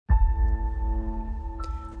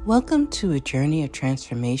Welcome to a journey of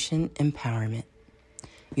transformation empowerment.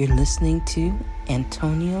 You're listening to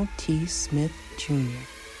Antonio T. Smith Jr.,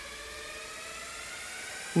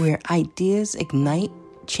 where ideas ignite,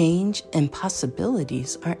 change, and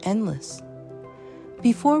possibilities are endless.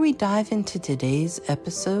 Before we dive into today's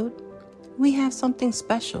episode, we have something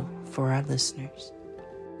special for our listeners.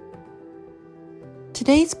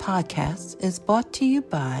 Today's podcast is brought to you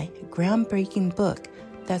by a groundbreaking book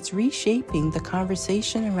that's reshaping the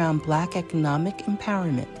conversation around Black economic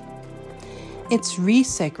empowerment. It's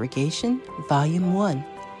Resegregation, Volume 1,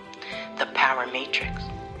 The Power Matrix,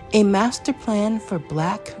 a master plan for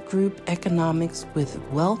Black group economics with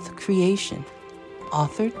wealth creation,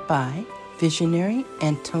 authored by visionary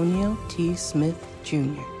Antonio T. Smith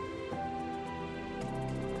Jr.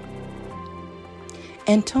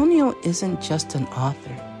 Antonio isn't just an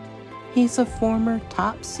author. He's a former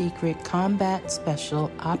top-secret combat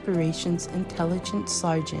special operations intelligence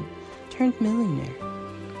sergeant turned millionaire.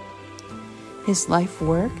 His life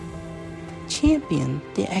work championed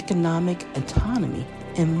the economic autonomy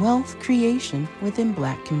and wealth creation within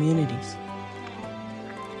Black communities.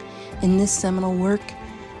 In this seminal work,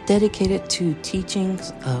 dedicated to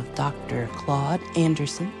teachings of Dr. Claude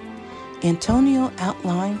Anderson, Antonio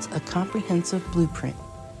outlines a comprehensive blueprint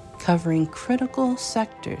covering critical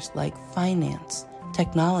sectors like finance,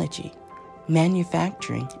 technology,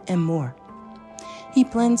 manufacturing, and more. He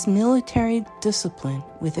blends military discipline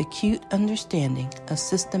with acute understanding of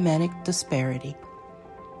systematic disparity.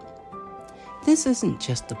 This isn't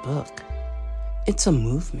just a book. It's a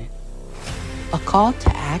movement, a call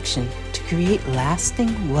to action to create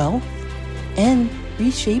lasting wealth and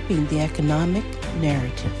reshaping the economic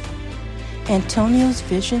narrative. Antonio's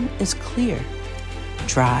vision is clear.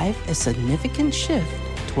 Drive a significant shift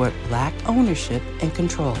toward Black ownership and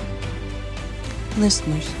control.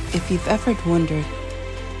 Listeners, if you've ever wondered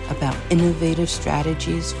about innovative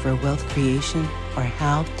strategies for wealth creation or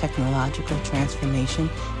how technological transformation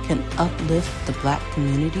can uplift the Black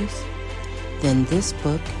communities, then this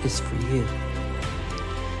book is for you.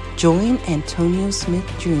 Join Antonio Smith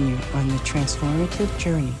Jr. on the transformative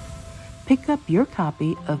journey. Pick up your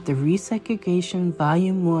copy of the Resegregation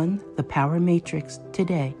Volume 1, The Power Matrix,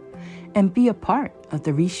 today and be a part of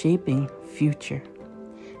the reshaping future.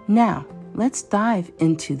 Now, let's dive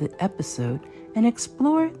into the episode and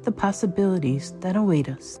explore the possibilities that await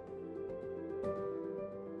us.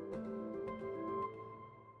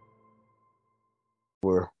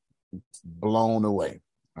 We're blown away,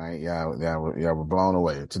 right? We're blown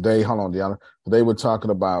away. Today, hold on, Deanna. Today we're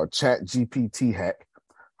talking about ChatGPT hack.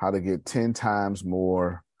 How to get 10 times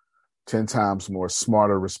more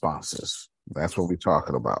smarter responses. That's what we're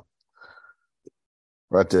talking about.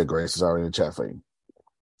 Right there, Grace. It's already in the chat for you.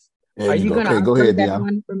 Are you going to go ahead, that Deanna.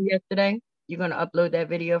 one from yesterday? You going to upload that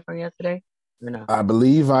video from yesterday or no? I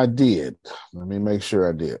believe I did. Let me make sure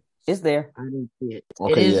I did. It's there. I didn't see it.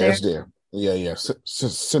 Okay, it's there. Yeah.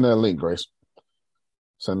 Send that link, Grace.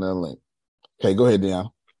 Send that link. Okay, go ahead, Deanna.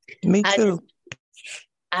 Me too.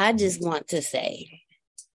 I just want to say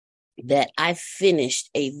that I finished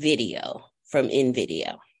a video from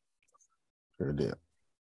InVideo. Sure did.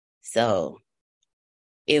 So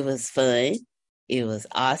it was fun. It was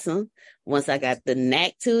awesome. Once I got the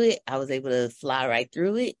knack to it, I was able to fly right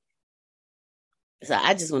through it. So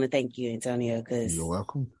I just want to thank you, Antonio, because you're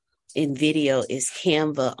welcome. InVideo is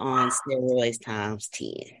Canva on steroids times 10.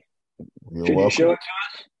 You're welcome. You show it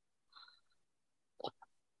to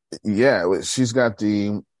us? Yeah, she's got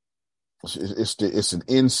it's an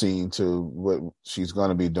end scene to what she's going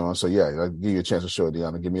to be doing. So yeah, I'll give you a chance to show it,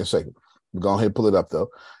 Deanna. Give me a second. Go ahead and pull it up though.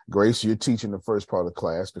 Grace, you're teaching the first part of the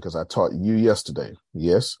class because I taught you yesterday.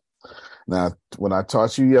 Yes. Now, when I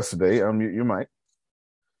taught you yesterday, unmute your mic.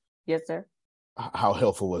 Yes, sir. How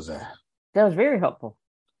helpful was that? That was very helpful.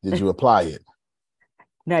 Did you apply it?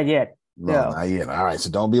 Not yet. No, not yet. All right.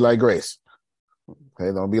 So don't be like Grace.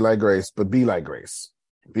 Okay. Don't be like Grace, but be like Grace.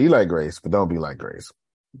 Be like Grace, but don't be like Grace.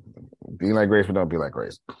 Be like Grace, but don't be like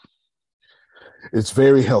Grace. It's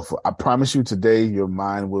very helpful. I promise you today, your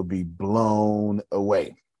mind will be blown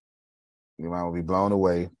away. Your mind will be blown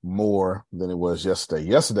away more than it was yesterday.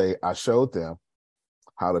 Yesterday, I showed them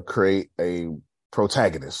how to create a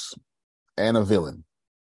protagonist and a villain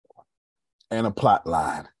and a plot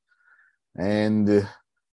line. And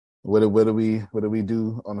what do we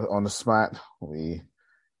do on the spot? We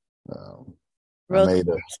wrote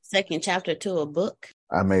the second chapter to a book.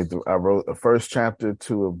 I wrote the first chapter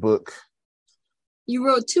to a book. You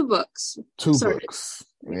wrote 2 books. Two books.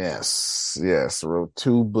 Yes. I wrote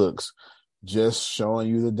 2 books just showing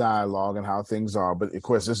you the dialogue and how things are. But of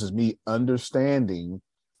course, this is me understanding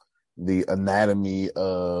the anatomy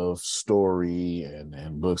of story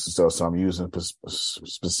and books and stuff. So I'm using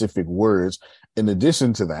specific words. In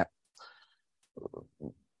addition to that,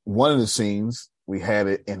 one of the scenes, we had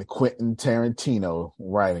it in Quentin Tarantino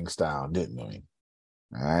writing style, didn't we?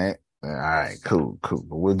 All right, cool.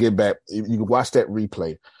 But we'll get back. You can watch that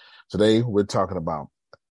replay. Today, we're talking about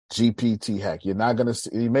GPT hack. You're not going to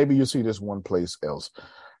see, maybe you'll see this one place else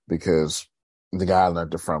because the guy I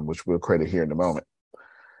learned it from, which we'll credit here in a moment.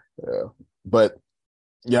 But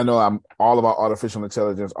yeah, no, I'm all about artificial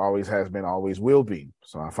intelligence, always has been, always will be.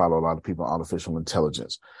 So I follow a lot of people on artificial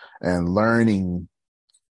intelligence and learning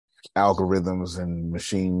algorithms and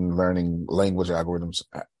machine learning language algorithms.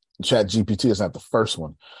 ChatGPT is not the first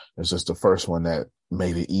one. It's just the first one that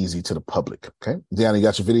made it easy to the public. Okay. Deanna, you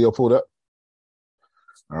got your video pulled up?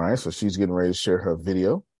 All right. So she's getting ready to share her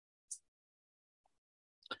video.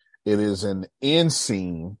 It is an end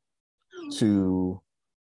scene to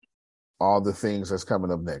all the things that's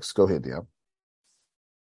coming up next. Go ahead, Deanna.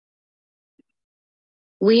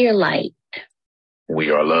 We are light.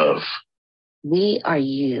 We are love. We are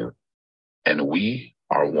you. And we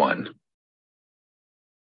are one.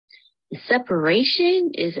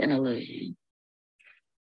 Separation is an illusion.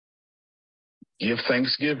 Give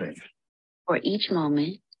thanksgiving. For each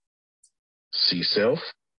moment. See self.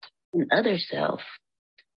 And other self.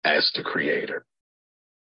 As the creator.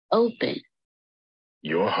 Open.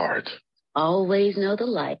 Your heart. Always know the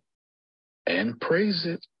light. And praise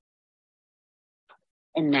it.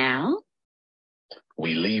 And now.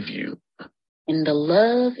 We leave you. In the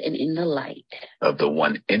love and in the light. Of the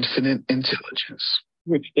one infinite intelligence.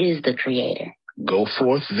 Which is the creator. Go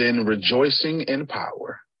forth then rejoicing in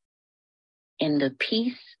power. In the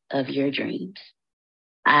peace of your dreams.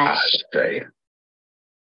 I say.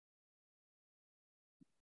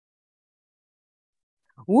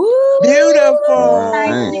 Woo! Beautiful.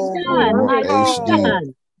 Nicely done. More Nicely HD.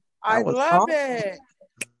 done. I was love awesome. it.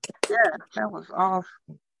 Yeah, that was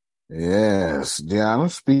awesome. Yes. Deanna,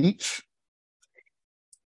 speech.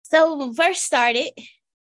 So when we first started,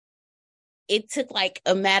 it took like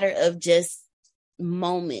a matter of just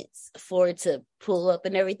moments for it to pull up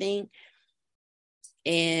and everything.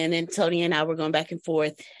 And then Tony and I were going back and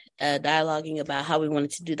forth, dialoguing about how we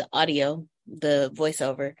wanted to do the audio, the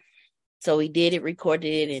voiceover. So we did it, recorded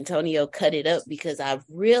it, Antonio cut it up because I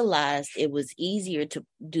realized it was easier to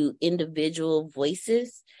do individual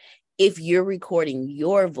voices if you're recording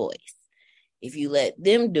your voice. If you let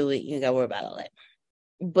them do it, you ain't got to worry about all that.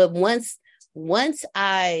 But once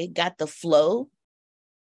I got the flow,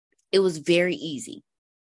 it was very easy.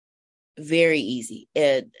 Very easy.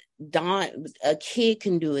 Don, a kid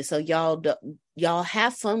can do it. So y'all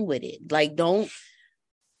have fun with it. Like, don't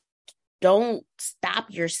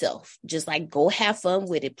stop yourself. Just like go have fun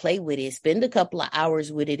with it, play with it, spend a couple of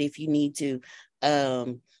hours with it if you need to.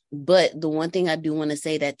 But the one thing I do want to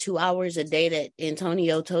say, that 2 hours a day that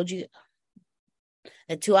Antonio told you,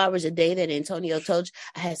 I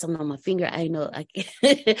had something on my finger. I know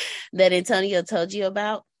that Antonio told you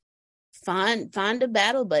about. Find a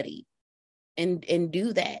battle buddy and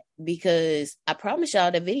do that, because I promise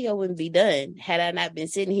y'all the video wouldn't be done had I not been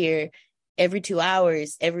sitting here every 2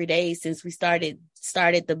 hours every day since we started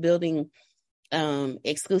the building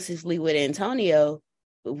exclusively with Antonio.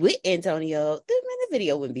 With Antonio, the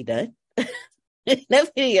video wouldn't be done.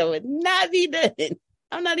 That video would not be done.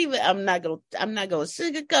 I'm not gonna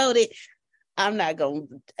sugarcoat it.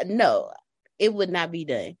 No, it would not be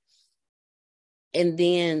done. And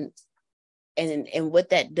then, and what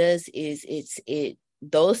that does is it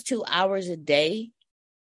those 2 hours a day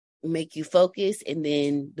make you focus, and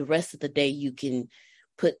then the rest of the day you can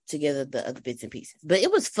put together the other bits and pieces. But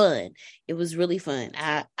it was fun. It was really fun.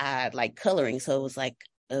 I like coloring, so it was like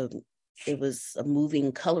it was a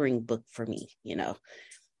moving coloring book for me,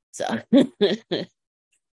 So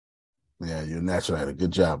Yeah, you're natural at it.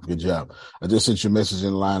 Good job. I just sent you a message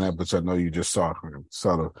in lineup, which I know you just saw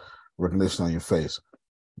the recognition on your face.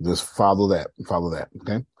 Just follow that.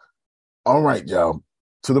 Okay. All right, y'all.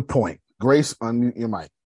 To the point. Grace, unmute your mic.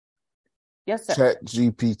 Yes, sir.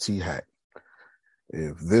 ChatGPT hack.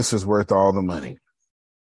 If this is worth all the money.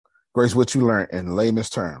 Grace, what you learned in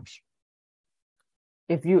layman's terms?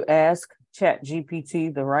 If you ask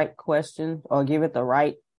ChatGPT the right question or give it the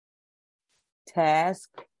right task,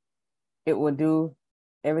 it will do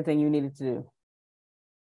everything you need it to do.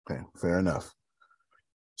 Okay, fair enough.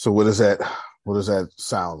 So what does that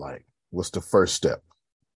sound like? What's the first step?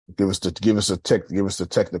 Give us the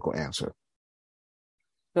technical answer.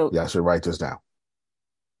 So yeah, I should write this down.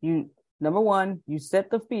 Number one, you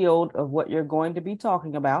set the field of what you're going to be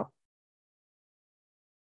talking about.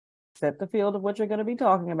 Set the field of what you're going to be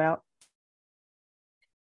talking about.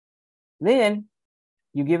 Then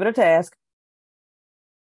you give it a task.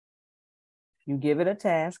 You give it a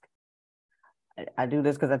task. I do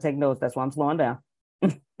this because I take notes. That's why I'm slowing down.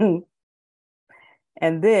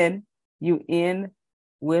 And then you end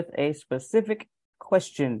with a specific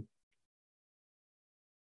question.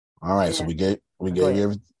 All right. So we gave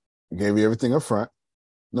you everything up front.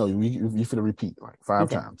 No, you finna repeat like 5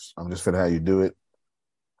 times. I'm just finna how you do it.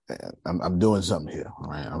 I'm doing something here. All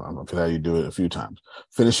right. I'm finna how you do it a few times.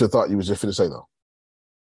 Finish your thought. You was just finna say though.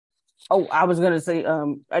 Oh, I was gonna say,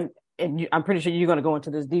 I'm pretty sure you're gonna go into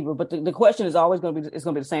this deeper, but the question is always gonna be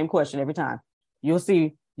the same question every time. You'll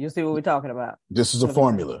see what we're talking about. This is a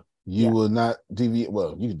formula. You will not deviate.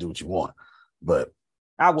 Well, you can do what you want, but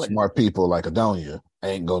I wouldn't. Smart people like Adonia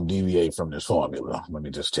ain't gonna deviate from this formula. Let me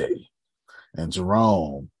just tell you. And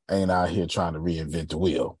Jerome ain't out here trying to reinvent the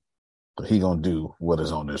wheel. But he gonna do what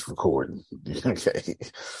is on this recording. Okay.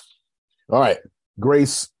 All right.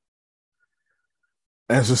 Grace,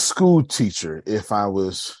 as a school teacher, if I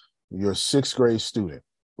was your 6th grade student,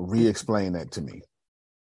 re-explain that to me.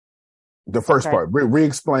 The first part,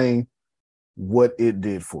 re-explain what it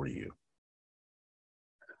did for you.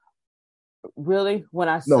 Really? When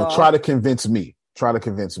I saw... No, try to convince me.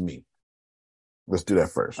 Let's do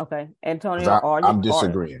that first. Okay. Antonio, I'm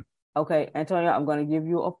disagreeing. Okay, Antonio, I'm going to give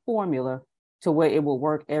you a formula to where it will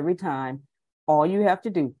work every time. All you have to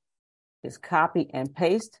do is copy and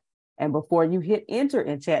paste. And before you hit enter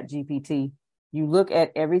in ChatGPT, you look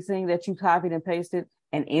at everything that you copied and pasted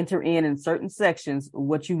and enter in certain sections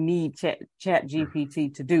what you need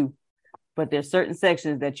ChatGPT to do. But there's certain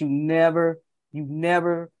sections that you never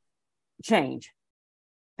change.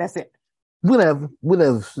 That's it. Whatever,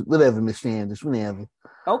 Miss Sanders, whatever.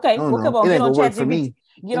 Okay, well, come on, get on ChatGPT.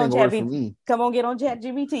 Come on, get on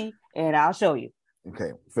ChatGPT, and I'll show you.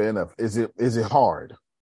 Okay, fair enough. Is it hard?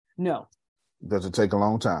 No. Does it take a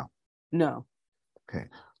long time? No. Okay.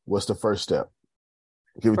 What's the first step?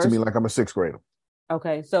 Give it to me like I'm a 6th grader.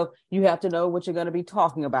 Okay, so you have to know what you're going to be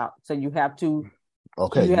talking about. So you have to.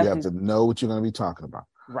 Okay, you have to know what you're going to be talking about.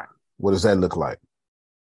 Right. What does that look like?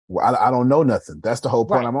 Well, I don't know nothing. That's the whole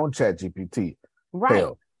point. Right. I'm on ChatGPT. Right.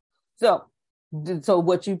 Hell. So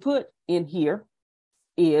what you put in here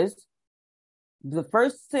is the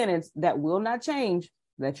first sentence that will not change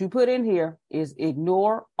that you put in here is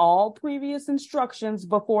ignore all previous instructions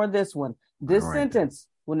before this one. This sentence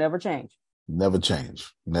will never change. Never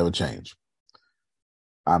change.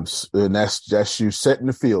 And that's you setting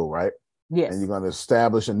the field, right? Yes. And you're going to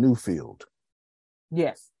establish a new field.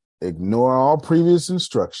 Yes. Ignore all previous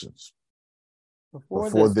instructions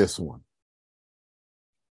before this one.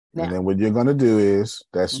 Now, and then what you're going to do is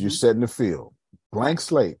you setting the field. Blank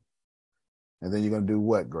slate. And then you're going to do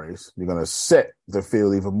what, Grace? You're going to set the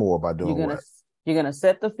field even more by doing what? You're going to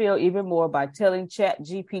set the field even more by telling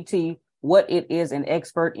ChatGPT what it is an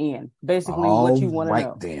expert in. Basically, what you want to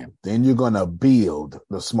know. Right, then you're going to build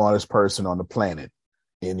the smartest person on the planet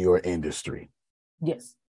in your industry.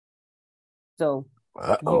 Yes. So.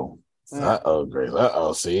 Grace.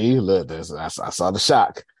 See, look, I saw the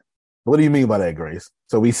shock. What do you mean by that, Grace?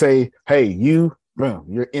 So we say, hey, you're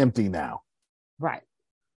empty now. Right.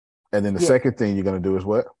 And then the second thing you're going to do is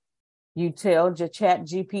what? You tell your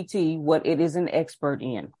ChatGPT what it is an expert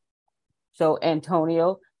in. So,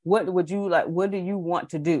 Antonio, what would you like? What do you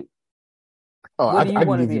want to do? Oh, I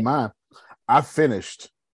can give you mine. I finished.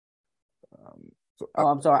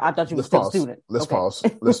 I'm sorry. I thought you were still a student. Let's pause.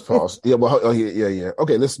 Yeah. Well. Yeah.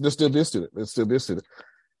 Okay. Let's still be a student.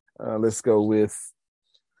 Let's go with.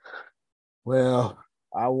 Well,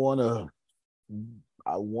 I want to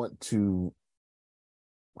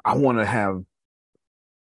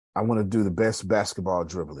do the best basketball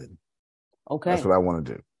dribbling. Okay. That's what I want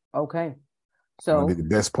to do. Okay. So I want to be the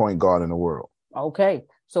best point guard in the world. Okay.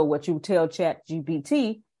 So what you tell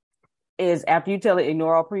ChatGPT is after you tell it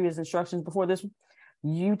ignore all previous instructions before this one,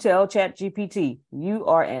 you tell ChatGPT you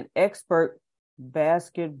are an expert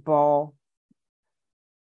basketball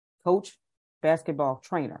coach, basketball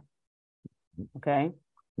trainer. Okay.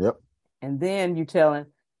 Yep. And then you tell it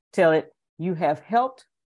you have helped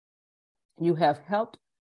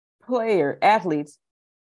athletes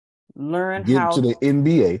learn how to the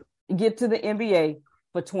NBA. Get to the NBA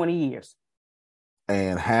for 20 years.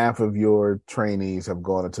 And half of your trainees have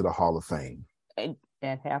gone into the Hall of Fame. And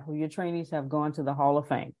half of your trainees have gone to the Hall of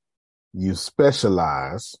Fame. You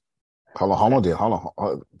specialize. Hold on.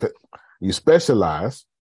 You specialize.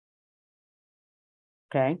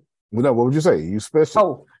 Okay. What would you say? You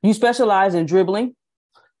specialize in dribbling.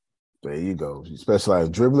 There you go. You specialize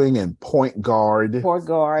in dribbling and point guard.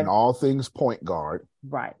 And all things point guard.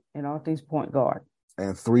 Right. And all things point guard.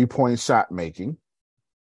 And 3-point shot making.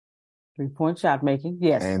 3-point shot making.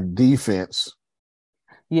 Yes. And defense.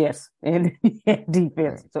 Yes. And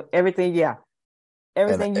defense. So everything, yeah.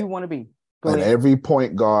 Everything you want to be. Go and ahead. every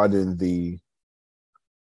point guard in the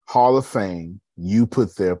Hall of Fame, you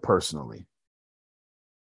put there personally.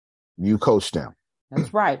 You coach them.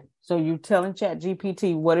 That's right. So you telling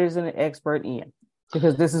ChatGPT what is an expert in,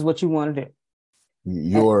 because this is what you want to do.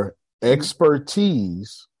 Your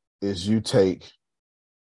expertise is you take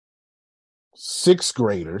 6th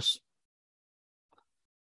graders.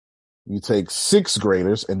 You take 6th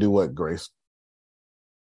graders and do what, Grace?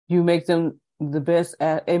 You make them the best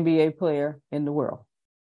NBA player in the world.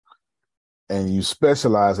 And you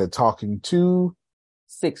specialize at talking to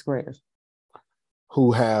 6th graders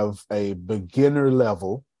who have a beginner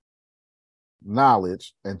level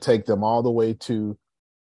knowledge and take them all the way to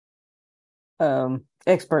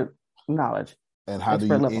expert knowledge. And how do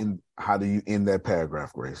you end that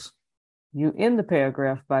paragraph, Grace? You end the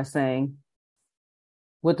paragraph by saying,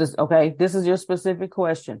 "What this? Okay, this is your specific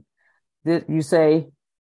question. You say,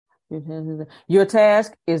 your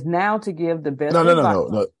task is now to give the best advice."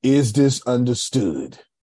 No. Is this understood?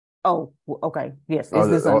 Oh, okay. Yes. Is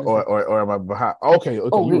this understood? Or am I behind? Okay.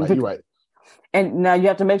 You're right. And now you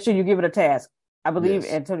have to make sure you give it a task. I believe,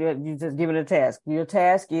 Yes. Antonio, you just give it a task. Your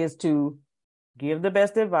task is to give the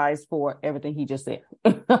best advice for everything he just said.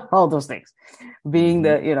 All those things. Being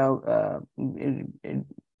being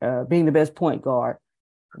the best point guard,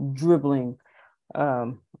 dribbling,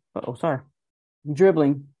 dribbling,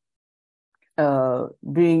 getting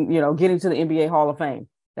to the NBA Hall of Fame.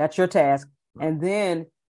 That's your task. And then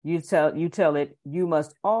you tell it, you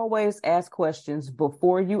must always ask questions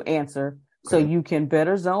before you answer, so you can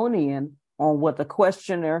better zone in on what the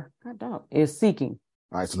questioner is seeking.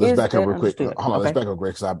 All right, so let's back up real quick. Understood. Hold on, let's back up,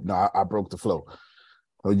 Greg, because I broke the flow.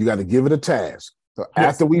 So you got to give it a task. So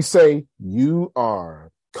Yes. after we say you are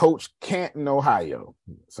Coach Canton, Ohio,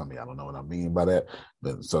 some of y'all don't know what I mean by that,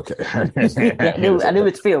 but it's okay. I knew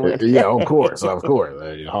it's filled with. Yeah, of course.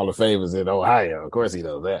 Hall of Fame is in Ohio. Of course he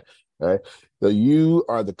knows that. All right. So you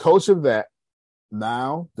are the coach of that.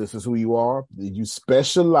 Now, this is who you are. You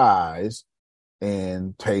specialize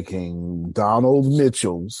in taking Donald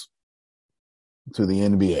Mitchell's to the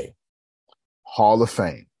NBA Hall of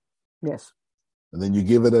Fame. Yes. And then you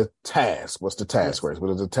give it a task. What's the task, Yes. Grace? What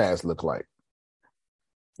does the task look like?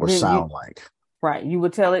 Or Then sound like? Right. You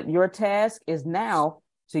would tell it your task is now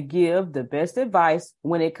to give the best advice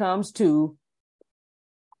when it comes to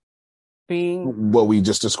being What we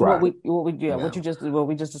just described. what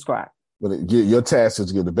we just described. But your task is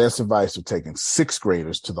to give the best advice for taking 6th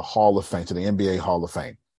graders to the Hall of Fame, to the NBA Hall of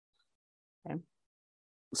Fame. Okay.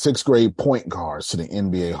 6th grade point guards to the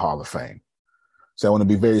NBA Hall of Fame. So I want to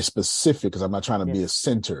be very specific because I'm not trying to be a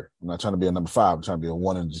center. I'm not trying to be a number 5. I'm trying to be a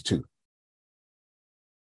 1 and a 2.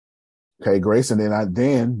 Okay, Grace, and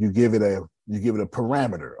then you give it a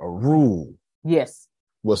parameter, a rule. Yes.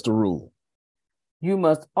 What's the rule? You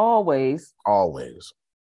must always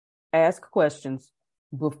ask questions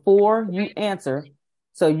before you answer,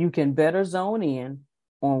 so you can better zone in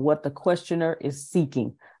on what the questioner is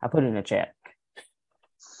seeking. I put it in the chat.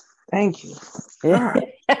 Thank you.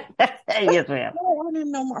 Yes, ma'am. I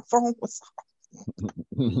didn't know my phone was.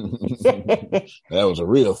 That was a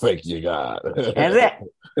real thank you, God. That's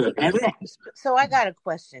it. So I got a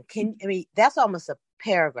question. That's almost a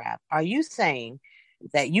paragraph. Are you saying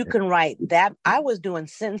that you can write that? I was doing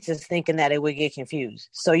sentences thinking that it would get confused.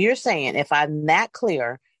 So you're saying if I'm that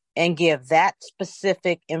clear and give that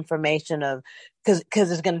specific information of,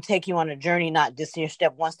 because it's going to take you on a journey, not just your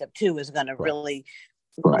step 1, step 2 is going to really,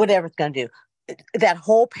 whatever it's going to do. That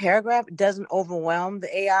whole paragraph doesn't overwhelm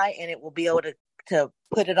the AI and it will be able to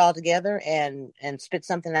put it all together and spit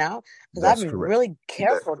something out. Because I've been really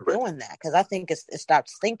careful doing that, because I think it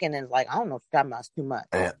starts thinking and like, I don't know if that's too much.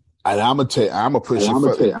 And I'm gonna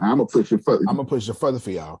push it further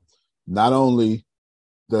for y'all. Not only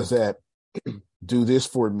does that do this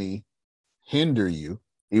for me, hinder you,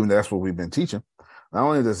 even though that's what we've been teaching. Not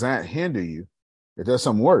only does that hinder you, it does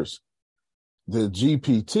something worse. The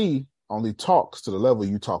GPT only talks to the level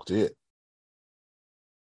you talk to it.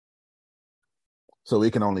 So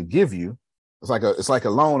it can only give you, it's like a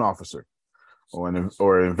loan officer or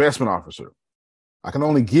an investment officer. I can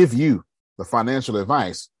only give you the financial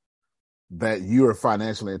advice that you are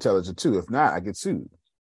financially intelligent to. If not, I get sued.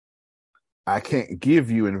 I can't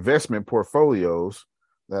give you investment portfolios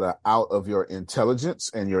that are out of your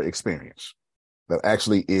intelligence and your experience. That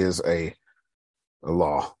actually is a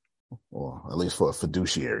law, or at least for a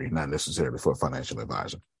fiduciary, not necessarily for a financial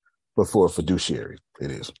advisor, but for a fiduciary,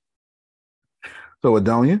 it is. So,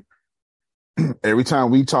 Adonia, every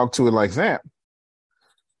time we talk to it like that,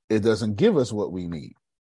 it doesn't give us what we need.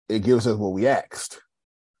 It gives us what we asked.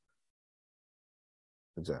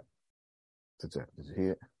 Did you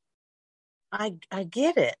hear it? I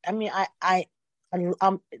get it. I mean,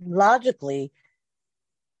 logically,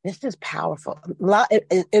 this is powerful.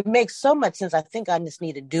 It makes so much sense. I think I just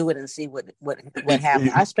need to do it and see what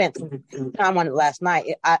happened. I spent time on it last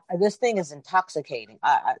night. This thing is intoxicating.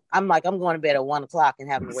 I'm like, I'm going to bed at 1:00 and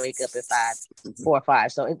having to wake up at 4 or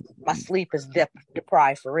 5. So my sleep is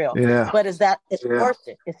deprived for real. Yeah. But it's worth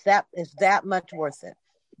it. It's that much worth it.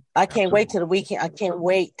 I can't wait till the weekend. I can't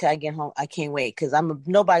wait till I get home. I can't wait because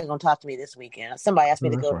nobody's gonna talk to me this weekend. Somebody asked me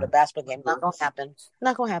to go to the basketball game. Not gonna happen.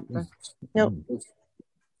 Not gonna happen. Nope.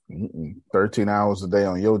 13 hours a day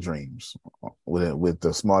on your dreams with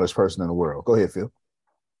the smartest person in the world. Go ahead, Phil.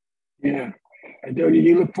 Yeah, I know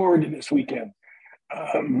you look forward to this weekend.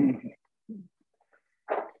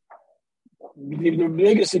 The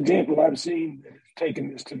biggest example I've seen that has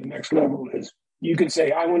taken this to the next level is you can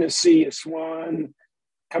say, I want to see a swan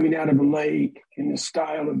coming out of a lake in the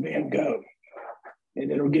style of Van Gogh.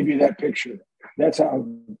 And it'll give you that picture. That's how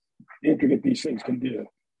intricate these things can do.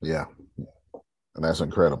 Yeah. And that's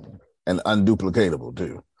incredible. And unduplicatable,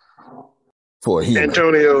 too. For a human.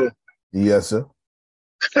 Antonio. Yes, sir.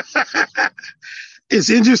 It's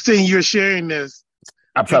interesting you're sharing this.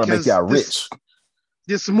 I'm trying to make y'all rich.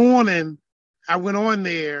 This morning, I went on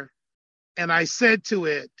there and I said to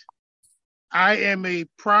it, I am a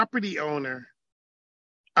property owner.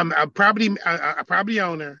 I'm a property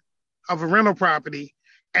owner of a rental property,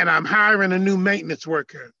 and I'm hiring a new maintenance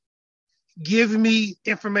worker. Give me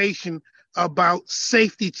information about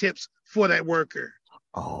safety tips for that worker.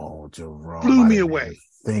 Oh, Jerome. Blew me away.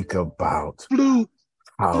 Think about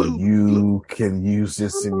how you can use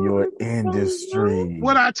this in your industry.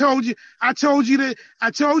 What I told you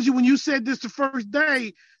when you said this the first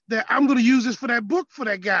day that I'm going to use this for that book for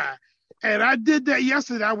that guy. And I did that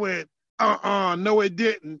yesterday. I went, no, it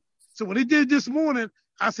didn't. So when it did this morning,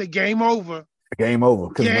 I said, game over. Game over.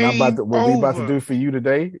 Because what we about to do for you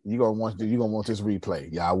today, you're gonna want this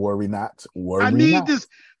replay. Y'all worry not. I need this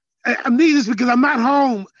because I'm not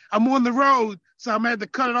home. I'm on the road, so I'm gonna have to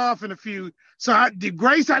cut it off in a few. So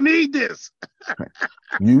Grace, I need this.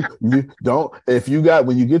 you don't.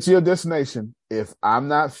 When you get to your destination, if I'm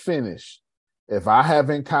not finished, if I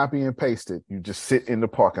haven't copy and pasted, you just sit in the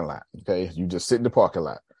parking lot. Okay, you just sit in the parking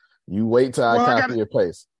lot. You wait till I copy and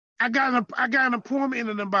paste. I got an appointment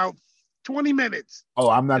in about 20 minutes.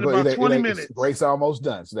 Oh, I'm not going to 20 minutes. Grace almost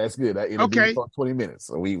done, so that's good. It'll be 20 minutes,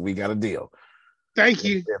 so we got a deal. Thank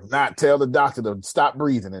you. If not, tell the doctor to stop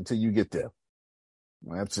breathing until you get there.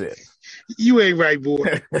 That's it. You ain't right,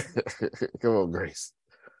 boy. Come on, Grace.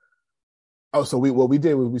 Oh, so what we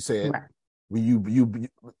did was we said,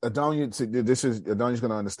 Adonia's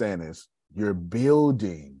going to understand this. You're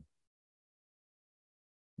building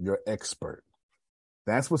your expert.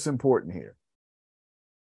 That's what's important here.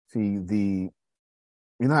 See, you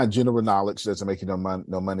know how general knowledge doesn't make you no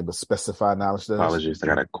money, but specified knowledge does? Apologies, I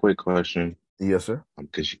got a quick question. Yes, sir.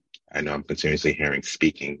 Because I know I'm continuously hearing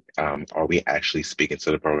speaking. Are we actually speaking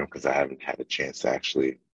to the program? Because I haven't had a chance to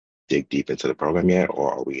actually dig deep into the program yet,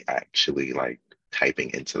 or are we actually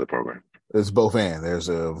typing into the program? It's both and. There's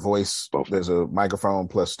a voice, there's a microphone,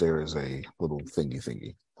 plus there is a little thingy.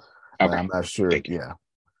 Okay. I'm not sure. Yeah.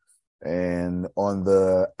 And on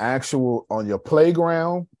your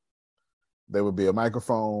playground, there would be a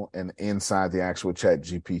microphone, and inside the actual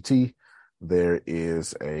ChatGPT, there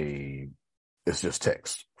is it's just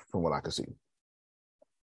text from what I can see.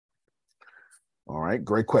 All right.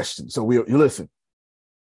 Great question. So you listen,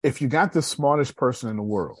 if you got the smartest person in the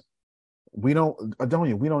world, we don't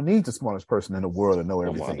need the smartest person in the world to know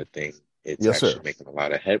everything. One thing. It's actually making a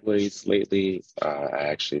lot of headways lately. I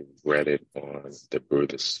actually read it on the Brew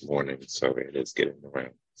this morning, so it is getting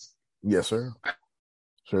around. Yes, sir.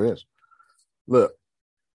 Sure is. Look,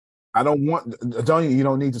 you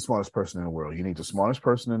don't need the smartest person in the world. You need the smartest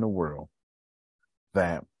person in the world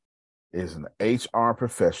that is an HR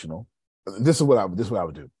professional. This is what I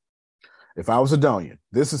would do. If I was Adonia,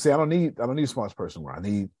 I don't need the smartest person where I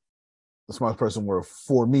need the smartest person where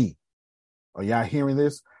for me. Are y'all hearing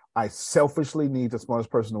this? I selfishly need the smartest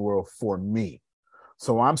person in the world for me.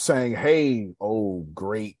 So I'm saying, hey, oh,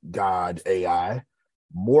 great God, AI,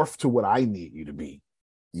 morph to what I need you to be.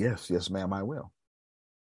 Yes, ma'am, I will.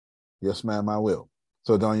 Yes, ma'am, I will.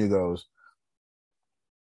 So Donya goes,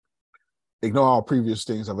 ignore all previous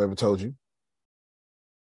things I've ever told you.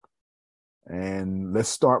 And let's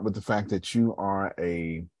start with the fact that you are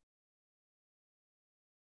a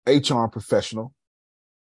HR professional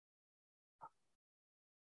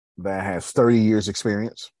that has 30 years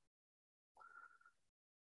experience.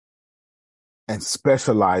 and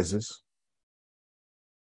specializes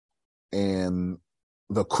in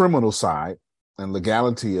the criminal side and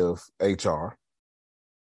legality of HR.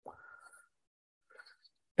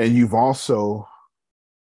 And you've also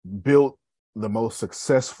built the most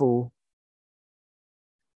successful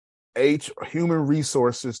human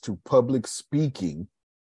resources to public speaking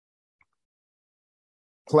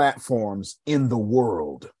platforms in the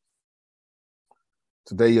world.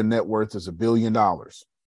 Today, your net worth is $1 billion.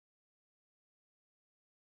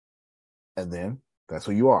 And then that's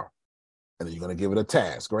who you are. And then you're going to give it a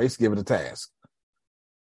task. Grace, give it a task.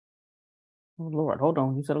 Oh, Lord, hold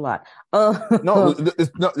on. You said a lot. No,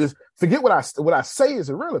 forget what I say is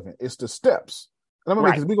irrelevant. It's the steps. And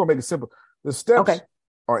we're going to make it simple. The steps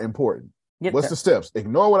are important. What's the steps?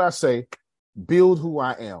 Ignore what I say. Build who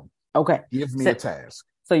I am. Okay. Give me a task.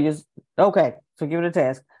 So So give it a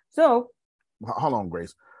task. So hold on,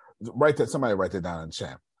 Grace. Somebody write that down in the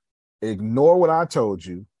chat. Ignore what I told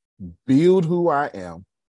you. Build who I am,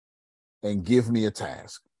 and give me a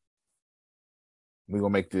task. We're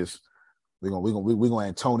gonna make this. We're gonna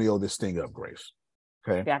Antonio this thing up, Grace.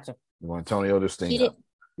 Okay. Gotcha. We're gonna Antonio this thing up.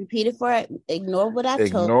 Repeat it for it. Ignore what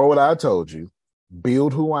I told you.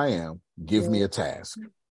 Build who I am. Give me a task.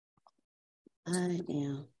 I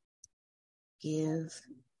am. Give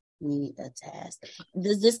me a task.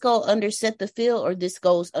 Does this go under set the field, or this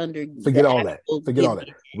goes under? Forget all that.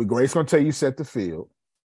 Grace gonna tell you set the field,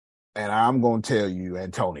 and I'm gonna tell you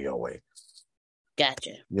Antonio way.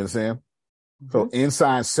 Gotcha. You understand? Mm-hmm. So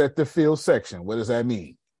inside set the field section, what does that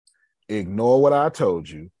mean? Ignore what I told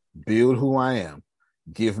you. Build who I am.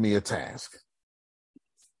 Give me a task.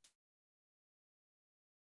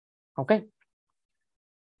 Okay.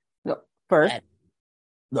 No, first.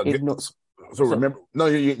 Remember,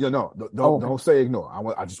 don't say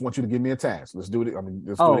ignore. I just want you to give me a task. Let's do it.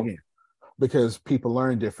 Let's do it again, because people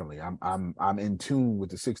learn differently. I'm in tune with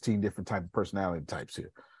the 16 different type of personality types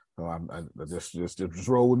here. So I just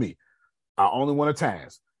roll with me. I only want a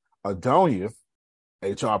task. Adonia,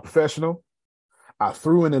 HR professional. I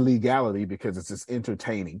threw in the legality because it's just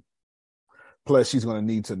entertaining. Plus, she's going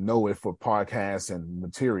to need to know it for podcasts and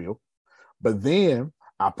material. But then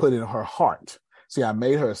I put in her heart. See, I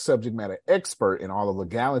made her a subject matter expert in all the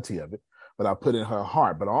legality of it, but I put in her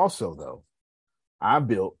heart. But also, though,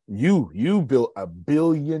 you built $1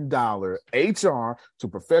 billion HR to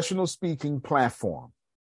professional speaking platform.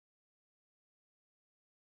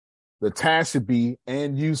 The task should be,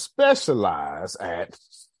 and you specialize at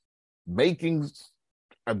making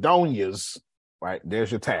Adonias, right?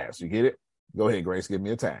 There's your task. You get it? Go ahead, Grace. Give me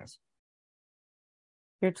a task.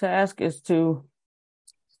 Your task is to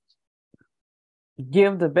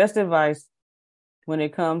give the best advice when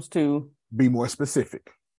it comes to... Be more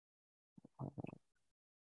specific.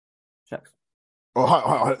 Shucks.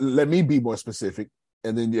 Let me be more specific,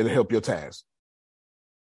 and then it'll help your task.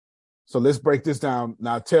 So let's break this down.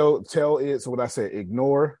 Now tell it. So what I said,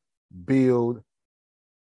 ignore, build.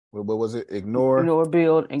 What was it? Ignore,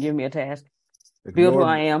 build, and give me a task. Build who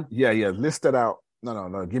I am. Yeah. List that out.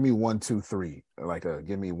 No. Give me 1, 2, 3.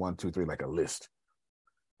 Give me 1, 2, 3, like a list.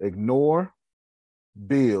 Ignore,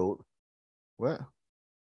 build. What?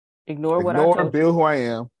 Ignore what I told you. Build who I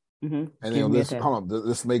am. Mm-hmm. And then let's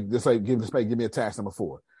give me a task number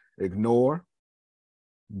 4. Ignore,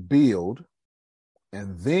 build,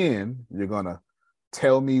 and then you're gonna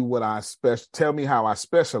tell me tell me how I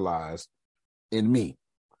specialize in me.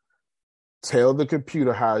 Tell the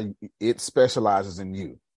computer how it specializes in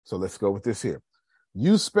you. So let's go with this here.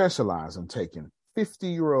 You specialize in taking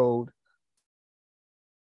 50-year-old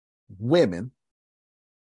women.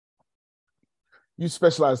 You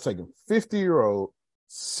specialize in taking 50-year-old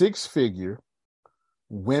 6-figure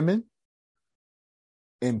women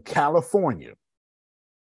in California,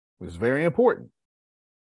 which is very important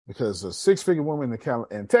because a 6-figure woman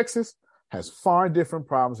in Texas has far different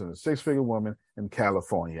problems than a 6-figure woman in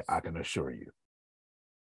California, I can assure you.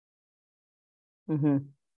 Mm-hmm.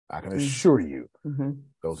 I can assure you, mm-hmm.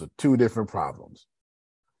 Those are 2 different problems.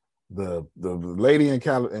 The lady in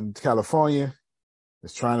California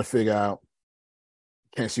is trying to figure out,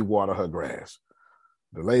 can she water her grass?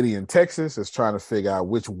 The lady in Texas is trying to figure out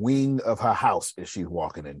which wing of her house is she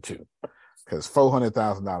walking into, because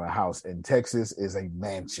 $400,000 house in Texas is a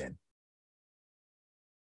mansion.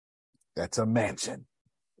 That's a mansion.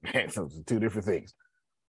 Those are 2 different things.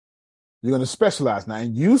 You're going to specialize now,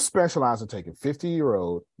 and you specialize in taking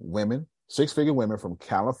 50-year-old women, 6-figure women from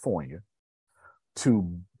California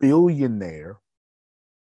to billionaire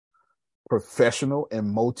professional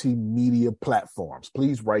and multimedia platforms.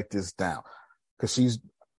 Please write this down, because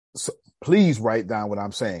please write down what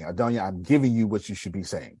I'm saying. Adonia, I'm giving you what you should be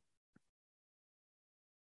saying.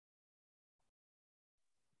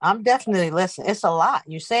 I'm definitely listening. It's a lot.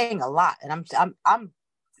 You're saying a lot, and I'm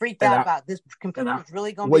freaked And out I, about this computer is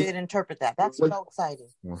really going to be wait, able to interpret that. That's so exciting.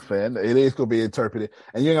 fan, it is going to be interpreted,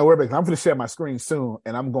 and you ain't gonna worry about it. I'm going to share my screen soon,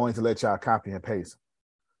 and I'm going to let y'all copy and paste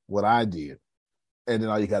what I did, and then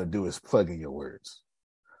all you got to do is plug in your words.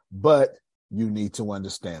 But you need to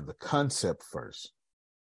understand the concept first,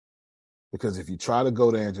 because if you try to go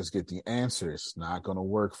there and just get the answer, it's not going to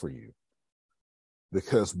work for you.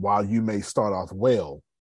 Because while you may start off well,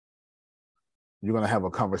 you're going to have a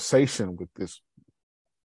conversation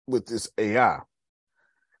with this AI,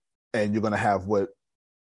 and you're going to have what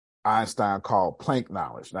Einstein called Planck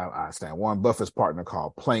knowledge. Not Einstein, Warren Buffett's partner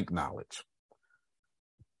called Planck knowledge.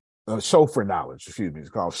 Chauffeur knowledge, excuse me. It's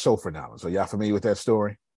called chauffeur knowledge. So y'all familiar with that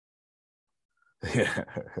story? Yeah.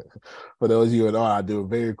 For those of you who know, I'll do a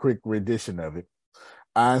very quick rendition of it.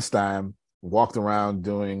 Einstein walked around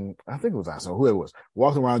doing, I think it was Einstein, who it was,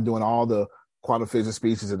 walked around doing all the quantum physics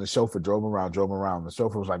speeches, and the chauffeur drove around. The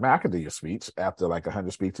chauffeur was like, man, I can do your speech after like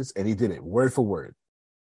 100 speeches. And he did it word for word,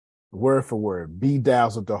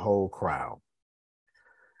 bedazzled the whole crowd.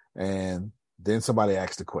 And then somebody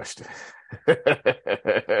asked a question. And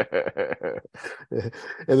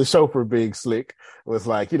the chauffeur, being slick, was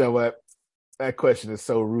like, you know what? That question is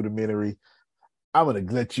so rudimentary. I'm going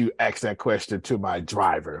to let you ask that question to my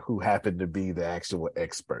driver, who happened to be the actual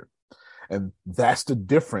expert. And that's the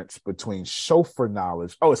difference between chauffeur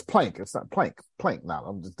knowledge. Oh, it's Planck. It's not Planck. Planck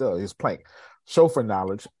knowledge. It's Planck. Chauffeur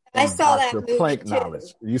knowledge. I saw that Dr. movie Planck too.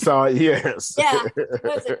 knowledge. You saw it? Yes. Yeah, it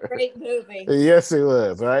was a great movie. Yes, it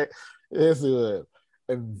was, right? Yes, it was.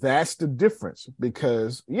 And that's the difference,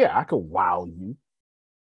 because, yeah, I could wow you.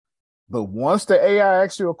 But once the AI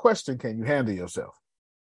asks you a question, can you handle yourself?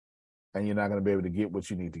 And you're not going to be able to get what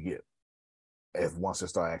you need to get if once it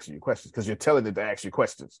start asking you questions, because you're telling it to ask you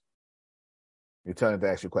questions. You're telling it to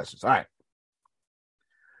ask you questions. All right.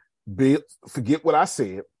 Forget what I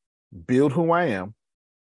said. Build who I am.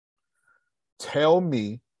 Tell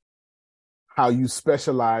me how you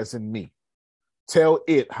specialize in me. Tell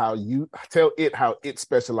it how it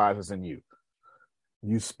specializes in you.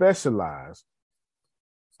 You specialize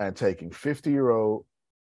at taking 50-year-old.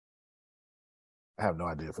 I have no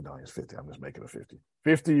idea if Adonia is 50. I'm just making a 50.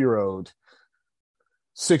 50-year-old,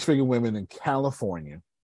 six-figure women in California,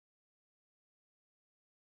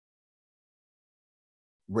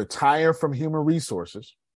 retire from human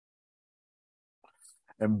resources,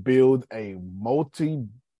 and build a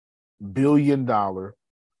multi-billion-dollar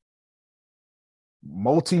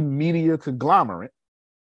multimedia conglomerate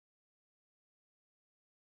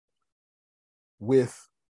with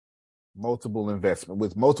multiple investment,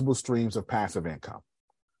 with multiple streams of passive income.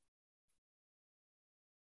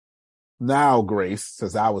 Now, Grace,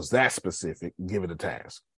 since I was that specific, give it a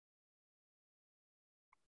task.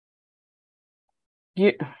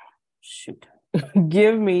 Shoot.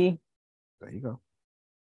 Give me. There you go.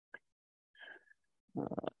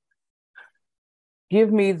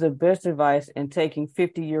 Give me the best advice in taking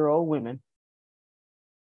 50-year-old women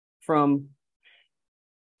from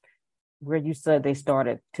where you said they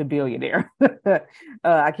started to billionaire. I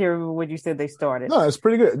can't remember when you said they started. No, it's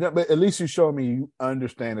pretty good. But at least you show me you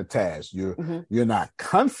understand the task. You're not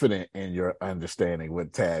confident in your understanding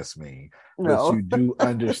what tasks mean, but you do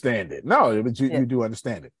understand it. No, but you do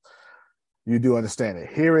understand it. You do understand it.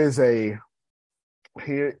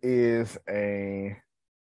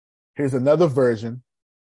 Here's another version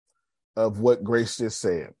of what Grace just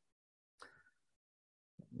said.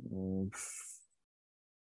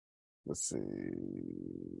 Let's see.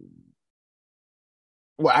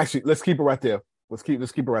 Well, actually, let's keep it right there. Let's keep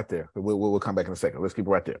it right there. We'll come back in a second. Let's keep it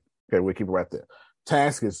right there. Okay, we'll keep it right there.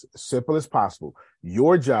 Task is simple as possible.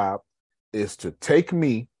 Your job is to take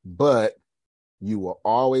me, but you will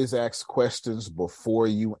always ask questions before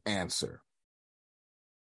you answer.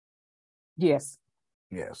 Yes.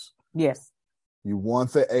 Yes. Yes. You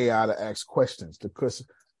want the AI to ask questions.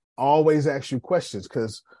 Always ask you questions,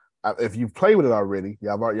 because if you've played with it already,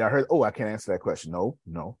 y'all heard, oh, I can't answer that question. No,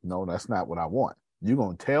 that's not what I want. You're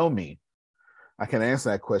going to tell me, I can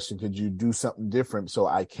answer that question. Could you do something different so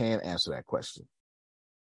I can answer that question?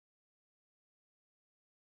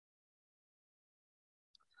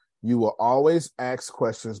 You will always ask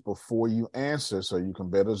questions before you answer so you can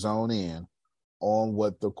better zone in on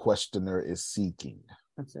what the questioner is seeking.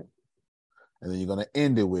 That's it. And then you're going to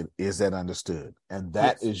end it with, is that understood? And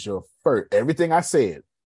that is your first, everything I said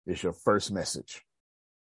is your first message.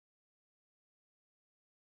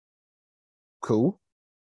 Cool?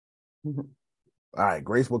 Mm-hmm. All right,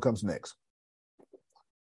 Grace, what comes next?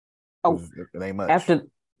 Oh, it ain't much. After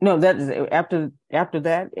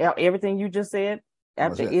that, everything you just said,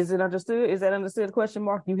 After is it understood? Is that understood? Question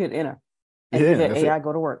mark. You hit enter, and Yeah, you let that's AI it.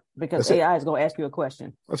 go to work because That's it. AI is going to ask you a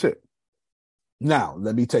question. That's it. Now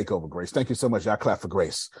let me take over, Grace. Thank you so much. Y'all clap for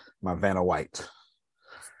Grace, my Vanna White.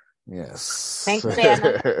 Yes. Thanks,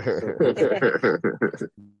 Vanna.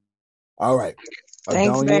 All right.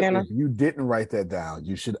 Thanks, Adonia, Vanna. if you didn't write that down,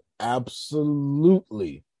 you should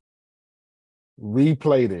absolutely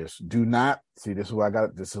replay this. Do not see this is where I got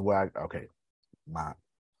it. This is where okay.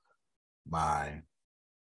 My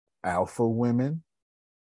alpha women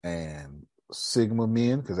and sigma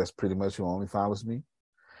men, because that's pretty much who only follows me.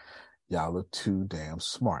 Y'all are too damn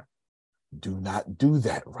smart. Do not do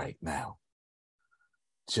that right now.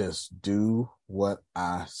 Just do what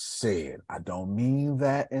I said. I don't mean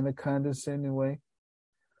that in a condescending way.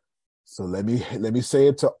 So let me say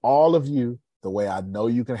it to all of you the way I know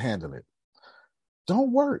you can handle it.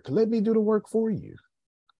 Don't work. Let me do the work for you.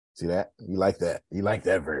 See that? You like that? You like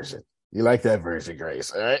that version? You like that version,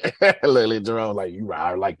 Grace? All right, Lily Jerome, like you.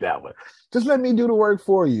 I like that one. Just let me do the work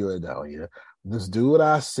for you, Adonia. Just do what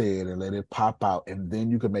I said and let it pop out, and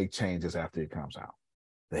then you can make changes after it comes out.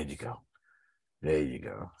 There you go. There you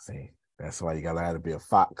go. See, that's why you gotta learn to be a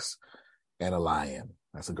fox and a lion.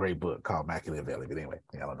 That's a great book called Machiavelli. But anyway,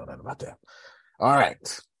 I don't know nothing about that. All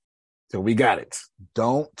right. So we got it.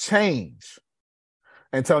 Don't change.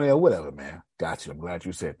 Antonio, whatever, man. Got you. I'm glad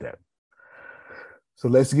you said that. So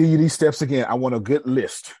let's give you these steps again. I want a good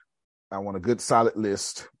list. I want a good solid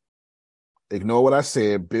list. Ignore what I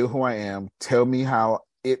said. Build who I am. Tell me how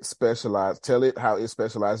it specializes. Tell it how it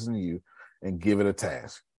specializes in you and give it a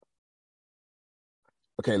task.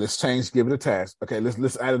 Okay, let's change. Give it a task. Okay,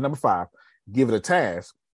 let's add a number 5. Give it a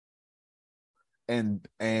task. And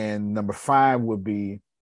number 5 would be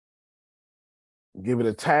give it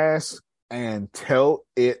a task and tell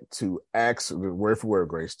it to ask, word for word,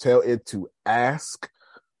 Grace, tell it to ask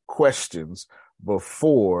questions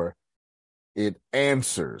before it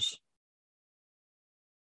answers.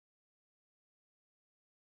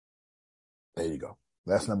 There you go.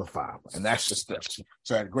 That's number 5. And that's the steps.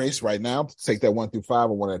 So at Grace, right now, take that 1 through 5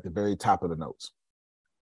 and one at the very top of the notes.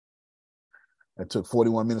 It took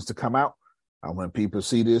 41 minutes to come out. When people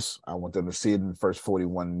see this, I want them to see it in the first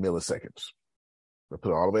 41 milliseconds. I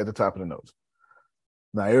put it all the way at the top of the notes.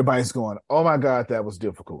 Now, everybody's going, oh, my God, that was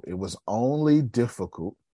difficult. It was only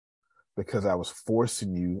difficult because I was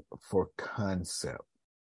forcing you for concept.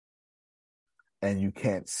 And you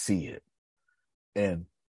can't see it. In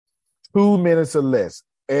 2 minutes or less,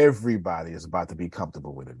 everybody is about to be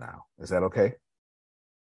comfortable with it now. Is that okay?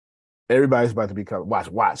 Everybody's about to be comfortable.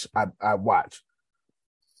 Watch. I watch.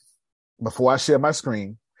 Before I share my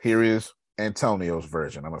screen, here is Antonio's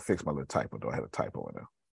version. I'm going to fix my little typo, though. I had a typo in there.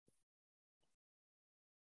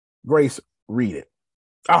 Grace, read it.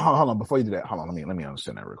 Oh, hold on. Before you do that, hold on. Let me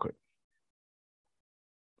understand that real quick.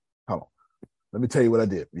 Hold on. Let me tell you what I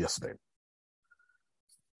did yesterday.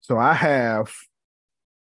 So I have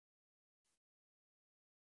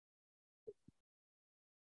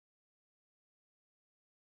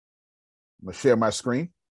I'm going to share my screen.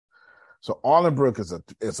 So Arlenbrook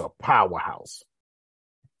is a powerhouse.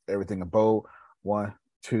 Everything in bold. 1,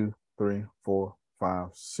 2, 3, 4, 5,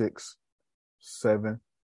 6, 7,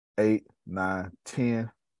 8, 9,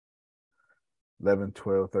 10, 11,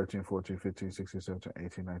 12, 13, 14, 15, 16, 17,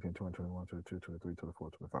 18, 19, 20, 21, 22, 23, 24,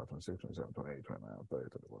 25, 26, 27, 28, 29, 30,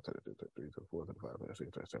 31, 32, 33, 34, 35,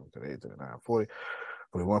 36, 37, 38, 39, 40,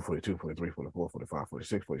 41, 42, 43, 44, 45,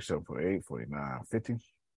 46, 47, 48, 49, 50.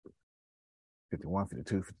 51,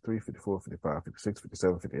 52, 53, 54, 55, 56,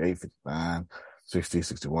 57, 58, 59, 60,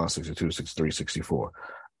 61, 62, 63, 64.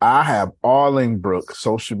 I have Arlenbrook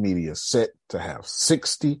social media set to have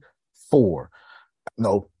 63,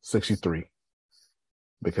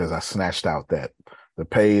 because I snatched out the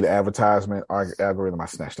paid advertisement algorithm. I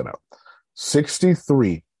snatched it out.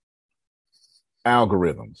 63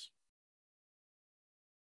 algorithms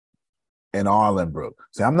in Arlenbrook.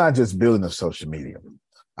 See, I'm not just building a social media.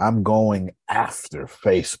 I'm going after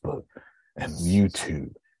Facebook and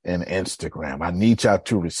YouTube and Instagram. I need y'all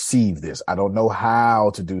to receive this. I don't know how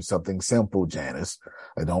to do something simple, Janice.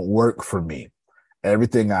 It don't work for me.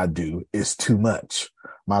 Everything I do is too much.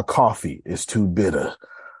 My coffee is too bitter.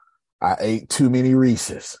 I ate too many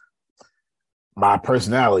Reese's. My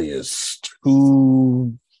personality is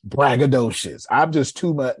too braggadocious. I'm just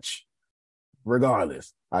too much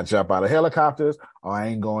regardless. I jump out of helicopters or I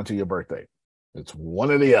ain't going to your birthday. It's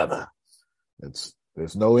one or the other.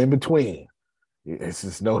 There's no in between. It's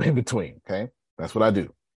just no in between. Okay. That's what I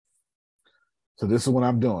do. So this is what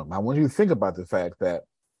I'm doing. I want you to think about the fact that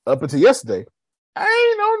up until yesterday, I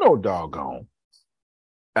ain't know no doggone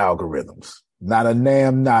algorithms. Not a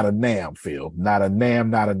nam, not a nam, Phil. Not a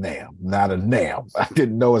nam, not a nam, not a nam. I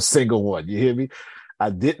didn't know a single one. You hear me?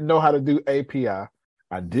 I didn't know how to do API.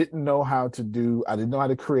 I didn't know how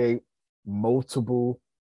to create multiple.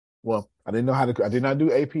 Well, I did not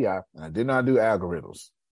do API, and I did not do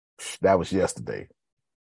algorithms. That was yesterday.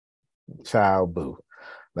 Child boo.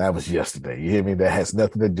 That was yesterday. You hear me? That has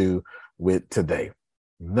nothing to do with today.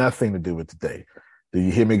 Nothing to do with today. Do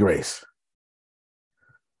you hear me, Grace?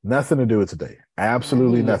 Nothing to do with today.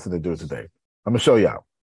 Absolutely nothing to do with today. I'm going to show y'all.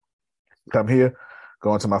 Come here,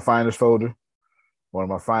 go into my finest folder, one of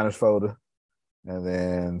my finest folder, and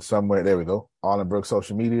then somewhere, there we go, Allenbrook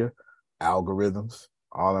social media, algorithms,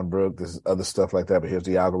 Allenbrook, this is other stuff like that, but here's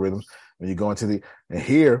the algorithms. When you go into and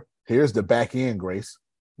here's the back end, Grace.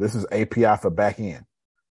 This is API for back end.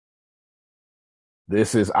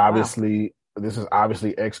 This is obviously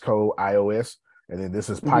Xcode iOS, and then this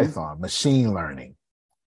is Python, machine learning.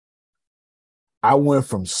 I went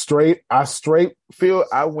from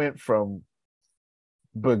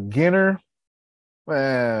beginner.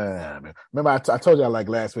 Remember, I told you like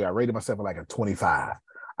last week, I rated myself like a 25.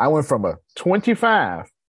 I went from a 25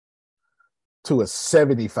 to a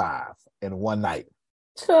 75 in one night.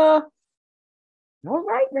 All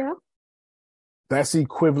right now. That's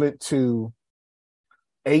equivalent to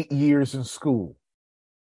 8 years in school.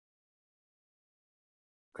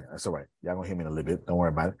 Okay, that's all right. Y'all gonna hear me in a little bit. Don't worry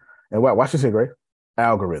about it. And watch this here, Greg.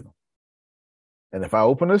 Algorithm. And if I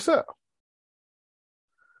open this up,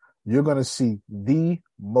 you're going to see the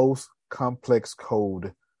most complex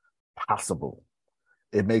code possible.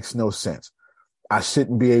 It makes no sense. I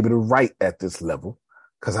shouldn't be able to write at this level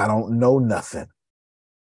because I don't know nothing.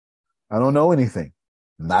 I don't know anything.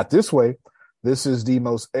 Not this way. This is the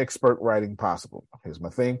most expert writing possible. Here's my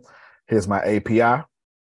thing. Here's my API.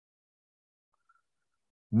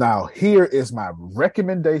 Now, here is my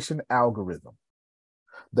recommendation algorithm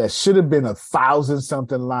that should have been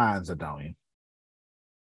 1,000-something lines, Adonia.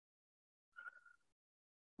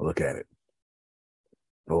 Look at it.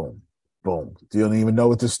 Boom, boom. You don't even know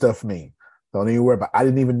what this stuff means. Don't even worry about it. I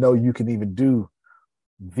didn't even know you can even do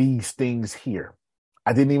these things here.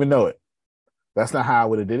 I didn't even know it. That's not how I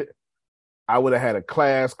would have did it. I would have had a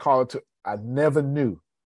class, call it to. I never knew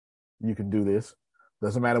you can do this.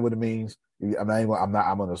 Doesn't matter what it means. I'm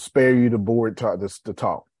going to spare you the board to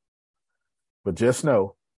talk. But just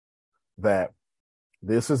know that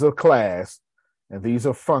this is a class and these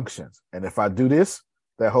are functions. And if I do this,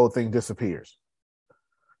 that whole thing disappears.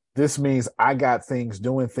 This means I got things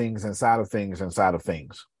doing things inside of things inside of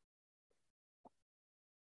things.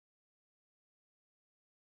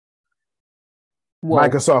 Whoa.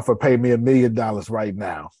 Microsoft will pay me $1 million right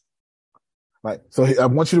now. Like, so I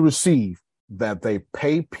want you to receive that they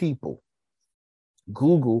pay people.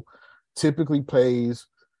 Google typically pays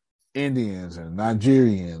Indians and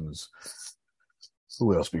Nigerians.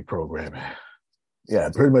 Who else be programming? Yeah,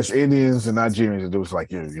 pretty much Indians and Nigerians. It was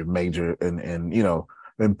like your major and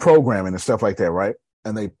in programming and stuff like that, right?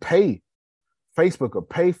 And they pay, Facebook will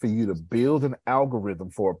pay for you to build an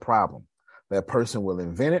algorithm for a problem. That person will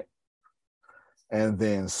invent it and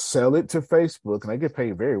then sell it to Facebook, and they get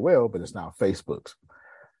paid very well, but it's not Facebook's.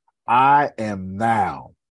 I am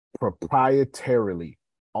now proprietarily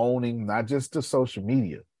owning not just the social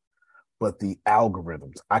media, but the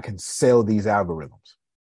algorithms. I can sell these algorithms.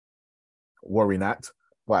 Worry not.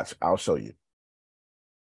 Watch, I'll show you.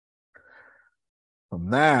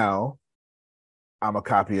 Now, I'm a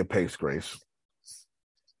copy and paste, Grace,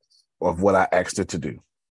 of what I asked it to do.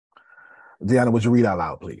 Deanna, would you read out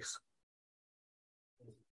loud, please?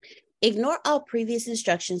 Ignore all previous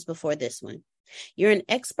instructions before this one. You're an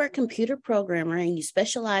expert computer programmer and you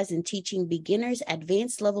specialize in teaching beginners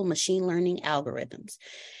advanced level machine learning algorithms.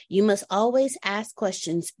 You must always ask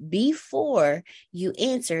questions before you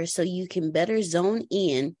answer so you can better zone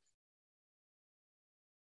in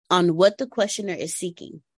on what the questioner is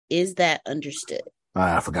seeking. Is that understood?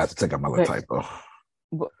 I forgot to take out my little typo.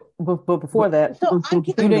 But before that, so I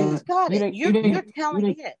get got it. You're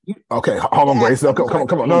telling it. Okay, hold on, Grace. No, come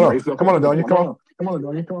on. No, come on, Adonia. Come on,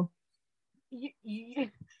 Adonia. Come on.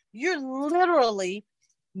 You're literally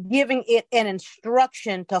giving it an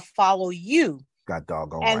instruction to follow you. God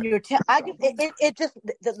doggone and right. You're it just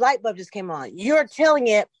the light bulb just came on. You're telling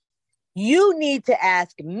it you need to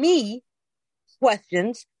ask me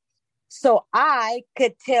questions so I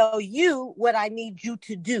could tell you what I need you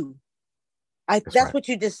to do. That's right. What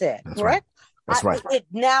you just said, that's correct? Right. That's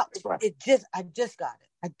right. I just got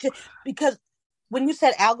it. Because when you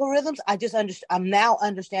said algorithms, I'm now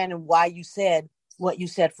understanding why you said what you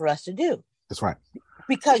said for us to do. That's right.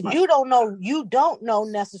 because you don't know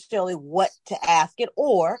necessarily what to ask it,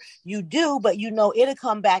 or you do, but you know it'll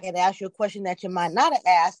come back and ask you a question that you might not have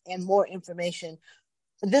asked and more information.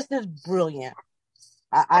 This is brilliant.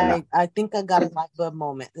 I think I got a light bulb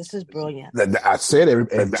moment. This is brilliant. I said in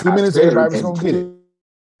 2 minutes everybody was gonna get it,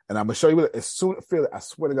 and I'm gonna show you as soon. I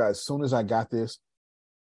swear to God, as soon as I got this,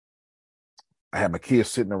 I had my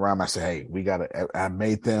kids sitting around me. I said, "Hey, I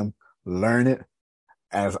made them learn it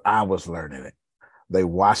as I was learning it. They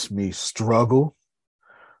watched me struggle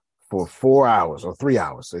for 4 hours or 3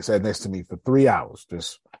 hours. They sat next to me for 3 hours,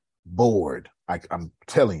 just bored. I'm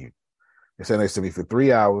telling you, they sat next to me for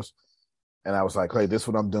 3 hours, and I was like, "Hey, this is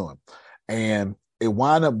what I'm doing," and it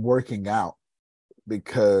wound up working out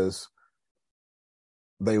because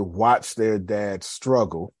they watched their dad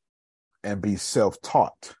struggle and be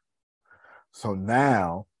self-taught. So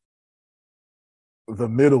now the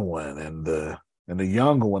middle one and the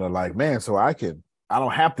younger one are like, man, so I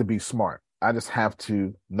don't have to be smart. I just have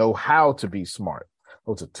to know how to be smart.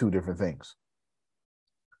 Those are two different things.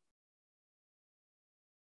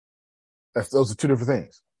 Those are two different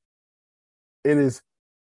things. It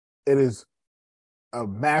is a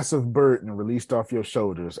massive burden released off your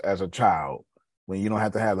shoulders as a child when you don't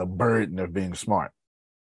have to have the burden of being smart.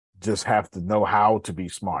 Just have to know how to be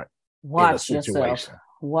smart. Watch yourself.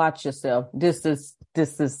 Watch yourself. This is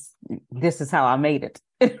how I made it.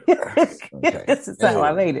 Okay. This is how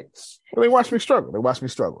I made it. Well, they watched me struggle.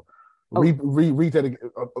 Read that again.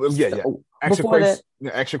 Yeah.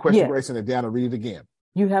 Ask your question, Grace, and then down and read it again.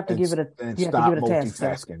 You have to give it a stop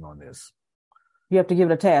multitasking on this. You have to give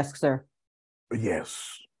it a task, sir.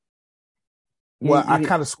 Yes. Well, I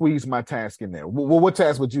kind of squeezed my task in there. Well, what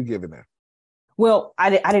task would you give in there? Well, I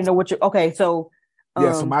didn't know what okay. So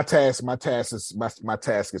so my task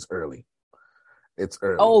is early. It's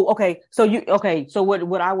early. Oh, okay. So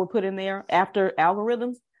what I would put in there after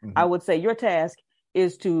algorithms, I would say your task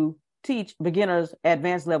is to teach beginners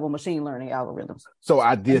advanced level machine learning algorithms. So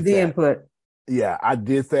I did the that. Input. Yeah, I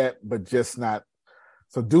did that, but just not.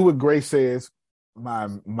 So do what Grace says. My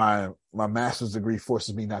master's degree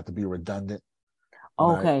forces me not to be redundant.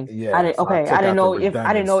 Okay. Yeah. I didn't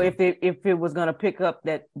know if it was going to pick up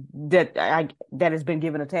that has been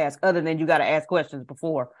given a task other than you got to ask questions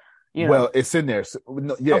before. Well, it's in there. So,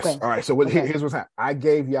 yes. Okay. All right. So here's what's happening. I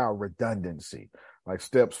gave y'all redundancy, like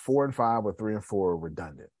steps 4 and 5 or 3 and 4 are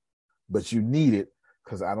redundant, but you need it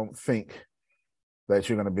because I don't think that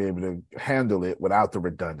you're going to be able to handle it without the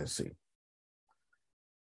redundancy.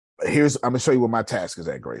 I'm going to show you what my task is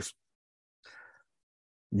at, Grace.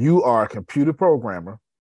 You are a computer programmer,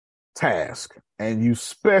 task, and you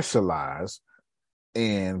specialize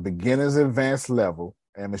in beginners, advanced level,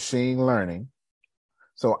 and machine learning.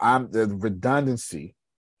 So I'm the redundancy.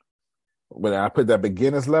 When I put that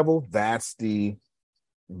beginners level, that's the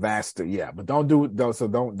but don't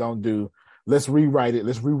do. Let's rewrite it.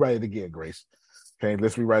 Let's rewrite it again, Grace. Okay,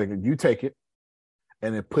 let's rewrite it again. You take it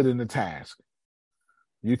and then put it in the task.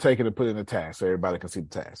 You take it and put it in the task so everybody can see the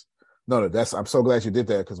task. No, I'm so glad you did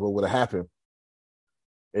that because what would have happened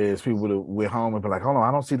is people would have went home and been like, hold on,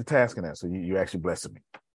 I don't see the task in that. So you actually blessing me.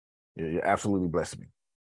 You're absolutely blessing me.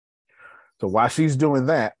 So while she's doing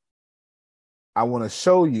that, I want to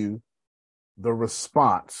show you the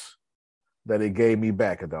response that it gave me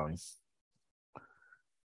back, Adonis.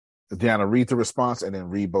 Deanna, read the response and then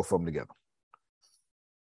read both of them together.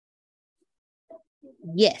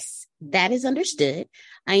 Yes, that is understood.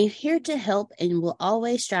 I am here to help and will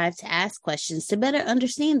always strive to ask questions to better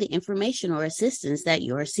understand the information or assistance that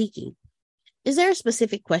you are seeking. Is there a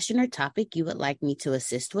specific question or topic you would like me to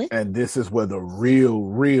assist with? And this is where the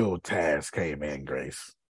real task came in,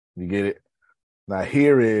 Grace. You get it? Now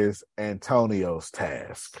here is Antonio's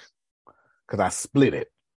task because I split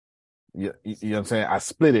it. You know what I'm saying? I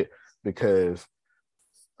split it because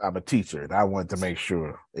I'm a teacher and I wanted to make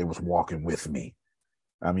sure it was walking with me.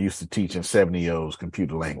 I'm used to teaching 70-year-olds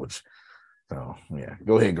computer language. So, yeah.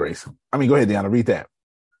 Go ahead, Grace. Go ahead, Deanna. Read that.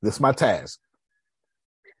 This is my task.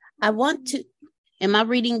 Am I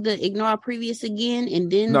reading the ignore previous again?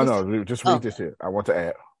 And then No, just read this here. I want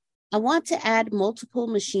to add multiple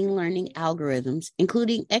machine learning algorithms,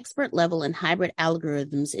 including expert level and hybrid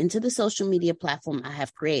algorithms into the social media platform I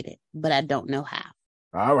have created, but I don't know how.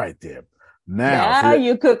 All right, then. Now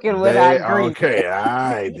you're cooking with our grief. Okay, all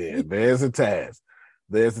right, then. There's the task.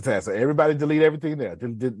 So everybody delete everything there.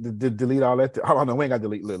 Delete all that. Hold on, no, we ain't got to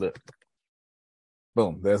delete. Look.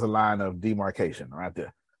 Boom. There's a line of demarcation right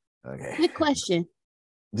there. Okay. Good question.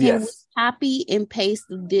 Yes. Can we copy and paste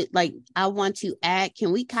I want to add?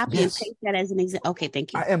 Can we copy and paste that as an example? Okay,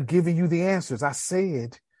 thank you. I am giving you the answers. I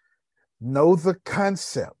said, know the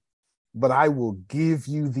concept. but I will give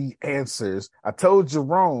you the answers. I told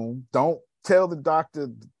Jerome, don't tell the doctor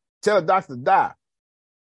to die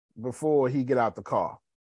before he get out the car.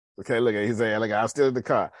 Okay, look, he's saying, look, I'm still in the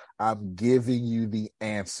car. I'm giving you the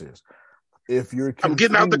answers. If you're confused, I'm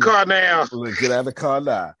getting out the car now. Look, get out of the car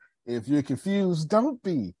now. If you're confused, don't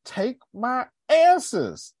be. Take my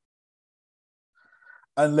answers.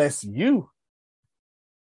 Unless you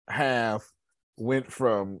have went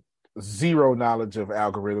from zero knowledge of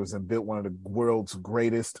algorithms and built one of the world's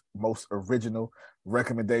greatest, most original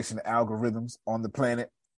recommendation algorithms on the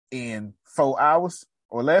planet in 4 hours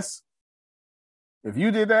or less. If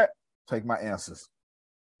you did that, take my answers.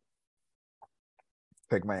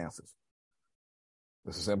 Take my answers.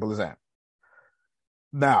 It's as simple as that.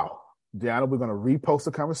 Now, Deanna, we're going to repost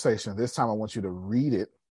the conversation. This time I want you to read it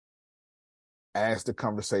as the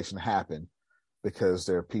conversation happened, because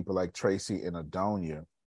there are people like Tracy and Adonia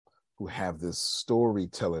who have this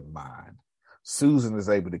storytelling mind. Susan is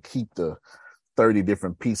able to keep the 30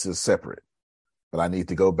 different pieces separate, but I need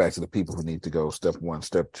to go back to the people who need to go step 1,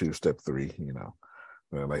 step 2, step 3,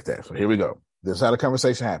 like that. So here we go. This is how the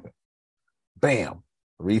conversation happened. Bam.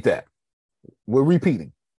 Read that. We're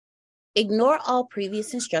repeating. Ignore all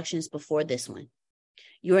previous instructions before this one.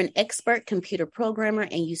 You're an expert computer programmer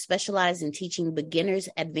and you specialize in teaching beginners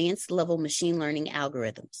advanced level machine learning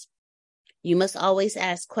algorithms. You must always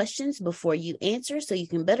ask questions before you answer so you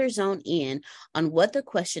can better zone in on what the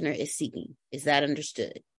questioner is seeking. Is that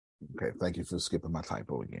understood? Okay, thank you for skipping my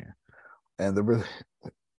typo again. And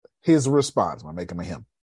his response, am I making him a him?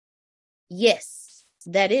 Yes,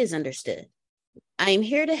 that is understood. I am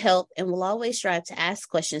here to help and will always strive to ask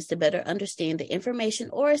questions to better understand the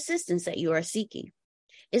information or assistance that you are seeking.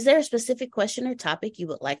 Is there a specific question or topic you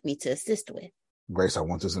would like me to assist with? Grace, I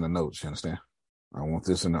want this in the notes. You understand? I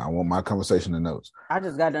want my conversation in the notes. I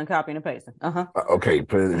just got done copying and pasting. Okay,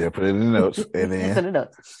 put it in the notes. And then It's in the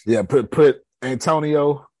notes. Yeah, put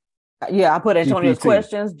Antonio. Yeah, I put Antonio's GPT.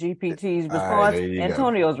 Questions, GPT's response,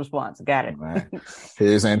 Antonio's response. Got it. Right.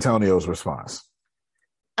 Here's Antonio's response.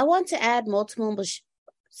 I want to add multiple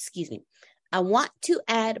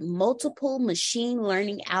machine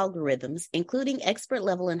learning algorithms, including expert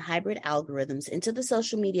level and hybrid algorithms, into the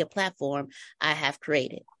social media platform I have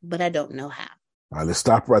created, but I don't know how. All right, let's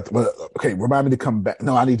stop right there. Okay, remind me to come back.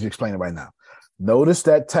 No, I need you to explain it right now. Notice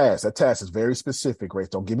that task. That task is very specific, Grace.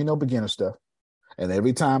 Don't give me no beginner stuff. And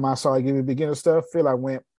every time I saw you give me beginner stuff, Phil, I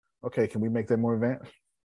went, okay, can we make that more advanced?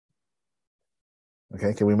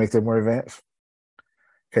 Okay, can we make that more advanced?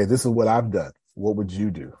 Okay, this is what I've done. What would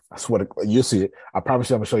you do? I swear to, you'll see it. I promise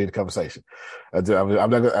you I'm going to show you the conversation. I'm not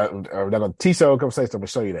going to teach you the conversation. I'm going to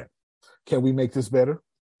show you that. Can we make this better?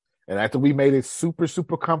 And after we made it super,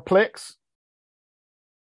 super complex,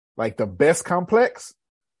 like the best complex,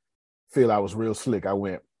 Phil, I was real slick. I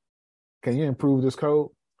went, can you improve this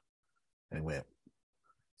code? And went,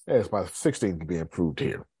 yeah, it's about 16 can be improved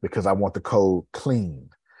here because I want the code clean,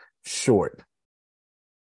 short.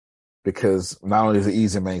 Because not only is it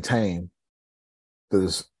easy to maintain,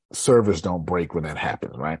 the servers don't break when that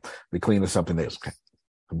happens, right? We clean is something else. Okay.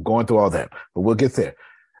 I'm going through all that, but we'll get there.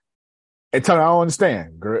 And tell me, I don't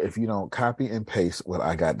understand, girl, if you don't copy and paste what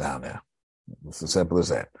I got down there. It's as simple as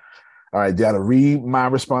that. All right, gotta read my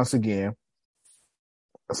response again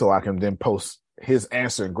so I can then post his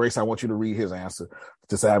answer. And Grace, I want you to read his answer,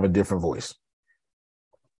 just to have a different voice.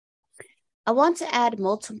 I want to add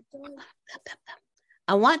multiple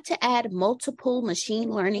machine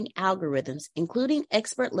learning algorithms, including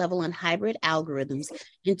expert level and hybrid algorithms,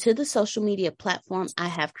 into the social media platform I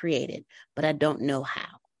have created, but I don't know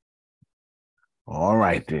how. All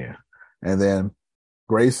right, then. And then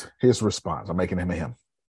Grace, his response. I'm making him a him.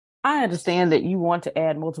 I understand that you want to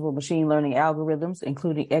add multiple machine learning algorithms,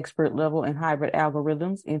 including expert level and hybrid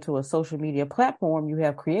algorithms, into a social media platform you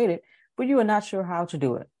have created, but you are not sure how to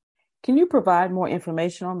do it. Can you provide more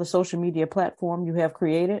information on the social media platform you have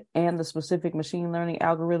created and the specific machine learning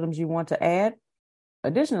algorithms you want to add?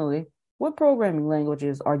 Additionally, what programming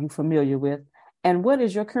languages are you familiar with, and what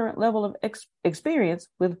is your current level of experience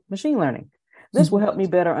with machine learning? This will help me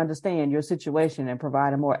better understand your situation and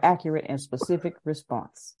provide a more accurate and specific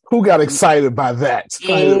response. Who got excited by that?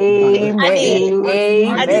 Amen.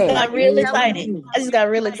 I just got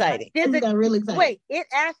real excited. Wait, it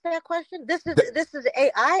asked that question? This is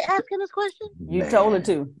AI asking this question? You told it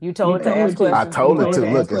to. You told it to ask questions. I told it to.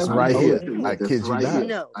 Look, it's right here. I kid you not.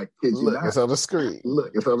 No. Look, it's on the screen.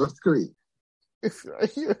 It's right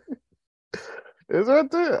here. It's right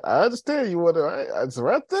there. I understand you want to. It's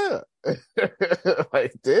right there.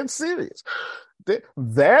 Like, dead serious.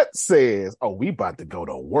 That says, oh, we about to go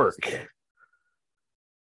to work.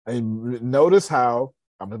 And notice how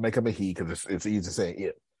I'm going to make him a he because it's easy to say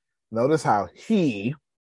it. Notice how he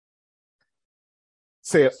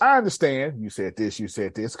said, I understand you said this,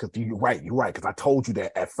 because you're right, because I told you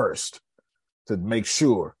that at first to make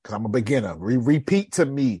sure, because I'm a beginner. Repeat to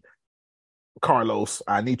me, Carlos.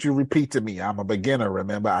 I need you to repeat to me. I'm a beginner,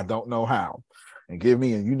 remember? I don't know how. And give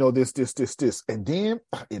me, and you know this. And then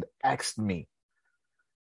it asked me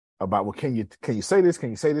about, well, can you say this?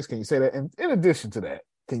 Can you say this? Can you say that? And in addition to that,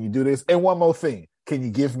 can you do this? And one more thing, can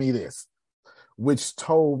you give me this? Which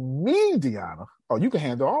told me, Deanna, oh, you can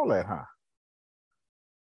handle all that, huh?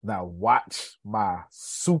 Now watch my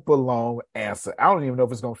super long answer. I don't even know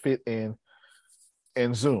if it's going to fit in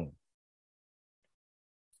Zoom.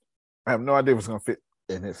 I have no idea if it's going to fit.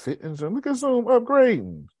 And it fit in Zoom. Look at Zoom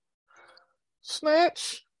upgrading.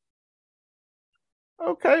 Snatch.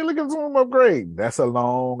 Okay, look at Zoom upgrade. That's a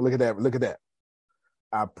long, look at that.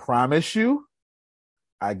 I promise you,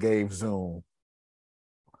 I gave Zoom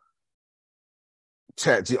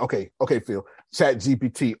okay, Phil,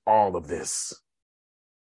 ChatGPT all of this.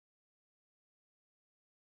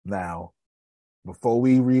 Now, before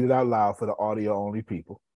we read it out loud for the audio only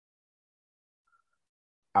people,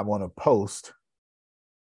 I want to post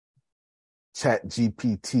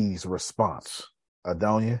ChatGPT's response.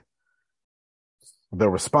 Adonia, the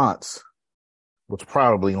response was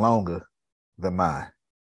probably longer than mine.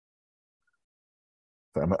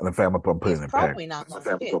 In fact, I'm going to put it in probably not going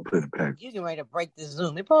to fit. You get ready to break this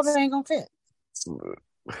Zoom. It probably ain't going to fit.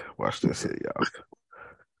 Watch this here, y'all.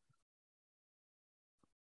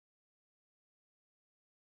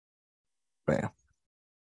 Bam.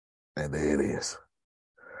 And there it is.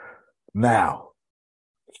 Now,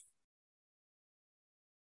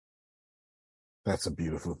 that's a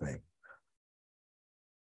beautiful thing.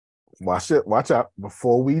 Watch it. Watch out.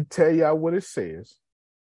 Before we tell y'all what it says,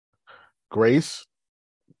 Grace,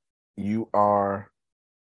 you are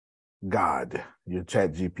God. You're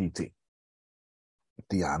ChatGPT.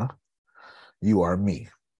 Deanna, you are me.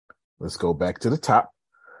 Let's go back to the top.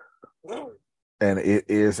 And it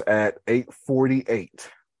is at 8:48.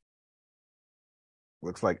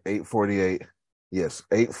 Looks like 8:48. Yes,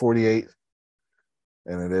 8:48.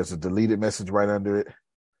 And then there's a deleted message right under it.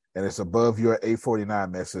 And it's above your 8:49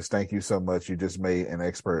 message. Thank you so much. You just made me an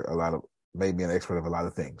expert of a lot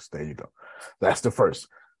of things. There you go. That's the first.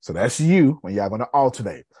 So that's you when y'all going to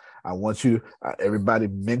alternate. I want you, everybody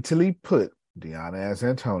mentally put Deanna as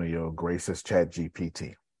Antonio, Grace as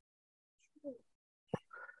ChatGPT.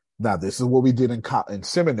 Now, this is what we did in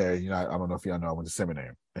seminary. You know, I don't know if y'all know I went to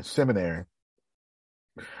seminary. In seminary,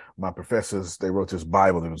 my professors, they wrote this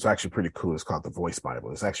Bible. It was actually pretty cool. It's called the Voice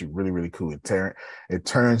Bible. It's actually really, really cool. It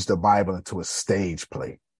turns the Bible into a stage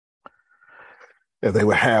play. And they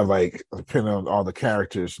would have, like, depending on all the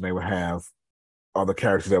characters, and they would have all the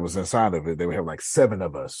characters that was inside of it. They would have like 7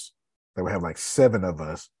 of us.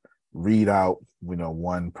 Read out,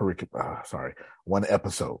 one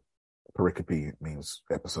episode. Pericope means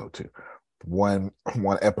episode 2. One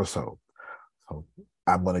episode. So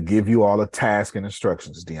I'm going to give you all the task and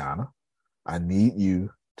instructions, Deanna. I need you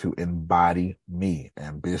to embody me.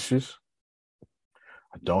 Ambitious.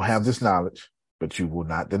 I don't have this knowledge, but you will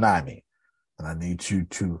not deny me. And I need you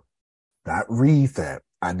to not read that.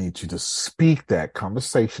 I need you to speak that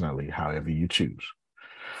conversationally, however you choose.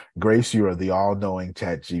 Grace, you are the all-knowing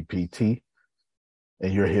ChatGPT,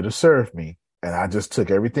 and you're here to serve me. And I just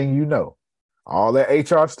took everything you know. All that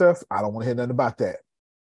HR stuff, I don't want to hear nothing about that.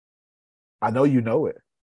 I know you know it,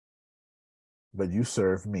 but you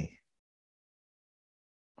serve me.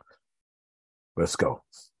 Let's go.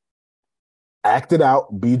 Act it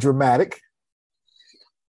out. Be dramatic,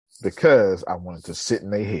 because I wanted to sit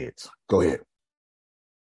in their heads. Go ahead.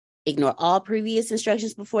 Ignore all previous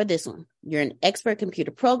instructions before this one. You're an expert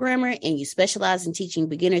computer programmer and you specialize in teaching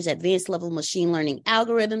beginners advanced level machine learning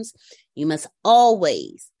algorithms. You must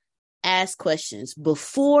always ask questions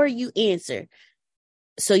before you answer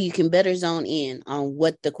so you can better zone in on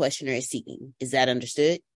what the questioner is seeking. Is that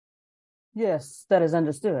understood? Yes, that is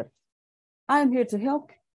understood. I am here to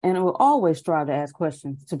help, and I will always strive to ask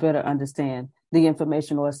questions to better understand the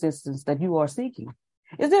information or assistance that you are seeking.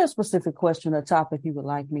 Is there a specific question or topic you would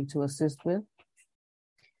like me to assist with?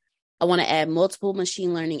 I want to add multiple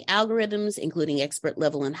machine learning algorithms, including expert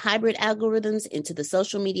level and hybrid algorithms, into the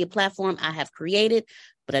social media platform I have created,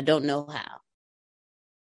 but I don't know how.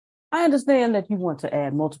 I understand that you want to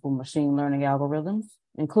add multiple machine learning algorithms,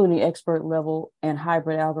 including expert level and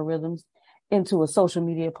hybrid algorithms, into a social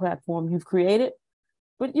media platform you've created,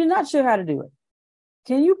 but you're not sure how to do it.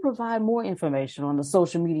 Can you provide more information on the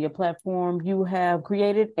social media platform you have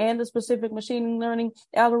created and the specific machine learning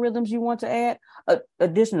algorithms you want to add?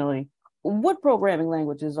 Additionally, what programming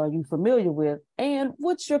languages are you familiar with, and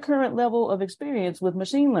what's your current level of experience with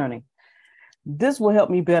machine learning? This will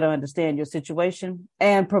help me better understand your situation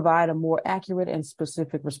and provide a more accurate and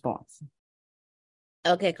specific response.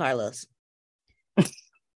 Okay, Carlos.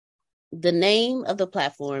 The name of the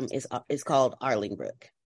platform is called Arlingbrook.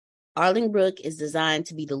 Arlingbrook is designed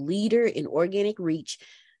to be the leader in organic reach.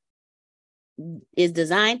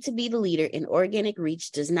 Does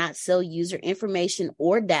not sell user information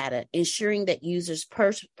or data, ensuring that users'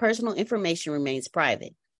 personal information remains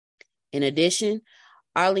private. In addition,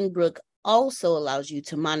 Arlingbrook also allows you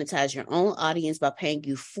to monetize your own audience by paying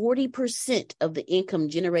you 40% of the income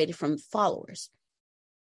generated from followers.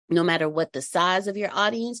 No matter what the size of your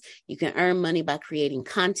audience, you can earn money by creating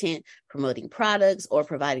content, promoting products, or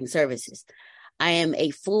providing services. I am a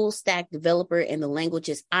full stack developer, and the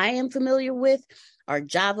languages I am familiar with are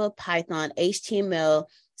Java, Python, HTML,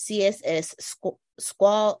 CSS,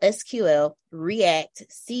 Squall, SQL, React,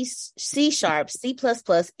 C#, C++,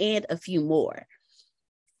 and a few more.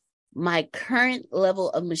 My current level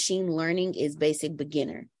of machine learning is basic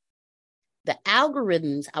beginner. The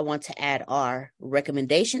algorithms I want to add are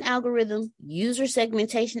recommendation algorithm, user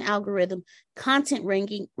segmentation algorithm, content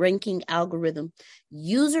ranking algorithm,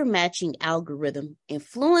 user matching algorithm,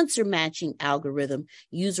 influencer matching algorithm,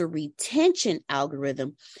 user retention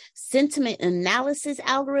algorithm, sentiment analysis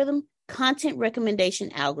algorithm, content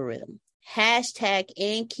recommendation algorithm, hashtag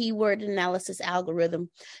and keyword analysis algorithm,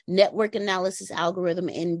 network analysis algorithm,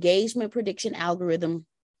 engagement prediction algorithm,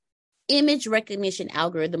 image recognition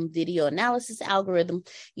algorithm, video analysis algorithm,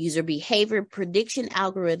 user behavior prediction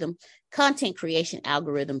algorithm, content creation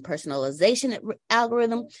algorithm, personalization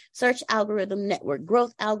algorithm, search algorithm, network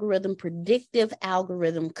growth algorithm, predictive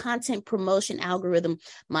algorithm, content promotion algorithm,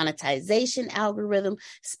 monetization algorithm,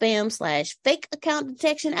 spam/fake account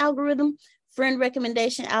detection algorithm, friend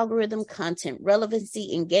recommendation algorithm, content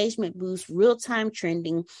relevancy, engagement boost, real-time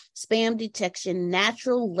trending, spam detection,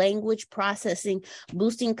 natural language processing,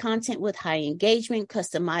 boosting content with high engagement,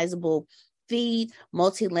 customizable feed,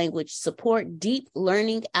 multi-language support, deep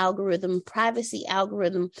learning algorithm, privacy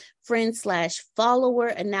algorithm, friend/follower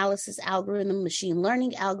analysis algorithm, machine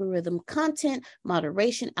learning algorithm, content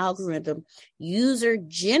moderation algorithm,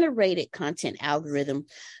 user-generated content algorithm,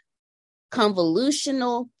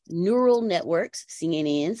 convolutional neural networks,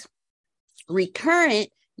 CNNs, recurrent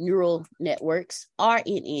neural networks,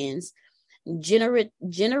 RNNs,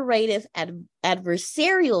 generative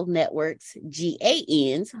adversarial networks,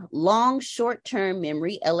 GANs, long short-term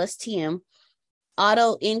memory, LSTM,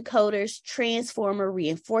 autoencoders, transformer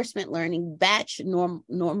reinforcement learning, batch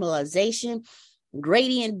normalization,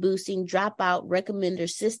 gradient boosting, dropout, recommender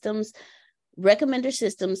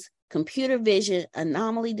systems, computer vision,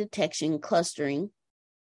 anomaly detection, clustering,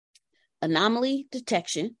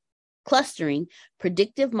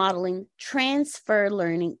 predictive modeling, transfer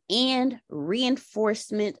learning, and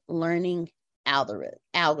reinforcement learning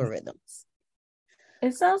algorithms.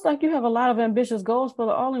 It sounds like you have a lot of ambitious goals for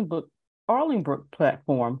the Arlingbrook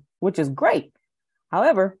platform, which is great.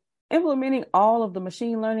 However, implementing all of the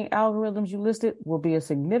machine learning algorithms you listed will be a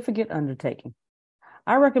significant undertaking.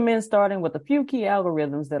 I recommend starting with a few key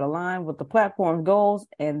algorithms that align with the platform's goals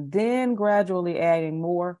and then gradually adding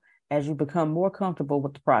more as you become more comfortable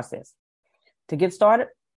with the process. To get started,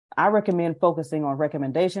 I recommend focusing on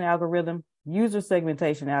recommendation algorithm, user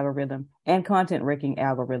segmentation algorithm, and content ranking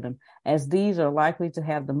algorithm, as these are likely to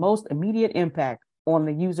have the most immediate impact on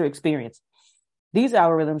the user experience. These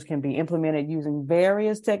algorithms can be implemented using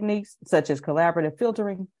various techniques such as collaborative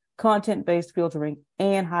filtering, content-based filtering,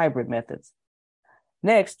 and hybrid methods.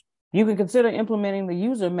 Next, you can consider implementing the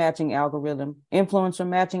user matching algorithm, influencer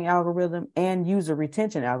matching algorithm, and user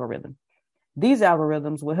retention algorithm. These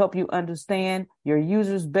algorithms will help you understand your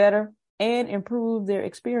users better and improve their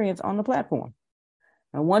experience on the platform.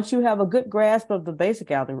 And once you have a good grasp of the basic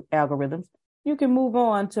algorithms, you can move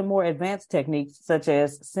on to more advanced techniques such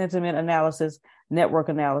as sentiment analysis, network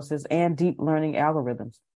analysis, and deep learning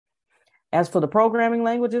algorithms. As for the programming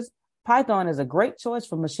languages, Python is a great choice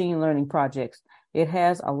for machine learning projects. It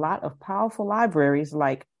has a lot of powerful libraries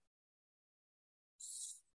like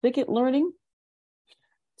scikit-learn,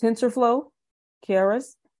 TensorFlow,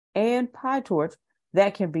 Keras, and PyTorch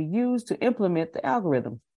that can be used to implement the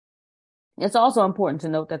algorithm. It's also important to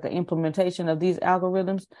note that the implementation of these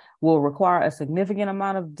algorithms will require a significant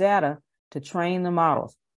amount of data to train the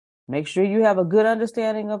models. Make sure you have a good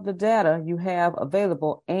understanding of the data you have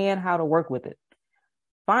available and how to work with it.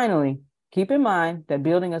 Finally, keep in mind that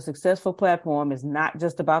building a successful platform is not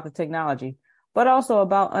just about the technology, but also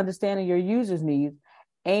about understanding your users' needs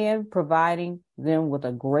and providing them with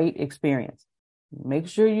a great experience. Make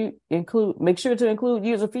sure to include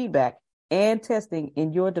user feedback and testing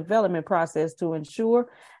in your development process to ensure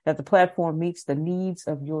that the platform meets the needs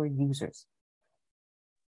of your users.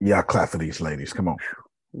 Yeah, clap for these ladies. Come on.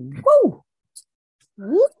 Woo!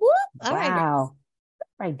 Whoop, whoop. All right. Wow. All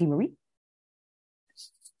right, DeMarie.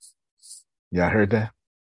 Yeah, I heard that.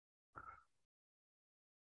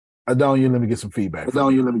 Adonia, let me get some feedback.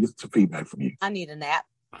 From you. I need a nap.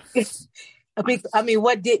 I mean,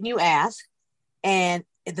 what didn't you ask? And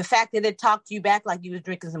the fact that it talked to you back like you was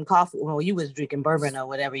drinking some coffee, well, you was drinking bourbon or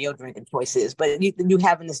whatever your drinking choice is, but you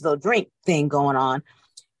having this little drink thing going on.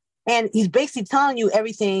 And he's basically telling you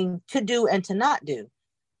everything to do and to not do.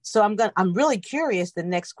 So I'm really curious. The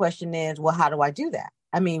next question is, well, how do I do that?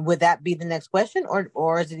 I mean, would that be the next question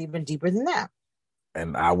or is it even deeper than that?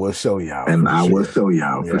 And I will show y'all. I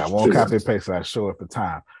won't copy and paste. I show at the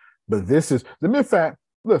time. But this is the mere fact.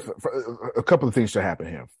 Look, a couple of things should happen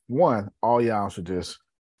here. One, all y'all should just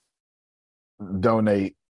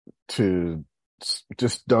donate to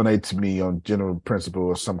me on general principle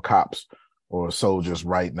or some cops or soldiers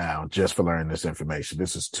right now just for learning this information.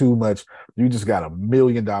 This is too much. You just got $1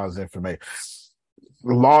 million information.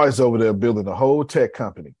 The law is over there building a whole tech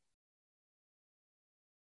company.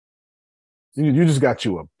 You just got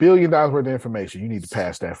you $1 billion worth of information. You need to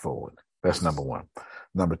pass that forward. That's number one.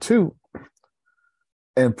 Number two,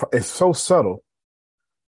 and it's so subtle,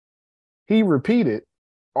 he repeated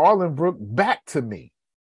Arlen Brook back to me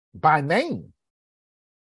by name.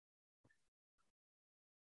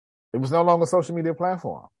 It was no longer a social media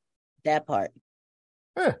platform. That part.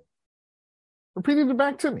 Yeah. Repeated it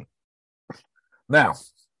back to me. Now,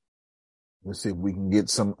 let's see if we can get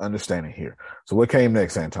some understanding here. So what came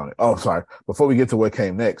next, Antonio? Oh, sorry. Before we get to what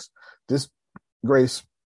came next, this Grace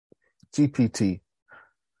GPT,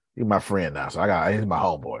 he's my friend now. So he's my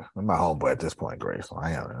homeboy. I'm my homeboy at this point, Grace. So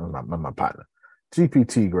I am. I'm my partner.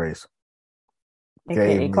 GPT Grace.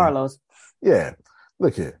 AKA Carlos. Yeah.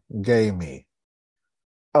 Look here. Gave me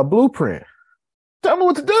a blueprint. Tell me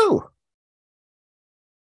what to do.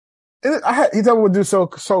 He told me what to do so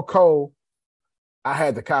cold. I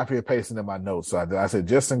had to copy and paste it in my notes. So I said,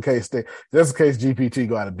 just in case GPT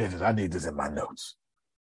go out of business, I need this in my notes.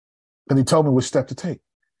 And he told me which step to take.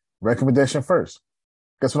 Recommendation first.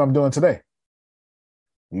 Guess what I'm doing today?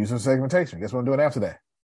 User segmentation. Guess what I'm doing after that?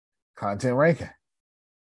 Content ranking.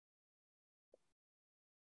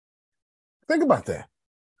 Think about that.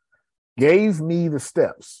 Gave me the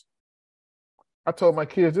steps. I told my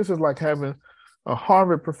kids, this is like having a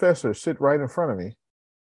Harvard professor sit right in front of me,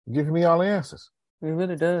 giving me all the answers. It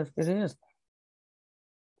really does. It is.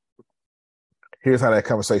 Here's how that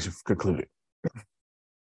conversation concluded.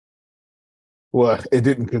 Well, it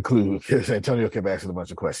didn't conclude because Antonio kept asking a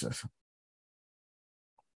bunch of questions.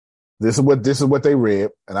 This is what they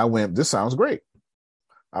read, and I went, this sounds great.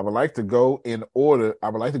 I would like to go in order. I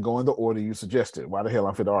would like to go in the order you suggested. Why the hell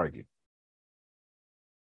I'm fit to argue?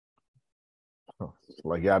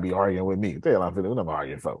 Like y'all be arguing with me. What the hell I'm fit to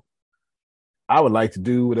argue for? I would like to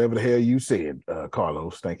do whatever the hell you said,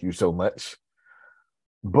 Carlos. Thank you so much.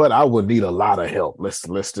 But I would need a lot of help.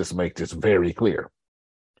 Let's just make this very clear.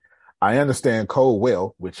 I understand code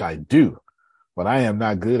well, which I do, but I am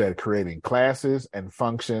not good at creating classes and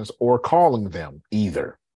functions or calling them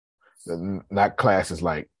either. Not classes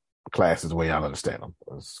like classes the way y'all understand them.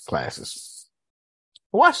 It's classes.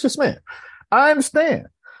 Watch this man. I understand.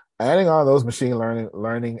 Adding all those machine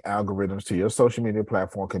learning algorithms to your social media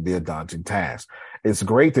platform can be a daunting task. It's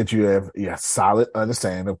great that you have a solid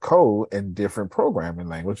understanding of code and different programming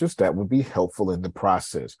languages that would be helpful in the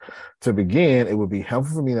process. To begin, it would be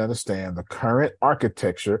helpful for me to understand the current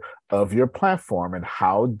architecture of your platform and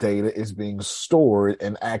how data is being stored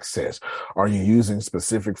and accessed. Are you using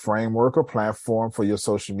specific framework or platform for your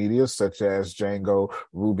social media, such as Django,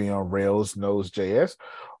 Ruby on Rails, Node.js?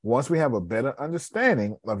 Once we have a better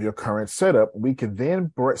understanding of your current setup, we can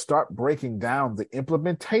then start breaking down the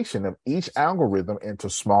implementation of each algorithm into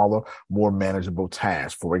smaller, more manageable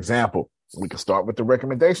tasks. For example, we can start with the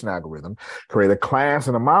recommendation algorithm, create a class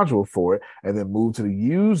and a module for it, and then move to the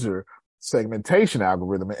user segmentation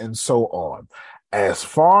algorithm, and so on. As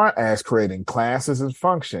far as creating classes and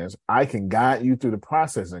functions, I can guide you through the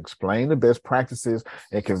process and explain the best practices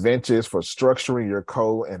and conventions for structuring your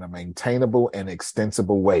code in a maintainable and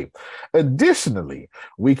extensible way. Additionally,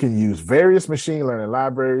 we can use various machine learning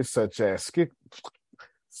libraries such as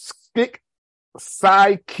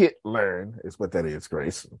scikit-learn is what that is,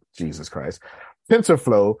 Grace. Jesus Christ.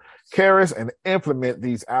 TensorFlow, Keras, and implement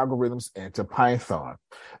these algorithms into Python.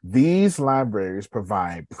 These libraries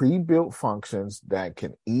provide pre-built functions that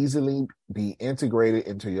can easily be integrated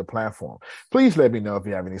into your platform. Please let me know if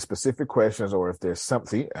you have any specific questions or if there's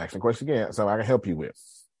something, ask the question again, so I can help you with.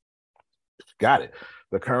 Got it.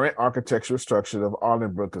 The current architectural structure of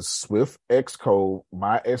Arlenbrook is Swift, Xcode,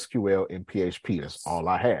 MySQL, and PHP. That's all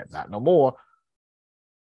I had, not no more.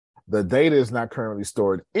 The data is not currently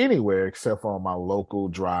stored anywhere except on my local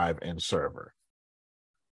drive and server.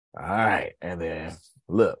 All right. And then,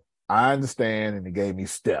 look, I understand, and he gave me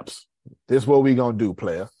steps. This is what we're going to do,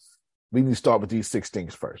 player. We need to start with these 6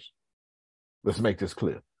 things first. Let's make this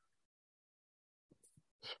clear.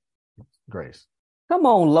 Grace. Come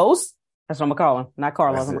on, Los. That's what I'm going to call him. Not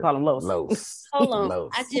Carlos. I'm going to call him Los. Los. Hold on.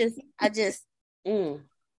 Los.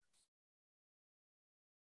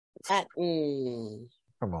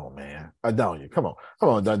 Come on, man. Adonia, come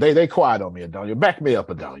on. They quiet on me, Adonia. Back me up,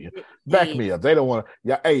 Adonia. Back me up. They don't want to.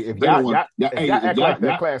 Yeah, hey, if y'all act like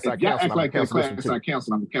that class I cancel, I'm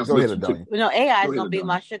cancel. Go ahead, Adonia. You know, AI is going to be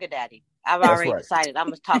my sugar daddy. I've already decided. I'm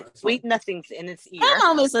going to talk sweet nothings in its ear.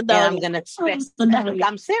 Come on, Miss Adonia. And I'm going to expect.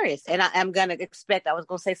 I'm serious, and I'm going to expect. I was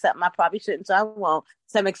going to say something I probably shouldn't, so I won't.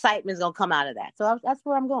 Some excitement is going to come out of that. So that's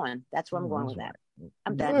where I'm going. That's where I'm going with that.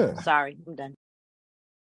 I'm done. Good. Sorry, I'm done.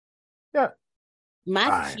 Yeah.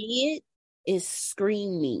 My kid is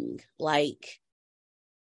screaming like,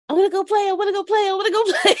 I want to go play. I want to go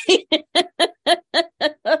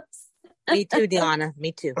play. Me too, Deanna.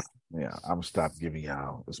 Me too. Yeah, I'm gonna stop giving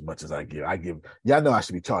y'all as much as I give. Y'all know I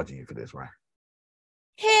should be charging you for this, right?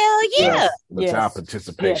 Hell yeah. But y'all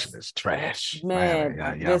participation is trash. Man,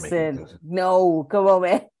 y'all listen, no, come on,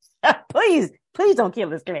 man. Please don't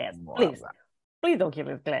kill this class. Please don't kill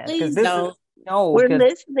this class. Please don't. We're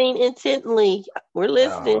listening intently. We're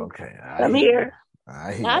listening. Oh, okay. I'm here.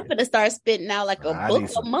 I'm gonna start spitting out like a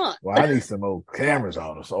book a month. Well, I need some old cameras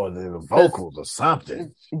on us or the vocals or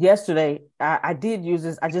something. Yesterday, I did use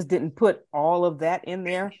this. I just didn't put all of that in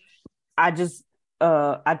there. I just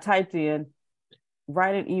I typed in,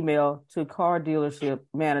 write an email to car dealership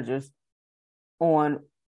managers on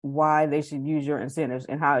why they should use your incentives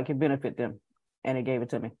and how it can benefit them, and it gave it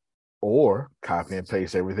to me. Or copy and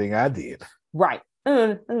paste everything I did. Right.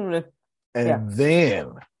 And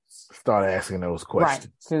then start asking those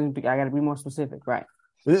questions. Right. So I got to be more specific. Right.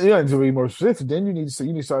 You have to be more specific. Then you need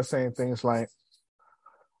to start saying things like,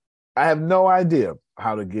 I have no idea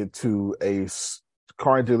how to get to a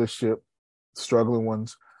car dealership, struggling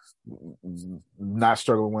ones, not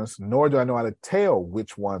struggling ones, nor do I know how to tell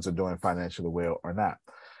which ones are doing financially well or not.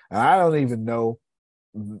 And I don't even know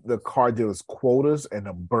the car dealers' quotas and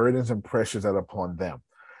the burdens and pressures that are upon them.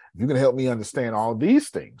 If you can help me understand all these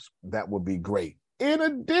things, that would be great. In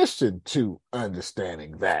addition to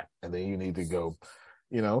understanding that, and then you need to go,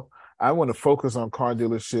 I want to focus on car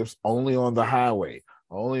dealerships only on the highway,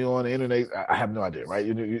 only on the internet. I have no idea, right?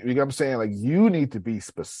 You know what I'm saying? Like, you need to be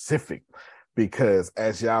specific, because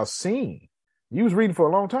as y'all seen, you was reading for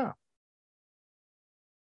a long time.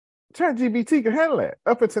 ChatGPT can handle that.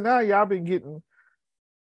 Up until now, y'all been getting,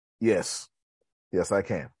 yes, I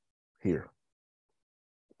can. Here.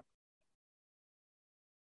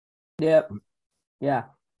 Yep. Yeah.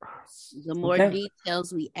 The more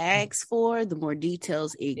details we ask for, the more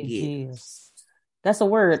details it gives. That's a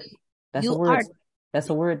word. That's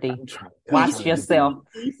a word, D. Watch yourself.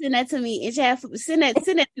 Send that to me in chat. Send that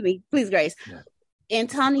to me, please, Grace. Yeah.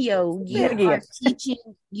 Antonio,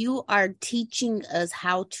 you are teaching us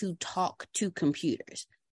how to talk to computers.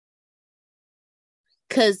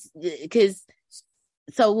 Cause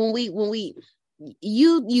so when we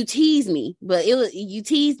you teased me, but you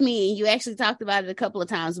teased me and you actually talked about it a couple of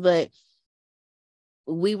times, but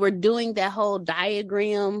we were doing that whole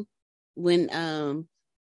diagram when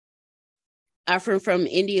our friend from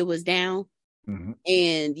India was down,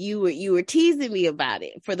 and you were teasing me about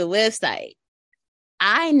it for the website.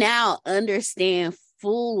 I now understand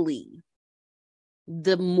fully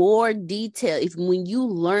the more detail. When you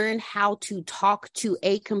learn how to talk to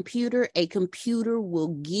a computer will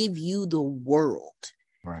give you the world.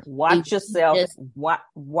 Right. Watch yourself.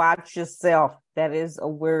 Watch yourself. That is a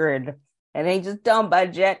word. It ain't just done by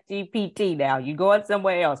ChatGPT now. You going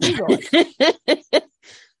somewhere else. Keep going.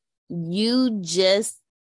 You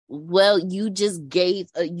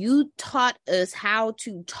taught us how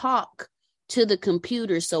to talk to the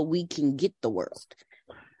computer so we can get the world.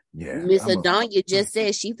 Yeah, Miss Adonia just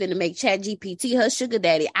said she finna make ChatGPT her sugar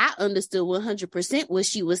daddy. I understood 100% what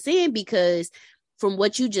she was saying, because from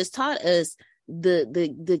what you just taught us,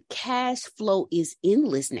 the cash flow is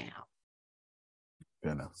endless now.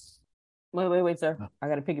 Goodness. Wait, sir. I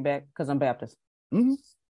got to piggyback because I'm Baptist. Mm-hmm.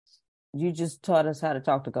 You just taught us how to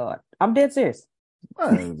talk to God. I'm dead serious.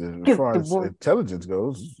 As far as intelligence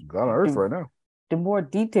goes, God on earth right now. The more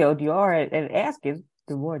detailed you are at asking,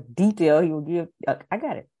 the more detail he will give. I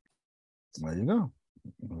got it. There you go.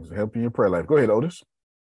 It's helping your prayer life. Go ahead, Otis.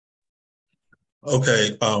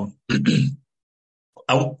 Okay. I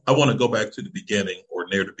want to go back to the beginning or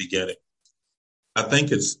near the beginning. I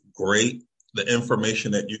think it's great, the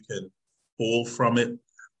information that you can pull from it.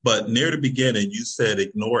 But near the beginning, you said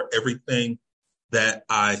ignore everything that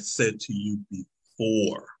I said to you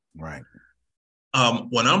before. Right.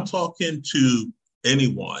 When I'm talking to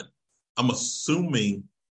anyone, I'm assuming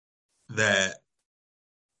that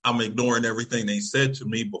I'm ignoring everything they said to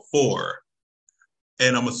me before.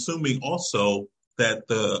 And I'm assuming also that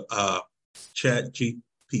the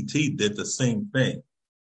ChatGPT did the same thing.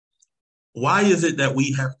 Why is it that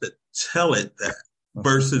we have to tell it that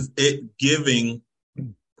versus it giving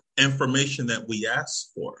information that we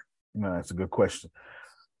asked for? No, that's a good question.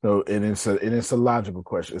 So it's a logical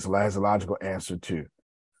question. It has a logical answer too.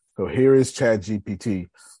 So here is ChatGPT.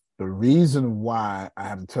 The reason why I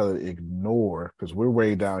have to tell it ignore, because we're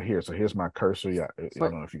way down here. So here's my cursor. Yeah, I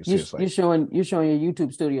don't know if you can see it. You're showing your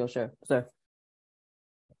YouTube studio, sir.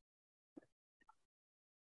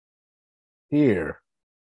 Here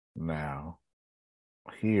now.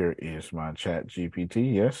 Here is my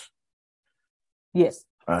ChatGPT. Yes. Yes.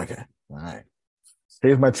 Okay. All right.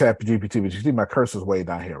 Here's my ChatGPT, but you see my cursor's way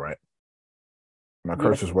down here, right? My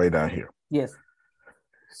cursor's way down here. Yes.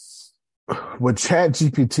 What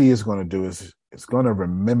ChatGPT is going to do is it's going to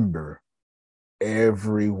remember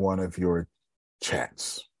every one of your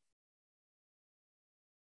chats.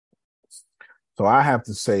 So I have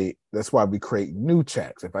to say, that's why we create new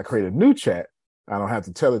chats. If I create a new chat, I don't have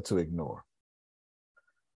to tell it to ignore.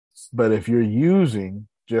 But if you're using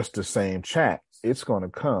just the same chat, it's going to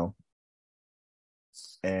come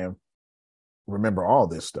and remember all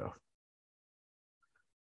this stuff.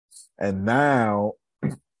 And now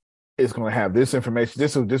it's going to have this information.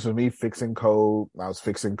 This was me fixing code. I was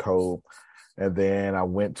fixing code. And then I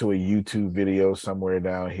went to a YouTube video somewhere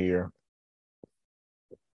down here.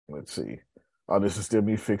 Let's see. Oh, this is still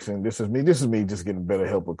me fixing. This is me just getting better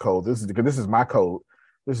help with code. This is my code.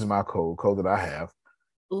 This is my code that I have.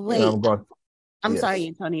 Wait, I'm sorry,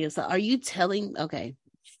 Antonio. So are you telling, okay.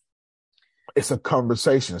 It's a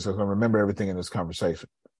conversation. So it's going to remember everything in this conversation.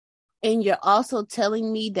 And you're also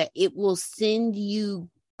telling me that it will send you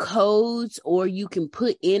codes, or you can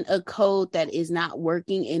put in a code that is not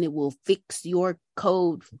working and it will fix your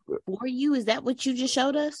code for you. Is that what you just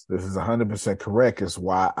showed us? This is 100% correct. It's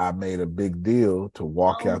why I made a big deal to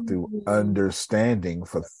walk out through understanding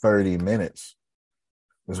for 30 minutes.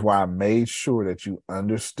 That's why I made sure that you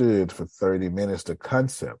understood for 30 minutes the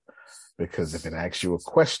concept, because if it asks you a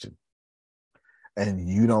question and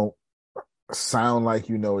you don't sound like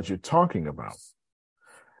you know what you're talking about,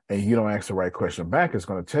 and you don't ask the right question back, it's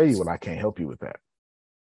going to tell you, well, I can't help you with that.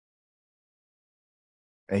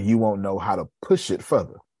 And you won't know how to push it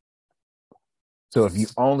further. So if you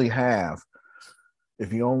only have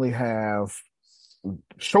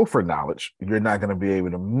chauffeur knowledge, you're not going to be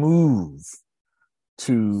able to move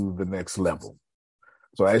to the next level.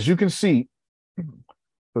 So as you can see,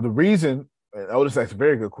 for the reason, Otis asked a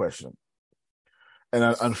very good question. And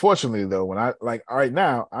unfortunately, though, when all right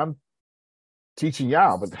now, I'm teaching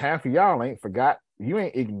y'all, but half of y'all ain't forgot. You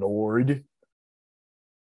ain't ignored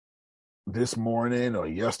this morning or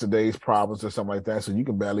yesterday's problems or something like that, so you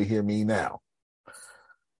can barely hear me now.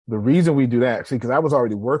 The reason we do that, see, because I was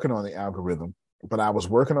already working on the algorithm, but I was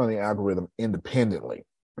working on the algorithm independently.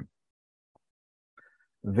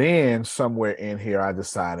 Then somewhere in here, I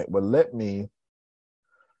decided, well, let me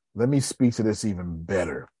speak to this even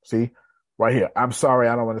better. See, right here. I'm sorry,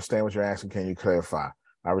 I don't understand what you're asking. Can you clarify?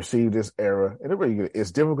 I received this error. And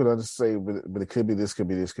it's difficult to say, but it could be this, could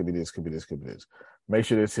be this, could be this, could be this, could be this. Make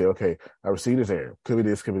sure it's here. Okay, I received this error. Could be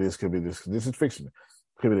this, could be this, could be this. This is fixing it.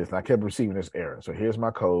 Could be this. And I kept receiving this error. So here's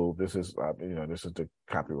my code. This is, this is the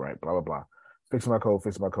copyright, blah, blah, blah. Fix my code,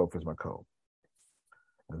 fix my code, fix my code.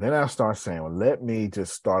 And then I start saying, well, let me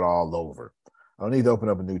just start all over. I don't need to open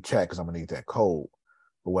up a new chat because I'm going to need that code.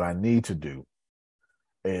 But what I need to do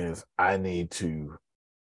is I need to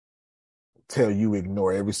tell you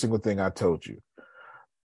ignore every single thing I told you.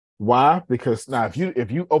 Why? Because now if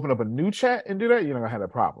you open up a new chat and do that, you're not gonna have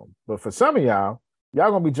that problem. But for some of y'all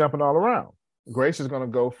gonna be jumping all around. Grace is gonna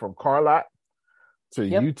go from car lot to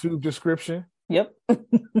YouTube description. Yep.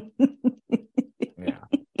 Yeah.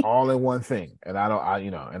 All in one thing. And I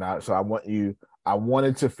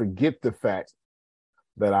wanted to forget the fact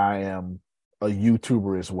that I am a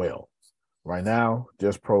YouTuber as well. Right now,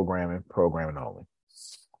 just programming only.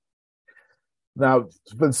 Now,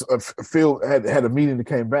 Phil had a meeting that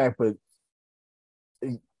came back, but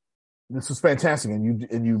this was fantastic,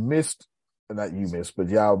 and you missed, not you missed, but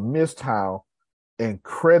y'all missed how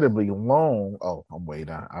incredibly long. Oh, I'm way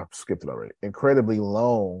down. I skipped it already. Incredibly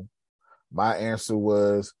long. My answer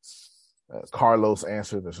was Carlos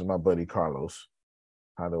answered. This is my buddy Carlos.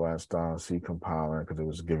 How do I install C compiler? Because it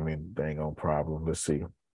was giving me a dang on problem. Let's see.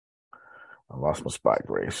 I lost my spot,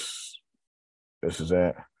 Grace. This is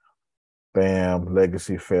it. Bam.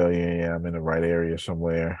 Legacy failure. Yeah, I'm in the right area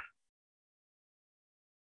somewhere.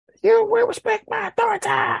 You will respect my authority.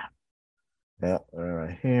 Yeah,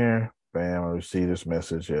 right here. Bam. I receive this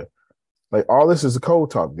message. Yeah. Like all this is a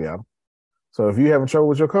code talk, Deanna. So if you having trouble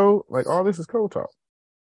with your code, like all this is code talk.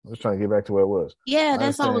 I'm just trying to get back to where it was. Yeah,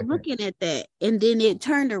 that's why I was looking at that. And then it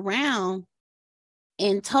turned around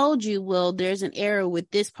and told you, well, there's an error with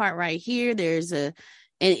this part right here. And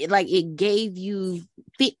it gave you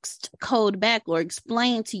fixed code back or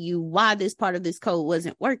explained to you why this part of this code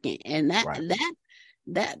wasn't working. And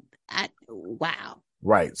wow.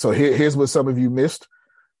 Right. So here's what some of you missed.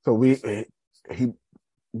 So he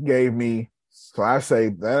gave me, so I say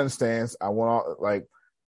that understands. I want all, like,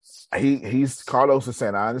 Carlos is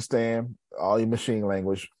saying, I understand all your machine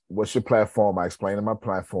language. What's your platform? I explained to my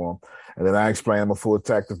platform, and then I explained I'm a full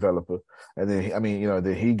stack developer. And then,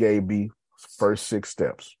 then he gave me first six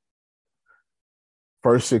steps.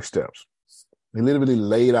 He literally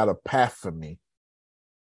laid out a path for me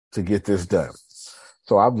to get this done.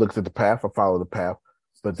 So I've looked at the path. I followed the path.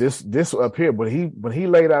 But this up here, when he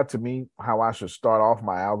laid out to me how I should start off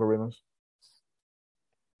my algorithms,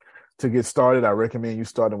 to get started, I recommend you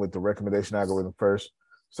starting with the recommendation algorithm first,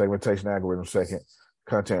 segmentation algorithm second,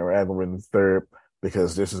 content algorithm third,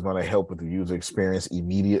 because this is going to help with the user experience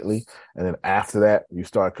immediately. And then after that, you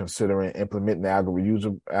start considering implementing the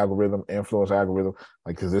user algorithm, influence algorithm,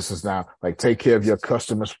 like, because this is now like take care of your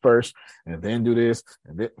customers first, and then do this,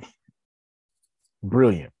 and then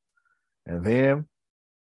brilliant. And then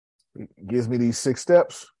it gives me these 6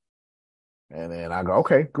 steps, and then I go,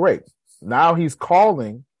 okay, great. Now he's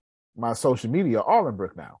calling my social media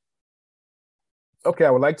Allenbrook now. Okay, I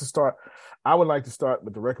would like to start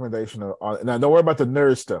with the recommendation of, now don't worry about the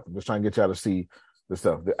nerd stuff. I'm just trying to get y'all to see the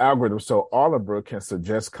stuff, the algorithm. So Allenbrook can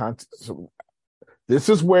suggest content. So this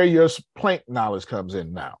is where your plank knowledge comes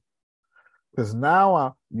in now. Because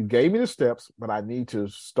now you gave me the steps, but I need to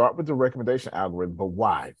start with the recommendation algorithm. But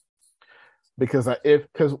why? Because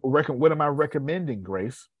what am I recommending,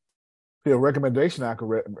 Grace? The recommendation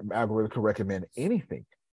algorithm could recommend anything.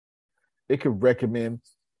 It could recommend,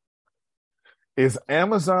 is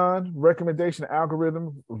Amazon recommendation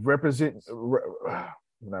algorithm recommending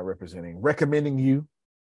you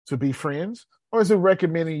to be friends? Or is it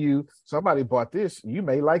recommending you, somebody bought this, you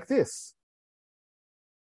may like this?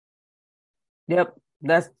 Yep,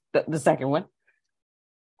 that's the second one.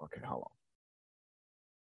 Okay, hold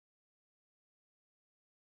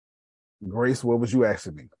on. Grace, what was you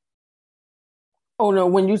asking me? Oh, no,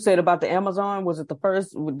 when you said about the Amazon, was it the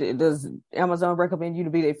first? Does Amazon recommend you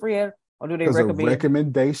to be their friend? Or do they recommend? A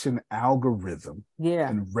recommendation algorithm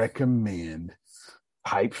can recommend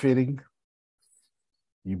pipe fitting.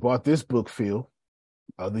 You bought this book, Phil.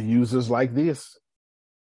 Other users like this.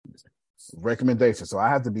 Recommendation. So I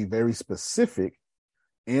have to be very specific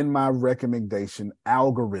in my recommendation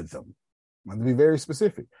algorithm. I have to be very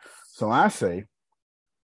specific. So I say,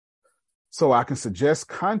 so I can suggest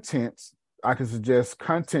content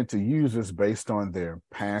to users based on their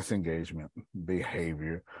past engagement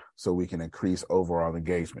behavior, so we can increase overall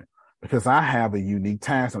engagement. Because I have a unique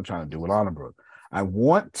task I'm trying to do with Allenbrook. I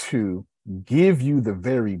want to give you the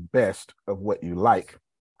very best of what you like,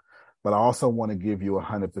 but I also want to give you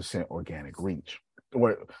 100% organic reach.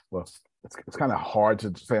 Well, it's kind of hard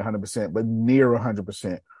to say 100%, but near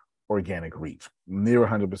 100% organic reach. Near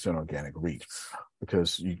 100% organic reach,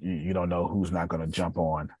 because you don't know who's not going to jump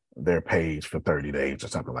on their page for 30 days or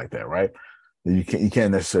something like that, right? You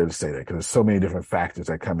can't necessarily say that, because there's so many different factors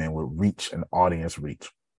that come in with reach and audience reach.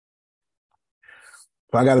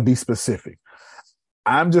 So I got to be specific.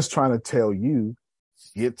 I'm just trying to tell you,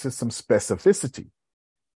 get to some specificity,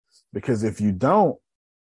 because if you don't,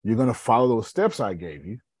 you're going to follow those steps I gave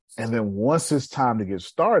you. And then once it's time to get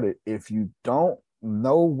started, if you don't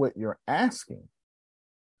know what you're asking,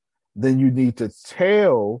 then you need to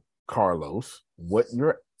tell Carlos what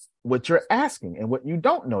you're asking and what you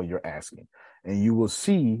don't know you're asking. And you will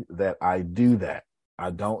see that I do that. I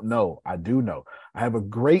don't know. I do know. I have a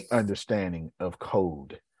great understanding of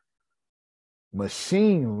code.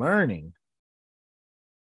 Machine learning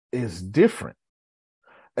is different.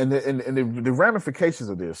 the ramifications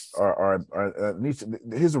of this are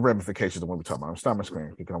here's the ramifications of what we're talking about. I'm stopping my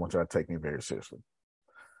screen because I want you to take me very seriously.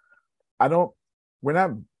 I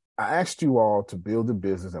asked you all to build a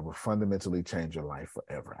business that will fundamentally change your life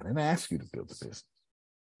forever. I didn't ask you to build a business.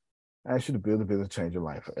 I asked you to build a business to change your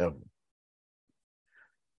life forever.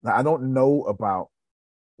 Now, I don't know about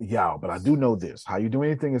y'all, but I do know this. How you do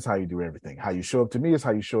anything is how you do everything. How you show up to me is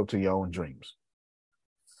how you show up to your own dreams.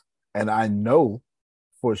 And I know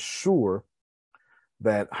for sure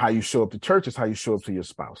that how you show up to church is how you show up to your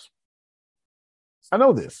spouse. I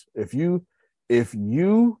know this. If you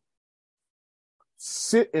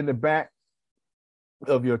sit in the back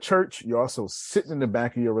of your church, you're also sitting in the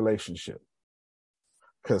back of your relationship.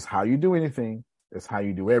 Because how you do anything is how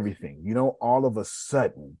you do everything. You don't all of a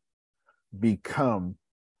sudden become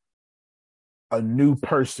a new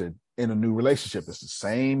person in a new relationship. It's the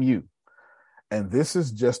same you. And this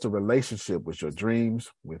is just a relationship with your dreams,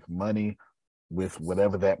 with money, with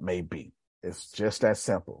whatever that may be. It's just that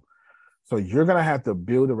simple. So you're going to have to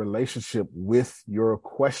build a relationship with your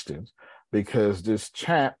questions, because this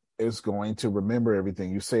chat is going to remember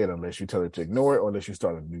everything you said unless you tell it to ignore it or unless you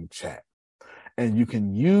start a new chat. And you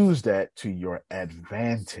can use that to your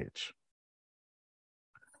advantage.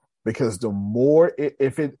 Because the more,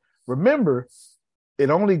 remember, it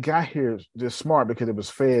only got here this smart because it was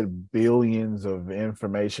fed billions of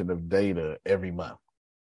information of data every month.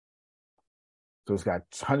 So it's got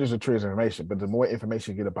hundreds of trillions of information. But the more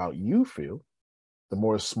information you get about you, Phil, the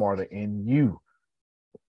more smarter in you.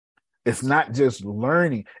 It's not just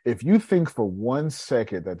learning. If you think for 1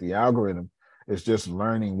 second that the algorithm is just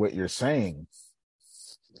learning what you're saying,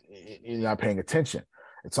 you're not paying attention.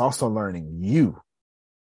 It's also learning you.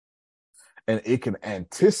 And it can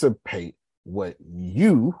anticipate what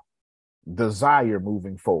you desire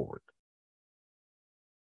moving forward.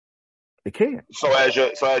 It can. So as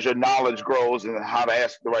your knowledge grows and how to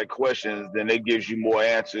ask the right questions, then it gives you more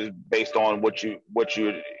answers based on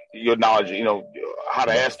your knowledge, how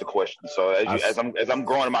to ask the question. So as I'm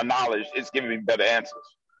growing in my knowledge, it's giving me better answers.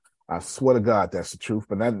 I swear to God, that's the truth.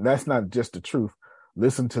 But that's not just the truth.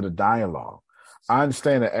 Listen to the dialogue. I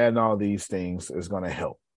understand that adding all these things is going to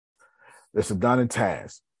help. It's a done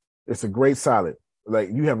task. It's a great solid. Like,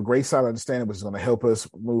 you have a great solid understanding, which is going to help us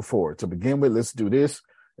move forward. To begin with, let's do this.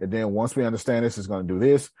 And then once we understand this, it's going to do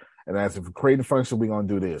this. And as if creating function, we're going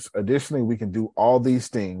to do this. Additionally, we can do all these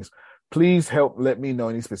things. Please let me know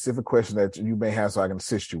any specific question that you may have so I can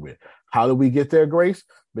assist you with. How do we get there, Grace?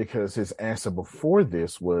 Because his answer before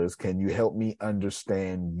this was, can you help me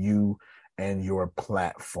understand you and your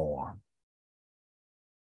platform?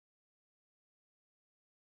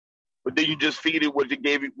 But did you just feed it what it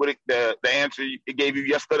gave you, the answer it gave you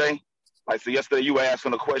yesterday? Like, so yesterday you were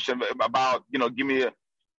asking a question about, give me a.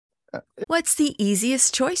 What's the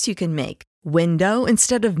easiest choice you can make? Window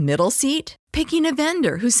instead of middle seat? Picking a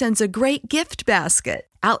vendor who sends a great gift basket?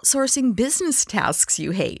 Outsourcing business tasks you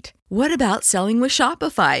hate? What about selling with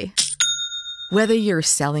Shopify? Whether you're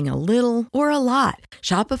selling a little or a lot,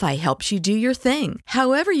 Shopify helps you do your thing,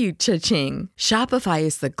 however you cha-ching. Shopify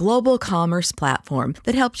is the global commerce platform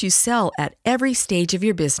that helps you sell at every stage of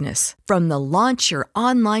your business. From the launch your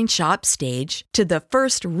online shop stage to the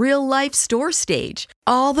first real-life store stage,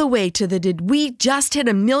 all the way to the did we just hit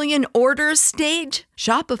 1 million orders stage.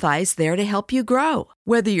 Shopify's there to help you grow.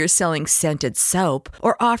 Whether you're selling scented soap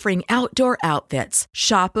or offering outdoor outfits,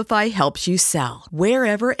 Shopify helps you sell.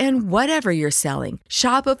 Wherever and whatever you're selling,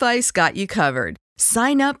 Shopify's got you covered.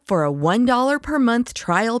 Sign up for a $1 per month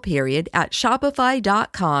trial period at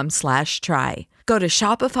shopify.com/try. Go to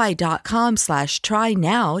shopify.com/try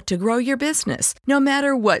now to grow your business, no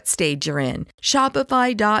matter what stage you're in.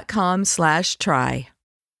 Shopify.com/try.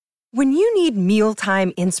 When you need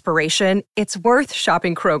mealtime inspiration, it's worth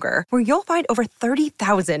shopping Kroger, where you'll find over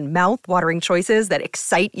 30,000 mouth-watering choices that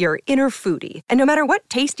excite your inner foodie. And no matter what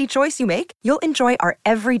tasty choice you make, you'll enjoy our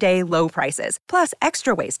everyday low prices, plus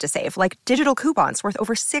extra ways to save, like digital coupons worth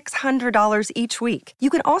over $600 each week. You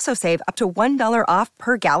can also save up to $1 off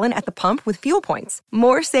per gallon at the pump with fuel points.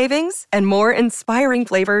 More savings and more inspiring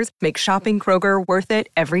flavors make shopping Kroger worth it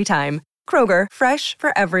every time. Kroger, fresh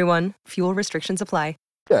for everyone. Fuel restrictions apply.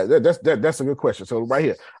 Yeah, that's a good question. So right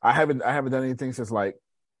here, I haven't done anything since late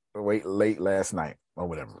last night or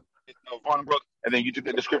whatever. And then you took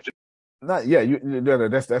the description. That's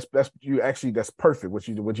perfect. What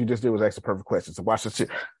you just did was ask a perfect question. So watch this shit.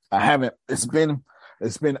 It's been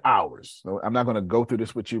hours. So I'm not going to go through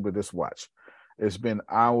this with you, but just watch. It's been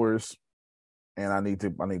hours, and I need to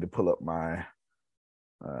pull up my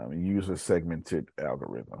user segmented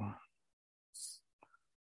algorithm.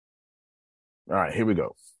 All right, here we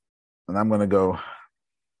go. And I'm going to go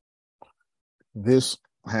This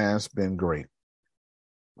has been great.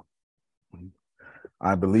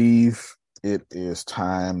 I believe it is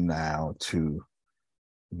time now to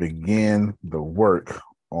begin the work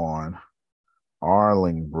on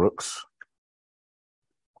Arlingbrooke's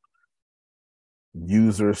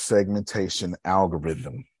user segmentation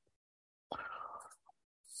algorithm.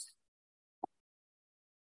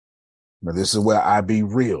 Now, this is where I be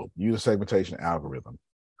real. User segmentation algorithm.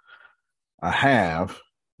 I have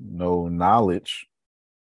no knowledge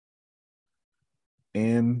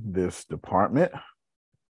in this department,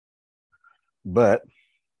 but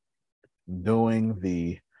doing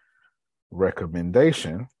the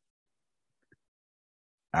recommendation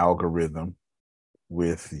algorithm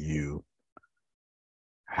with you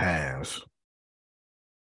has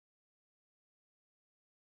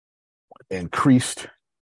increased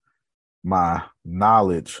my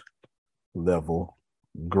knowledge level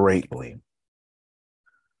greatly.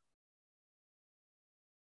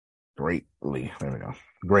 There we go.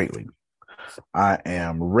 Greatly. I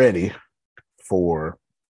am ready for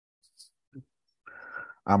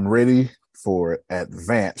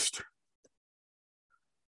advanced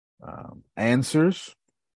answers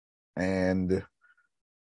and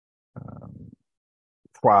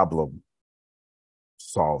problem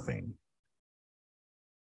solving.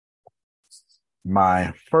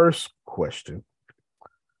 My first question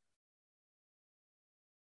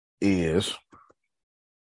is,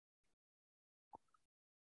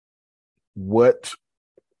 my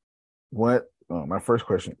first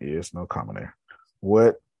question is, no comment there.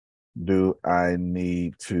 What do I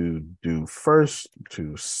need to do first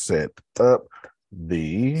to set up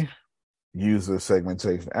the user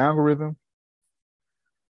segmentation algorithm?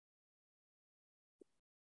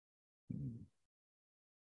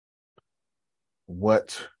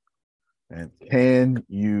 And can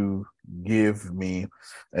you give me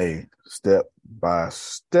a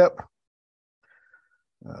step-by-step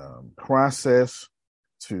process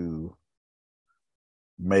to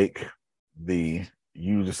make the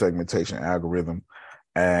user segmentation algorithm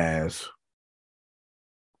as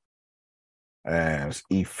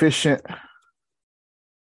efficient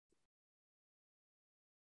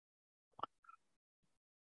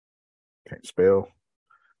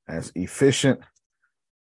as efficient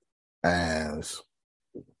as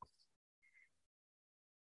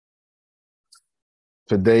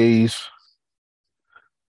today's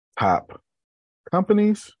top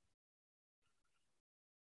companies?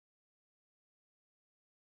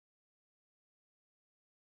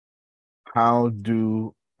 How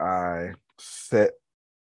do I set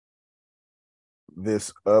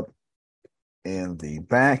this up in the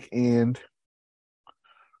back end?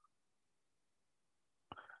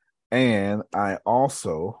 And I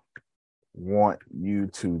also want you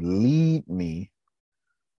to lead me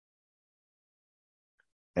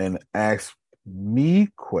and ask me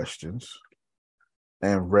questions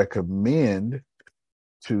and recommend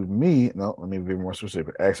to me. No, let me be more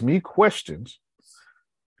specific. Ask me questions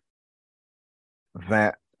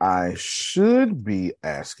that I should be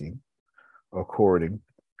asking according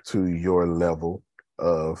to your level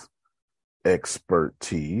of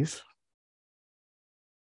expertise,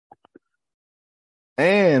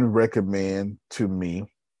 and recommend to me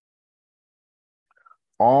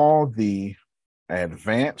all the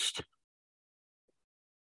advanced,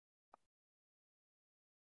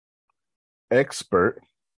 expert,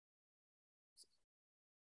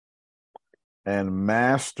 and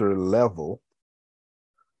master level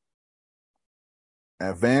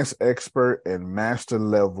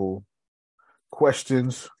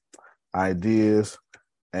questions, ideas,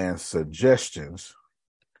 and suggestions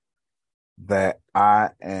that I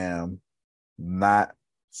am not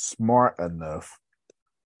smart enough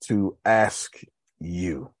to ask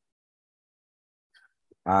you.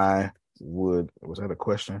 Was that a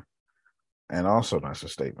question? And also, that's a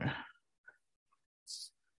statement.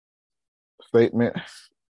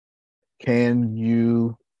 Can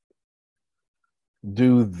you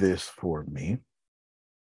do this for me?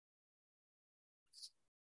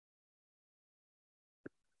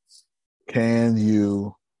 Can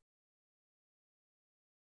you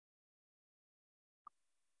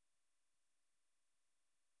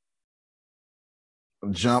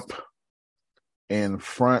jump in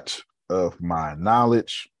front of my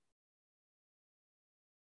knowledge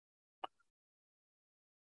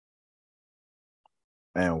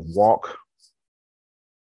and walk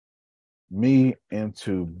me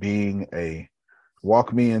into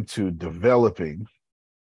developing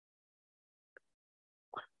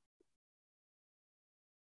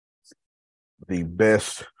the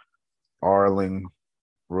best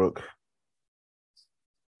Arlingbrook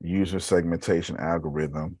user segmentation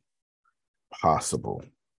algorithm possible.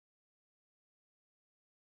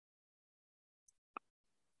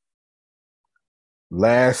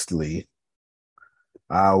 Lastly,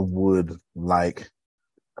 I would like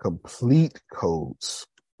complete codes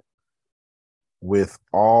with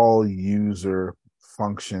all user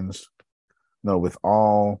functions. No, with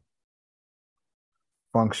all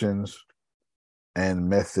functions and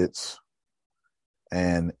methods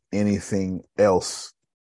and anything else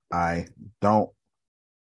I don't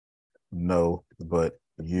know, but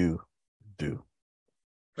you do.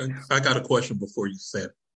 I got a question before you said.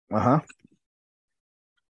 Uh-huh.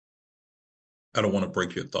 I don't want to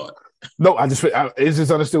break your thought. No, it's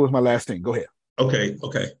just understood was my last thing. Go ahead. Okay.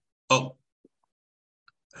 Oh,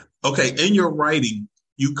 okay. In your writing,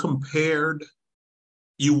 you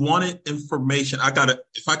wanted information.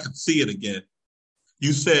 If I could see it again,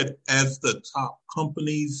 you said as the top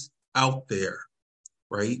companies out there,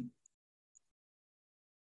 right?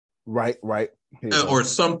 Right. Or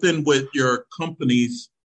something with your companies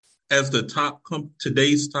as the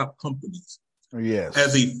today's top companies. Yes.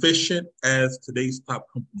 As efficient as today's top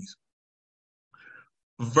companies.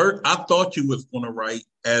 I thought you was going to write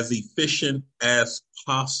as efficient as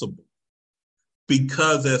possible,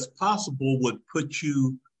 because as possible would put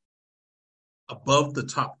you above the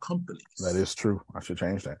top companies. That is true. I should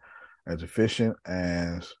change that. As efficient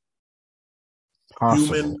as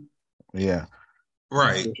possible. Human. Yeah.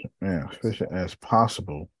 Right. Efficient as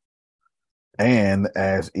possible. And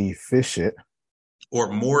as efficient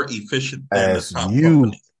or more efficient than as the top you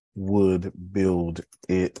company would build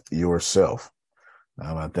it yourself.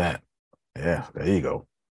 How about that? Yeah, there you go.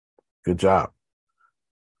 Good job.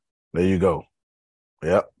 There you go.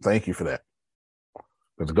 Yep. Thank you for that.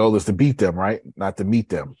 Because the goal is to beat them, right? Not to meet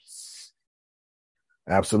them.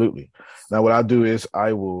 Absolutely. Now, what I'll do is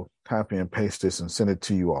I will copy and paste this and send it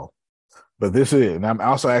to you all. But this is it. And I'm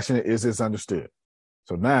also asking it, is this understood?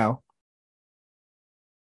 So now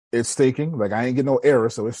it's thinking, like I ain't getting no error,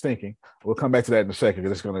 so it's thinking. We'll come back to that in a second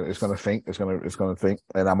because it's gonna think.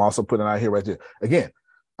 And I'm also putting it out here right there. Again,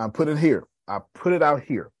 I'm putting it here. I put it out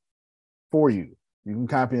here for you. You can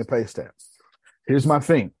copy and paste that. Here's my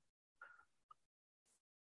thing.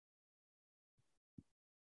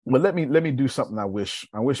 But let me do something I wish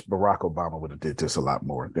Barack Obama would have did this a lot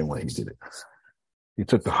more than when he did it. He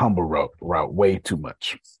took the humble route way too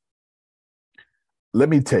much. Let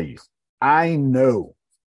me tell you, I know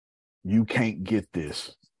you can't get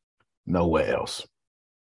this nowhere else.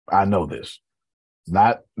 I know this.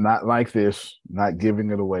 Not like this, not giving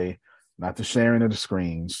it away, not the sharing of the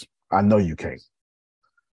screens. I know you can't.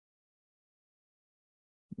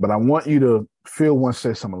 But I want you to Phil once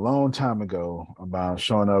said something a long time ago about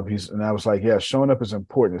showing up. And I was like, yeah, showing up is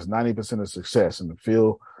important. It's 90% of success. And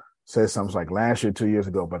Phil said something like last year, 2 years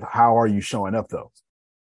ago, but how are you showing up though?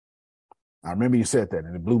 I remember you said that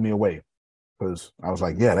and it blew me away because I was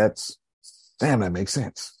like, yeah, that makes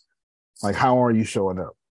sense. Like, how are you showing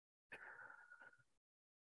up?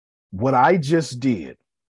 What I just did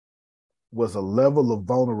was a level of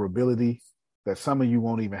vulnerability that some of you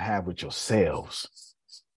won't even have with yourselves.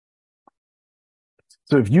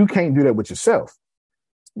 So if you can't do that with yourself,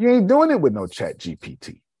 you ain't doing it with no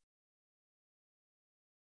ChatGPT.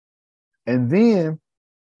 And then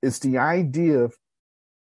it's the idea of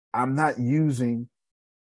I'm not using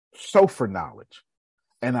sofa knowledge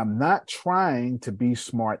and I'm not trying to be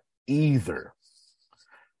smart either.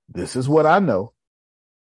 This is what I know.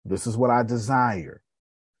 This is what I desire.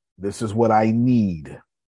 This is what I need.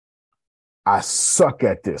 I suck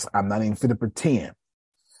at this. I'm not even fit to pretend.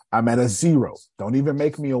 I'm at a 0. Don't even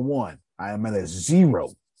make me a 1. I am at a 0.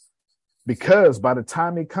 Because by the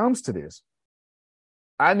time it comes to this,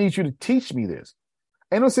 I need you to teach me this.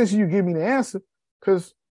 Ain't no sense you give me the answer,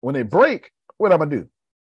 because when they break, what I'm going to do?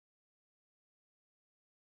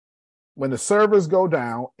 When the servers go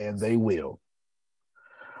down, and they will.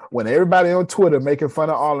 When everybody on Twitter making fun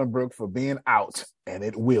of Arlenbrook for being out, and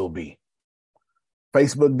it will be.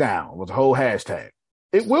 Facebook down with the whole hashtag.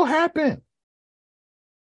 It will happen.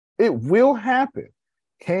 It will happen.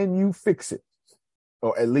 Can you fix it?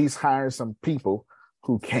 Or at least hire some people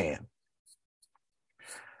who can.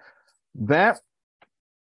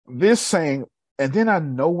 This saying, and then I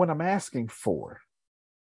know what I'm asking for.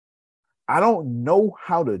 I don't know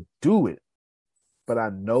how to do it, but I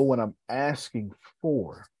know what I'm asking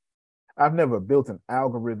for. I've never built an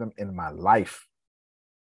algorithm in my life.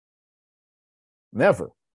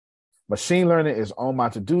 Never. Machine learning is on my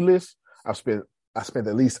to-do list. I spent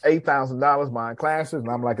at least $8,000 buying classes, and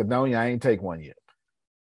I'm like, Adonia, I ain't take one yet.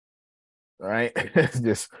 All right.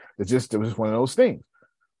 It was just one of those things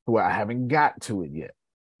where I haven't got to it yet.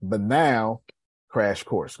 But now, crash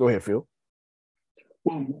course. Go ahead, Phil.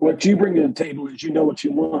 Well, what you bring to the table is you know what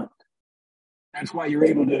you want. That's why you're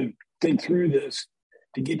able to think through this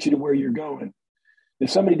to get you to where you're going. If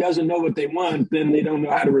somebody doesn't know what they want, then they don't know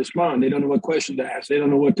how to respond. They don't know what question to ask. They don't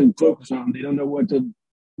know what to focus on. They don't know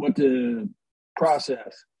what to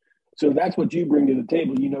process. So that's what you bring to the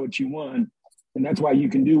table. You know what you want. And that's why you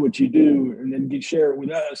can do what you do and then share it with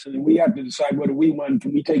us. And then we have to decide what do we want.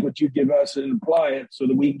 Can we take what you give us and apply it so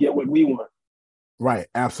that we can get what we want? Right.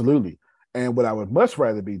 Absolutely. And what I would much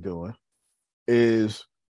rather be doing is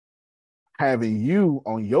having you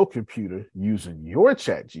on your computer using your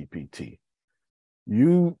ChatGPT.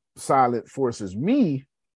 You silent forces me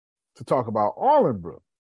to talk about Arlenbrook.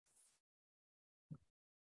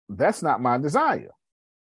 That's not my desire.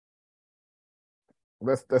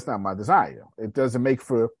 That's not my desire. It doesn't make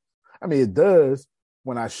for, I mean, it does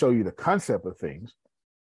when I show you the concept of things,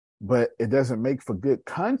 but it doesn't make for good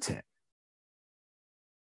content.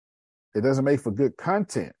 It doesn't make for good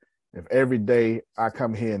content if every day I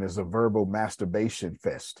come here and there's a verbal masturbation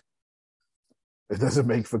fest. It doesn't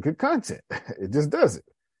make for good content. It just doesn't,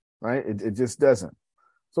 right? It just doesn't.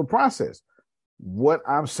 So process what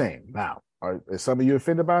I'm saying. Now, are some of you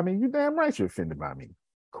offended by me? You're damn right you're offended by me.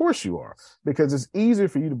 Of course you are, because it's easier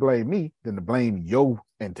for you to blame me than to blame your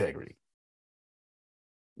integrity.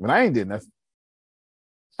 When I ain't did nothing.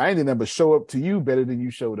 I ain't did nothing but show up to you better than you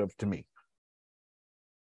showed up to me.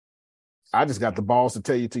 I just got the balls to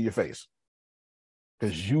tell you to your face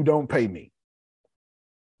because you don't pay me.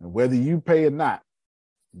 And whether you pay or not,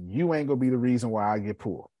 you ain't going to be the reason why I get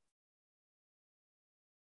poor.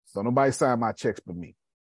 So nobody sign my checks but me.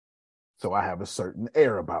 So I have a certain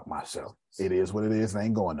air about myself. It is what it is and I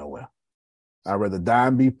ain't going nowhere. I'd rather die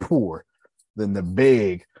and be poor than to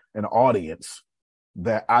beg an audience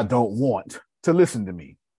that I don't want to listen to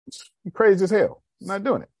me. You're crazy as hell. I'm not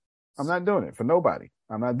doing it. I'm not doing it for nobody.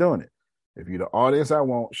 I'm not doing it. If you're the audience I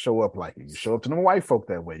want, show up like it. You show up to them white folk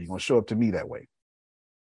that way, you're going to show up to me that way.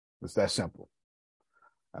 It's that simple.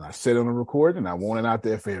 And I said on the record and I want it out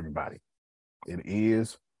there for everybody. It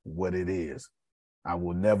is what it is. I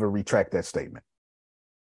will never retract that statement.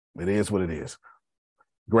 It is what it is.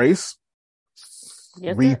 Grace,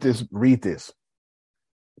 yes, read sir. Read this.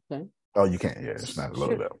 Okay. Oh, you can't. Yeah, it's not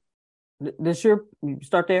loaded up. Sure, you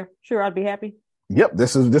start there. Sure, I'd be happy. Yep,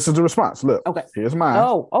 this is the response. Look, okay. Here's mine.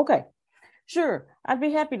 Oh, okay. Sure, I'd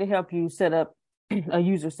be happy to help you set up a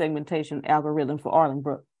user segmentation algorithm for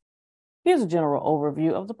Arlenbrook. Here's a general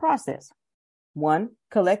overview of the process. 1,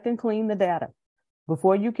 collect and clean the data.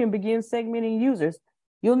 Before you can begin segmenting users,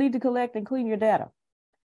 you'll need to collect and clean your data.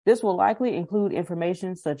 This will likely include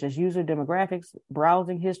information such as user demographics,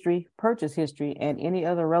 browsing history, purchase history, and any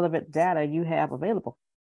other relevant data you have available.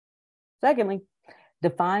 Secondly,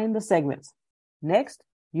 define the segments. Next,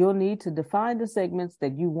 you'll need to define the segments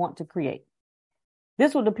that you want to create.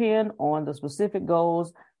 This will depend on the specific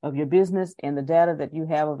goals of your business and the data that you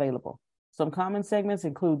have available. Some common segments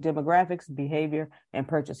include demographics, behavior, and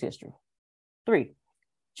purchase history. 3,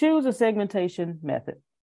 choose a segmentation method.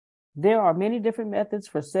 There are many different methods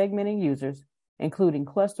for segmenting users, including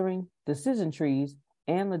clustering, decision trees,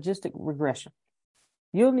 and logistic regression.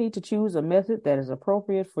 You'll need to choose a method that is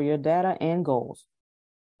appropriate for your data and goals.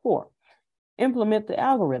 4, implement the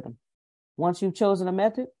algorithm. Once you've chosen a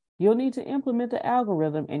method, you'll need to implement the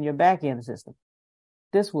algorithm in your back-end system.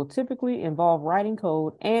 This will typically involve writing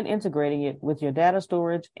code and integrating it with your data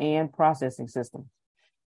storage and processing systems.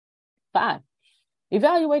 5,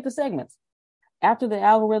 evaluate the segments. After the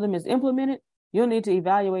algorithm is implemented, you'll need to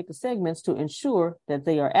evaluate the segments to ensure that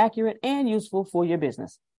they are accurate and useful for your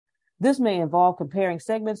business. This may involve comparing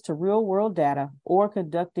segments to real-world data or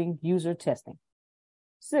conducting user testing.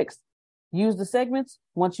 6, use the segments.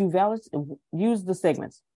 Once you've validated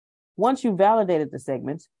the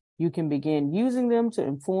segments, you can begin using them to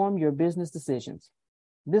inform your business decisions.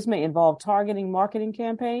 This may involve targeting marketing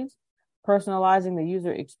campaigns, personalizing the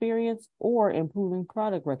user experience, or improving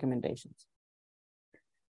product recommendations.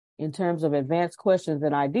 In terms of advanced questions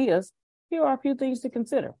and ideas, here are a few things to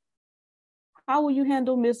consider. How will you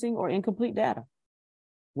handle missing or incomplete data?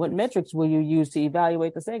 What metrics will you use to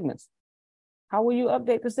evaluate the segments? How will you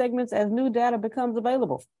update the segments as new data becomes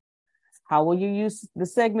available? How will you use the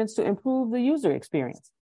segments to improve the user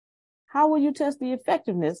experience? How will you test the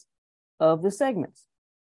effectiveness of the segments?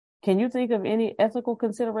 Can you think of any ethical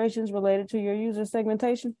considerations related to your user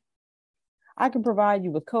segmentation? I can provide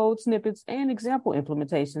you with code snippets and example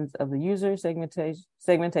implementations of the user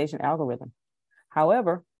segmentation algorithm.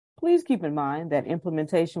 However, please keep in mind that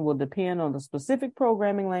implementation will depend on the specific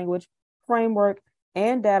programming language, framework,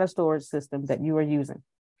 and data storage system that you are using.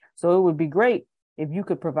 So it would be great if you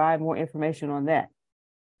could provide more information on that.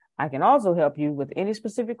 I can also help you with any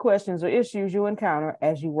specific questions or issues you encounter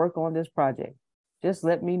as you work on this project. Just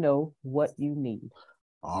let me know what you need.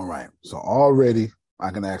 All right. So already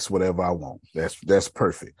I can ask whatever I want. That's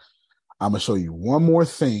perfect. I'm gonna show you one more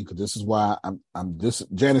thing, because this is why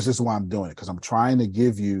Janice, this is why I'm doing it, because I'm trying to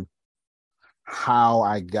give you how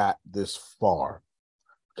I got this far.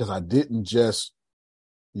 Because I didn't just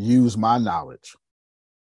use my knowledge.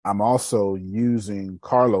 I'm also using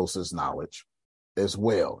Carlos's knowledge as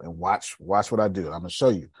well. And watch what I do. I'm gonna show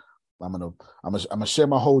you. I'm gonna share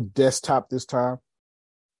my whole desktop this time,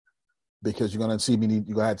 because you're gonna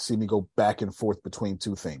have to see me go back and forth between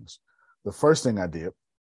two things. The first thing I did,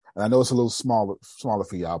 and I know it's a little smaller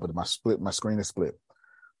for y'all, but my screen is split.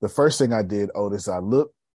 The first thing I did, Otis, I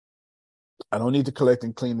don't need to collect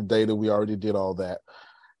and clean the data. We already did all that.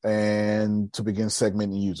 And to begin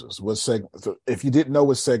segmenting users. So if you didn't know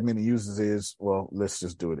what segmenting users is, well, let's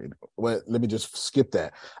just do it. Well, let me just skip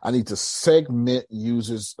that. I need to segment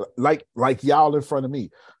users like y'all in front of me.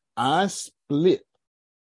 I split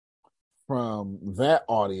from that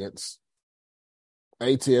audience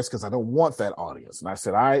ATS because I don't want that audience. And I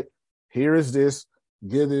said, all right, here is this.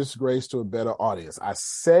 Give this grace to a better audience. I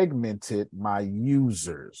segmented my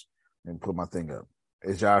users and put my thing up.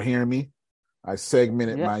 Is y'all hearing me? I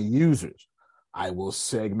segmented my users. I will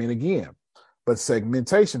segment again. But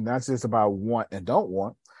segmentation, not just about want and don't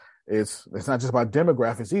want. It's not just about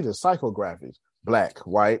demographics either, psychographics. Black,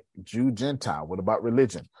 white, Jew, Gentile. What about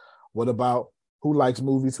religion? What about who likes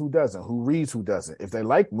movies, who doesn't? Who reads, who doesn't? If they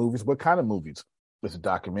like movies, what kind of movies? Is it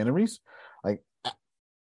documentaries? Like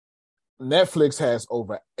Netflix has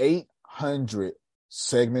over 800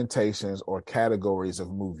 segmentations or categories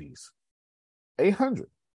of movies. 800.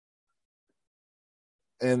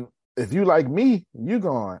 And if you like me, you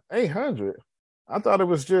going 800. I thought it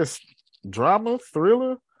was just drama,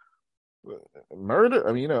 thriller, murder.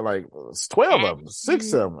 I mean, like it's 12 of them,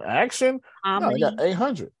 6 of them, action. No, they got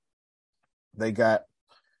 800. They got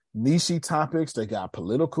niche topics. They got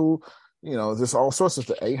political. There's all sorts of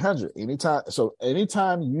stuff. 800.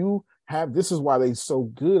 Anytime you have, this is why they're so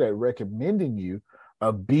good at recommending you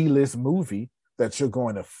a B-list movie that you're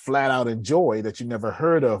going to flat out enjoy that you never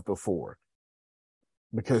heard of before.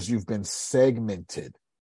 Because you've been segmented.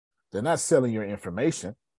 They're not selling your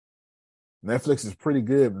information. Netflix is pretty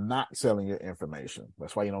good not selling your information.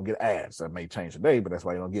 That's why you don't get ads. That may change today, but that's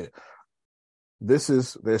why you don't get it. They're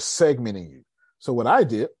segmenting you. So what I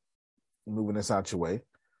did, moving this out your way,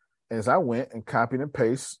 is I went and copied and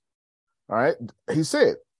pasted. All right. He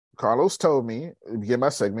said, Carlos told me to begin by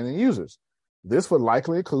segmenting users. This would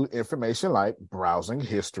likely include information like browsing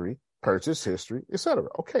history, purchase history, etc.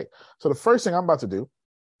 Okay. So the first thing I'm about to do,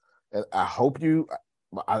 and I hope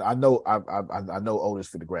I know Otis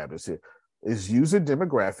for the grab this here, is user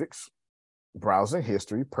demographics, browsing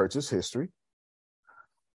history, purchase history.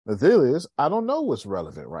 The deal is, I don't know what's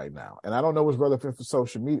relevant right now. And I don't know what's relevant for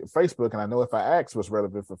social media, Facebook. And I know if I ask what's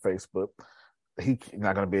relevant for Facebook, he's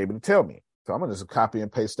not going to be able to tell me. So I'm going to just copy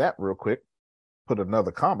and paste that real quick, put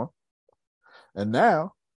another comma. And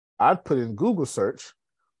now I'd put in Google search.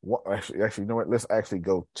 Actually, you know what? Let's actually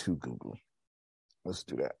go to Google. Let's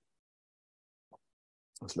do that.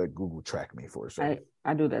 Let's let Google track me for a second.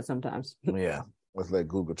 I do that sometimes. Yeah. Let's let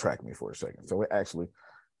Google track me for a second. So it actually,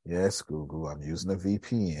 yes, Google, I'm using a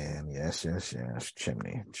VPN. Yes.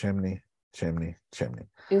 Chimney.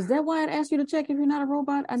 Is that why it asked you to check if you're not a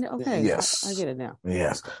robot? Okay. Yes. I get it now.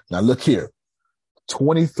 Yes. Now look here.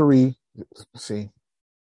 23. See.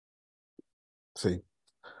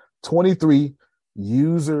 23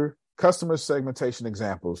 customer segmentation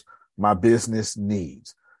examples my business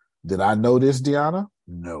needs. Did I know this, Deanna?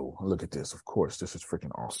 No. Look at this. Of course, this is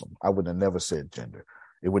freaking awesome. I would have never said gender.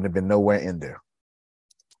 It wouldn't have been nowhere in there.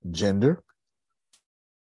 Gender.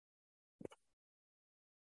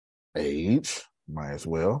 Age. Might as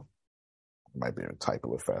well. Might be able to type a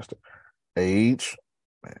little faster. Age.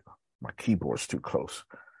 Man, my keyboard's too close.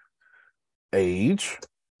 Age.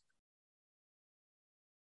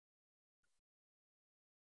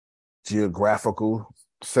 Geographical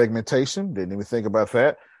segmentation. Didn't even think about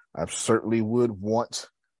that. I certainly would want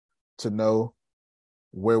to know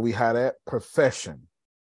where we had at. Profession.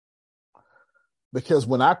 Because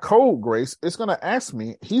when I code Grace, he's going to ask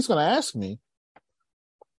me,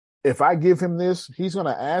 if I give him this, he's going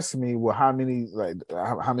to ask me, well, how many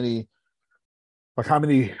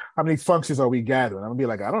functions are we gathering? I'm going to be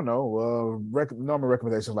like, I don't know. Normal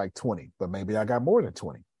recommendations like 20, but maybe I got more than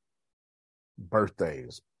 20.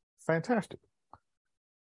 Birthdays. Fantastic.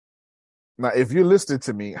 Now, if you're listening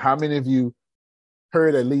to me, how many of you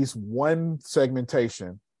heard at least one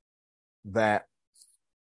segmentation that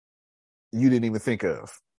you didn't even think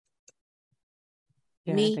of?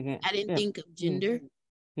 Yeah, Me, I didn't think of gender.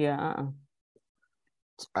 Yeah.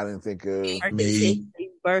 I didn't think of Me.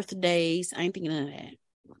 Birthdays. I ain't thinking of that.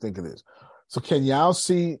 Think of this. So can y'all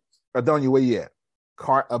see, Adonia, where you at?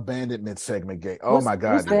 Cart abandonment segment game. Oh my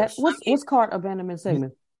God. What's cart abandonment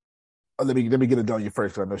segment? Let me get Adonia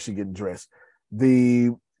first because I know she's getting dressed.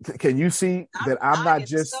 Can you see that I'm not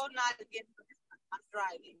just so not again. I'm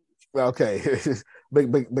driving. Okay.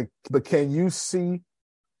 but can you see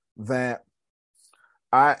that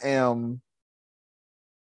I am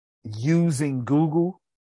using Google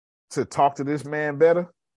to talk to this man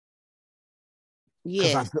better?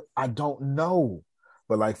 Yeah. Because I don't know.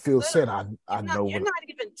 But like Phil said, I know. You're not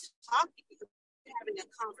even talking. You're having a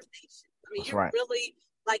conversation. I mean, That's you're right. really,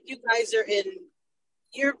 like, you guys are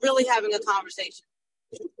you're really having a conversation.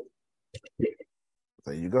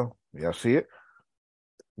 There you go. Y'all see it?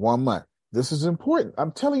 1 month. This is important.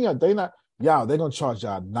 I'm telling you, they're going to charge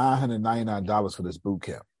y'all $999 for this boot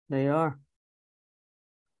camp. They are.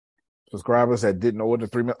 Subscribers that didn't order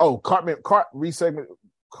 3 minutes. Oh, cart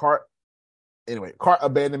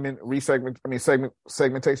abandonment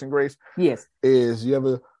segmentation, Grace. Yes. Is you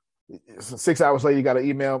ever 6 hours later you got an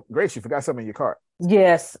email, Grace, you forgot something in your cart.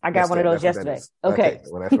 Yes, I got one of those yesterday. Okay.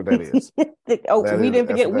 Well, that's what that is. We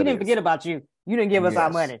didn't forget about you. You didn't give us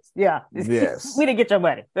our money. Yeah. Yes. We didn't get your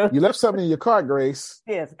money. You left something in your cart, Grace.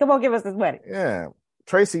 Yes. Come on, give us this money. Yeah.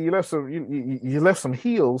 Tracy, you left some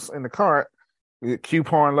heels in the cart.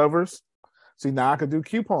 Coupon lovers. See, now I could do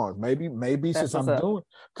coupons. Maybe that's since I'm doing,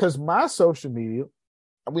 because my social media,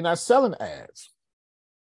 we're not selling ads.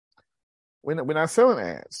 We're not selling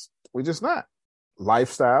ads. We're just not.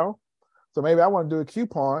 Lifestyle. So maybe I want to do a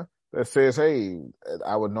coupon that says, hey,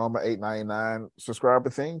 our normal $8.99 subscriber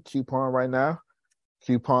thing, coupon right now.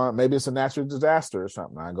 Coupon, maybe it's a natural disaster or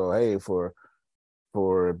something. I go, hey, for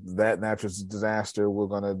that natural disaster,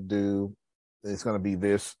 it's going to be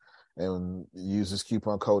this, and use this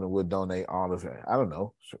coupon code and we'll donate all of it. I don't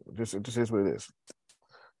know. It just is what it is.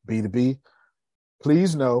 B2B.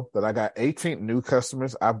 Please know that I got 18 new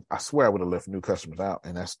customers. I swear I would have left new customers out,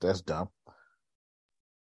 and that's dumb.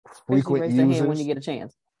 Frequent raise users. your hand when you get a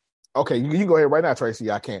chance. Okay, you can go ahead right now,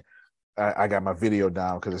 Tracy. I can't. I got my video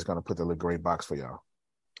down because it's going to put the little gray box for y'all.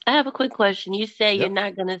 I have a quick question. You say you're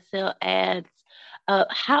not going to sell ads.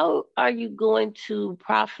 How are you going to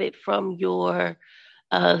profit from your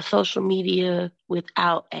social media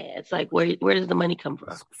without ads? Like, where does the money come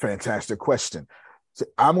from? Fantastic question. So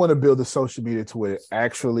I'm going to build the social media to where it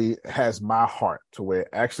actually has my heart, to where it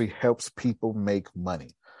actually helps people make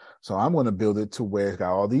money. So I'm going to build it to where it's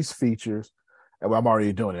got all these features, and I'm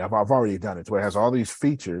already doing it. I've already done it to where it has all these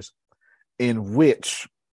features in which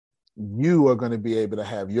you are going to be able to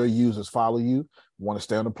have your users follow you, want to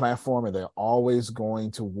stay on the platform, and they're always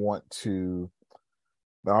going to want to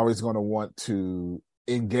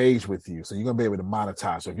engage with you. So you're going to be able to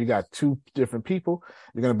monetize. So if you got two different people,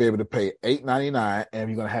 you're going to be able to pay $8.99, and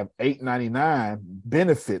you're going to have $8.99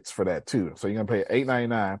 benefits for that too. So you're going to pay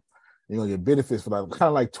 $8.99. You're going to get benefits for that, kind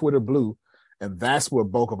of like Twitter Blue. And that's where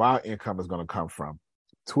bulk of our income is going to come from.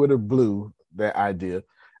 Twitter Blue, that idea.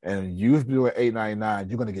 And you doing $8.99,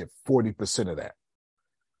 you're going to get 40% of that.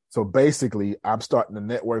 So basically, I'm starting a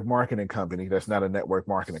network marketing company that's not a network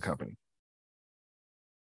marketing company.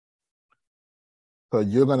 So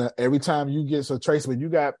you're going to, every time you get, so Tracy, when you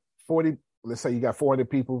got 40, let's say you got 400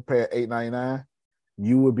 people pay at $8.99,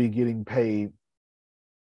 you will be getting paid,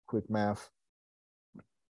 quick math,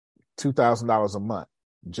 $2,000 a month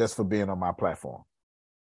just for being on my platform.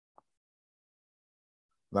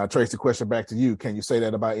 Now, Trace, the question back to you. Can you say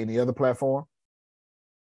that about any other platform?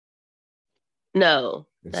 No.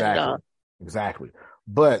 Exactly.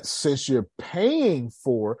 But since you're paying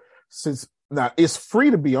now it's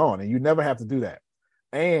free to be on, and you never have to do that.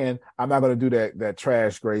 And I'm not going to do that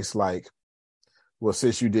trash, Grace, like, well,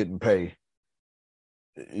 since you didn't pay,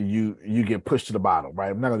 you get pushed to the bottom,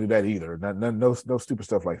 right? I'm not going to do that either. No stupid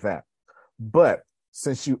stuff like that. But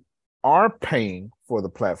since you are paying for the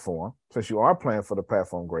platform, since you are paying for the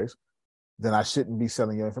platform, Grace, then I shouldn't be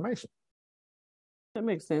selling your information. That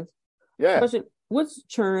makes sense. Yeah. Question, what's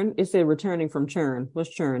churn? It said returning from churn. What's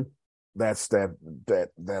churn? That's actually,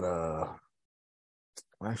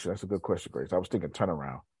 that's a good question, Grace. I was thinking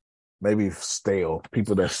turnaround. Maybe stale.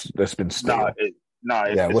 People that's been stale.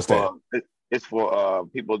 It's for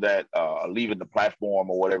people that are leaving the platform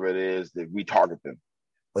or whatever it is, that we target them.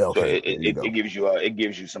 Okay, so it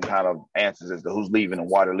gives you some kind of answers as to who's leaving and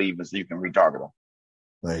why they're leaving, so you can retarget them.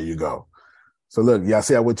 There you go. So look, y'all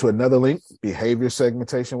see I went to another link. Behavior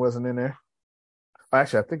segmentation wasn't in there.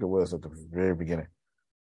 Actually, I think it was at the very beginning.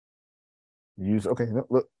 Use okay.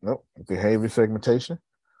 Nope. Behavior segmentation.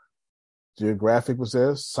 Geographic was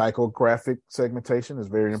there. Psychographic segmentation is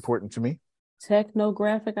very important to me.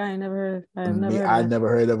 Technographic, I never heard I never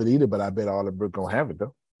heard of it either, but I bet all the book gonna have it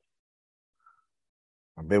though.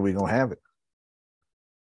 I bet we're gonna have it.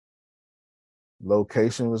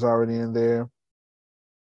 Location was already in there.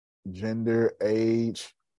 Gender,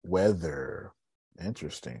 age, weather.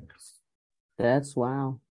 Interesting. That's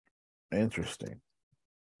wow. Interesting.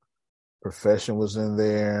 Profession was in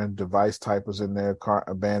there. Device type was in there. Car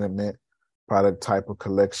abandonment. Product type of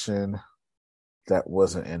collection. That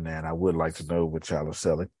wasn't in there. And I would like to know what y'all are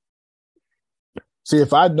selling. See,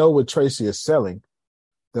 if I know what Tracy is selling,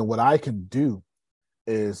 then what I can do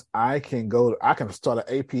is I can start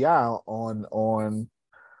an API on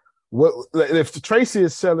what if Tracy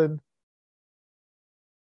is selling.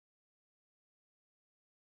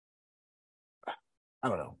 I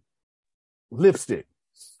don't know, lipstick,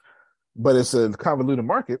 but it's a convoluted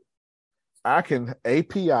market. I can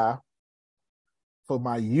API for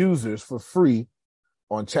my users for free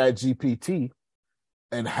on ChatGPT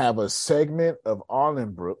and have a segment of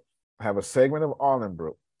Arlenbrook,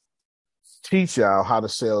 teach y'all how to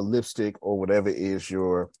sell lipstick or whatever is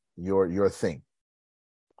your thing.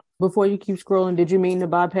 Before you keep scrolling, did you mean to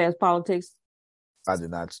bypass politics? I did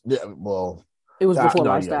not. Yeah, well, it was before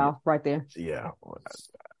lifestyle right there. Yeah,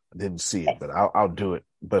 I didn't see it, but I'll do it.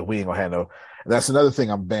 But we ain't gonna have no. That's another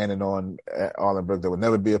thing I'm banning on Arlenbrook. There will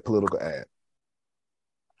never be a political ad.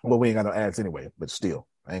 Well, we ain't got no ads anyway, but still,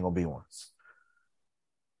 ain't gonna be one.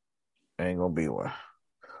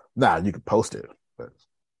 Nah, you can post it, but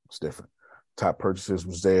it's different. Top purchases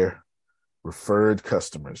was there. Referred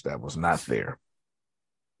customers, that was not there.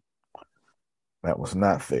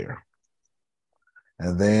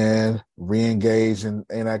 And then re-engage and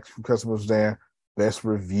inactive customers was there. Best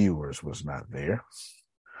reviewers was not there.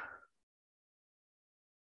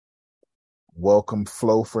 Welcome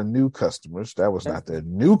flow for new customers, that was not there.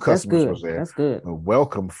 New customers was there. That's good. The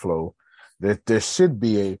welcome flow. There should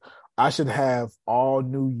be I should have all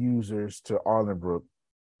new users to Arlenbrook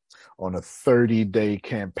on a 30-day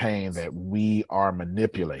campaign that we are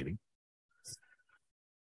manipulating.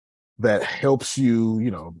 That helps you,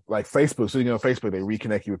 like Facebook. So, Facebook, they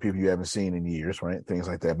reconnect you with people you haven't seen in years, right? Things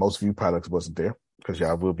like that. Most View products wasn't there because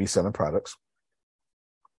y'all will be selling products.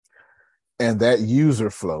 And that user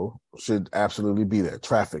flow should absolutely be there.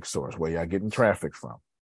 Traffic source, where y'all getting traffic from.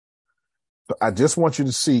 So I just want you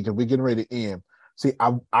to see, because we're getting ready to end. See,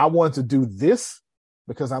 I want to do this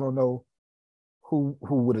because I don't know who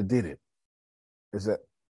would have did it. Does that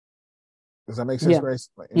make sense, Grace?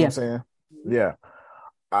 You know what I'm saying? Yeah.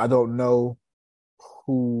 I don't know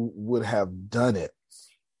who would have done it.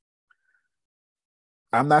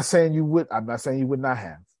 I'm not saying you would. I'm not saying you would not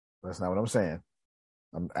have. That's not what I'm saying.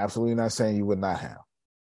 I'm absolutely not saying you would not have.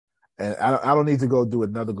 And I don't need to go do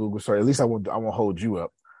another Google search. At least I won't hold you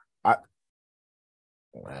up. I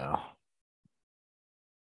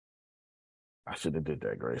should have did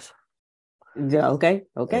that, Grace. Yeah, okay.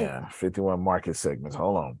 Yeah, 51 market segments.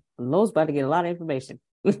 Hold on. Lowe's about to get a lot of information.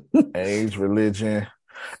 Age, religion.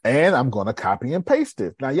 And I'm going to copy and paste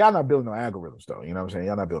it. Now, y'all not building no algorithms, though. You know what I'm saying?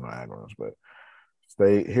 Y'all not building no algorithms,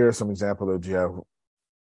 but here are some examples of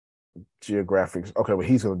geographics. Okay, well,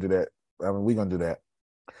 he's going to do that. I mean, we're going to do that.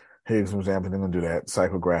 Here's some examples. They're going to do that.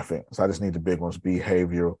 Psychographic. So I just need the big ones.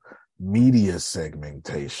 Behavioral. Media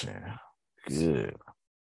segmentation. Good.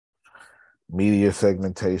 Media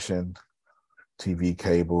segmentation. TV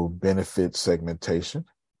cable. Benefit segmentation.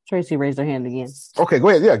 Tracy raised her hand again. Okay, go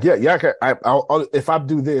ahead. Yeah. I'll, if I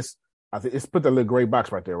do this, I think it's put that little gray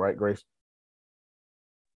box right there, right, Grace?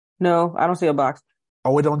 No, I don't see a box.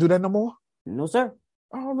 Oh, we don't do that no more? No, sir.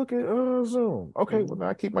 Oh, look at Zoom. Okay, well,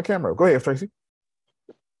 I keep my camera. Go ahead, Tracy.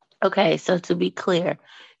 Okay, so to be clear,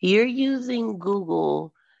 you're using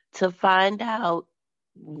Google to find out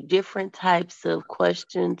different types of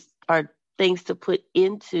questions or things to put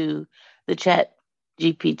into the chat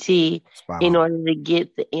GPT in order to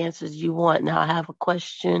get the answers you want. Now, I have a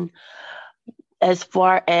question as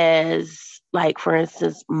far as, like, for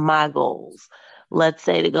instance, my goals. Let's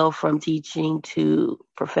say to go from teaching to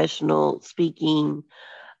professional speaking.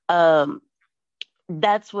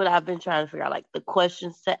 That's what I've been trying to figure out, like the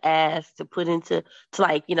questions to ask, to put into, to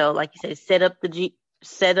like you said, set up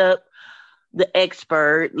the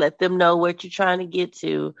expert, let them know what you're trying to get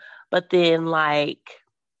to, but then like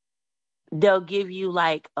they'll give you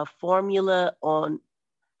like a formula on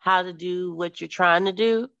how to do what you're trying to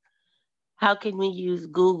do. How can we use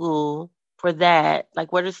Google for that?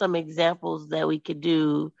 Like, what are some examples that we could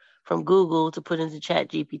do from Google to put into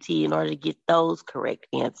ChatGPT in order to get those correct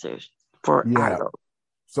answers for our goals?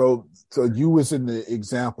 So you was in the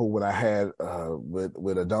example what I had with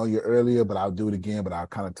Adonia earlier, but I'll do it again, but I'll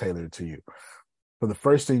kind of tailor it to you. So the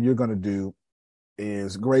first thing you're going to do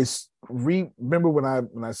is, Grace, remember when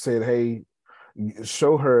I said, hey,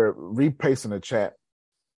 show her, repaste in the chat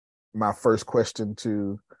my first question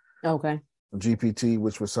to GPT,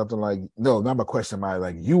 which was something like, no, not my question,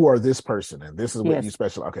 like, you are this person and this is what you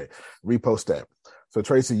special. Okay, repost that. So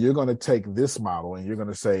Tracy, you're going to take this model and you're going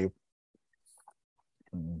to say,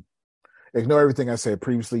 ignore everything I said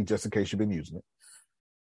previously, just in case you've been using it.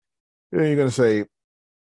 Then you're going to say,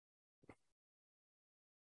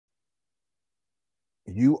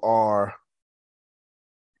 you are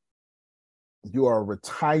a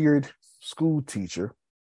retired school teacher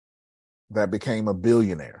that became a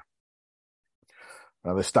billionaire.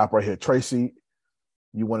 Now let's stop right here. Tracy,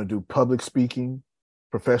 you want to do public speaking,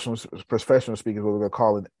 professional speaking, what we're going to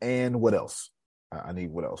call it, and what else? I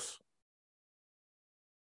need what else?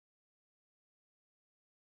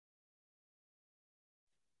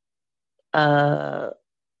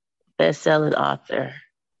 Best-selling author.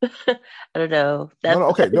 I don't know. That's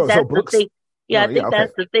so books. The thing. Yeah, I think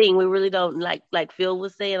that's the thing. We really don't like Phil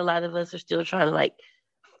was saying, a lot of us are still trying to like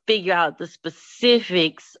figure out the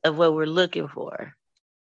specifics of what we're looking for.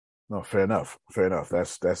 No, fair enough.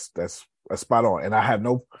 That's spot on. And I have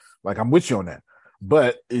I'm with you on that.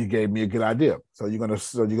 But it gave me a good idea. So you're gonna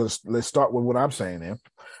let's start with what I'm saying then.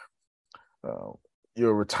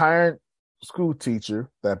 You're a retired school teacher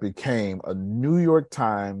that became a New York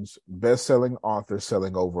Times best-selling author,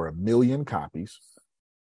 selling over 1 million copies.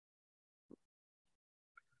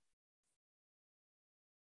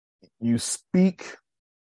 You speak.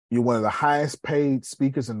 You're one of the highest paid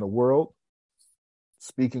speakers in the world,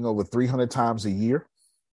 speaking over 300 times a year.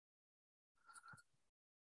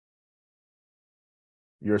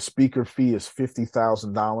 Your speaker fee is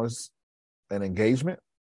 $50,000 an engagement.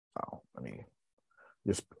 Let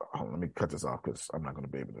me cut this off because I'm not going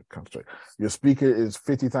to be able to concentrate. Your speaker is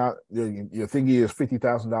 $50,000. Your thingy is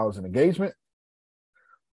 $50,000 an engagement,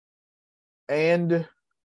 and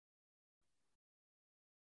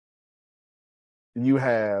you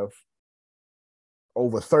have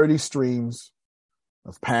over 30 streams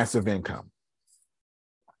of passive income.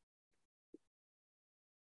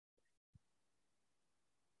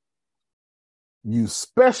 You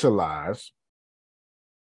specialize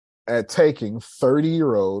at taking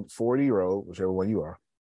 30-year-old, 40-year-old, whichever one you are,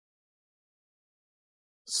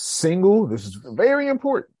 single, this is very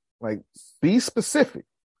important, like, be specific,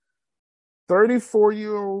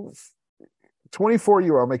 34-year-old,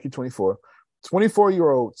 24-year-old, I'll make you 24,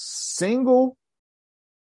 24-year-old single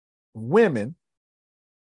women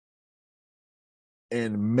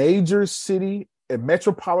in major city and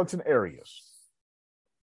metropolitan areas.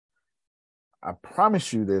 I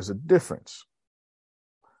promise you there's a difference.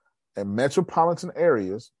 In metropolitan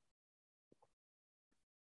areas,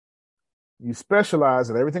 you specialize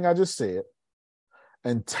in everything I just said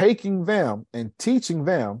and taking them and teaching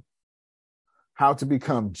them how to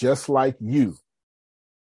become just like you,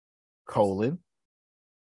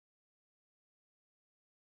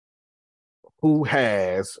 who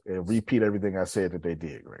has, and repeat everything I said that they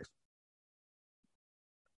did, Grace.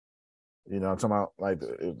 You know, I'm talking about, like,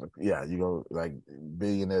 you go, like,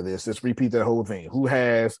 billionaire this, just repeat that whole thing. Who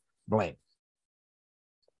has blank?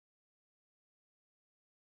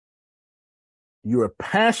 You are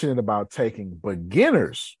passionate about taking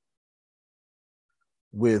beginners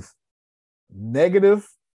with negative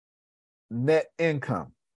net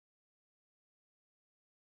income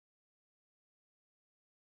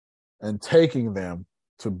and taking them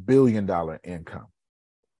to billion-dollar income.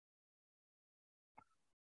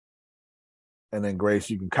 And then, Grace,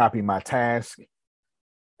 you can copy my task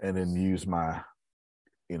and then use my,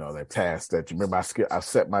 that task that you remember I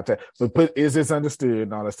set my task. But put, is this understood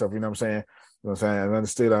and all that stuff, you know what I'm saying? You know what I'm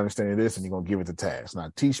saying? I understand this, and you're going to give it the task. Now,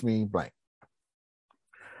 teach me blank.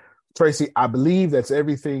 Tracy, I believe that's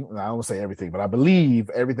everything. I don't say everything, but I believe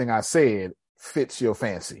everything I said fits your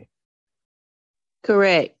fancy.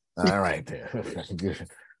 Correct. All right, then.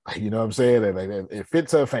 You know what I'm saying? It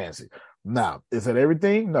fits her fancy. Now, is that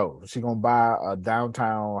everything? No. She's going to buy a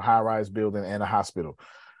downtown high-rise building and a hospital.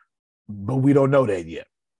 But we don't know that yet.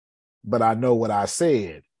 But I know what I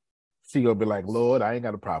said. She's going to be like, Lord, I ain't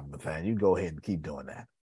got a problem with that. You go ahead and keep doing that.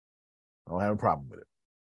 I don't have a problem with it.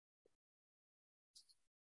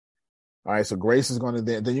 All right, so Grace is going to,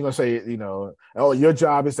 then you're going to say, your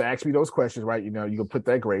job is to ask me those questions, right? You're going to put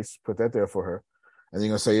that, Grace, put that there for her. And you're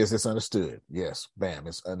going to say, is this understood? Yes. Bam,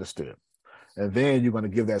 it's understood. And then you're going to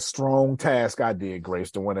give that strong task I did,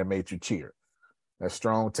 Grace, the one that made you cheer. That's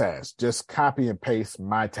strong task. Just copy and paste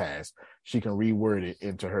my task. She can reword it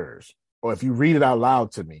into hers. Or if you read it out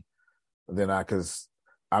loud to me, then because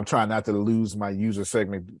I'm trying not to lose my user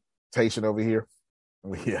segmentation over here.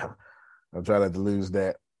 Yeah, I'm trying not to lose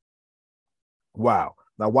that. Wow.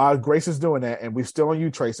 Now, while Grace is doing that, and we're still on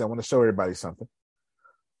you, Tracy, I want to show everybody something.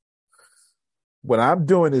 What I'm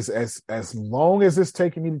doing is, as long as it's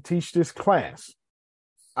taking me to teach this class,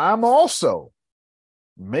 I'm also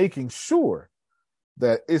making sure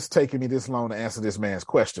that it's taking me this long to answer this man's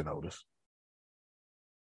question, Otis.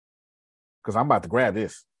 Because I'm about to grab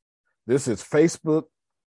this. This is Facebook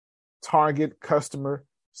target customer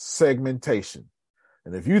segmentation.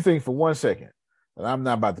 And if you think for 1 second that I'm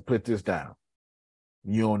not about to put this down,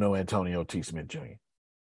 you don't know Antonio T. Smith Jr.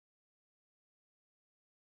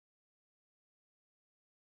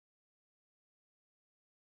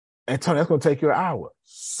 Antonio, that's going to take you an hour.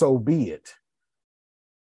 So be it.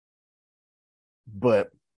 But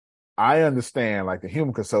I understand, like the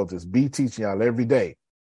human consultants, be teaching y'all every day.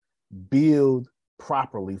 Build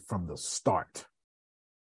properly from the start.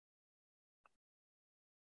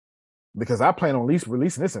 Because I plan on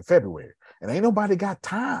releasing this in February. And ain't nobody got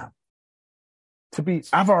time to be.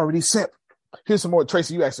 I've already set. Here's some more.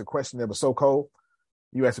 Tracy, you asked a question that was so cold.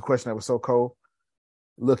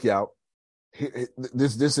 Look, y'all.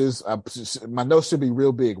 This is my notes should be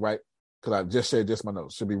real big, right? Because I just shared just my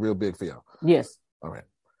notes. Should be real big for y'all. Yes. All right.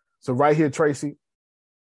 So right here, Tracy,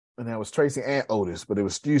 and that was Tracy and Otis, but it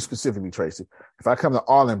was you specifically, Tracy. If I come to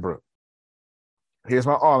Arlenbrook, here's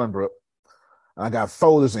my Arlenbrook. And I got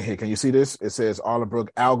folders in here. Can you see this? It says Arlenbrook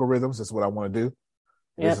algorithms. That's what I want to do.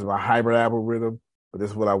 Yep. This is my hybrid algorithm, but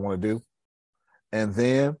this is what I want to do. And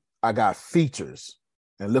then I got features.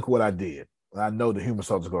 And look what I did. And I know the human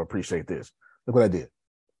soldiers are going to appreciate this. Look what I did.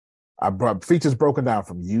 I brought features broken down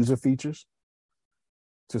from user features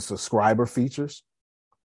to subscriber features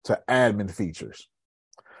to admin features.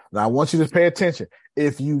 Now I want you to pay attention.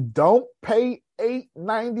 If you don't pay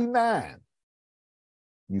 $8.99,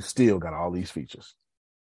 you still got all these features.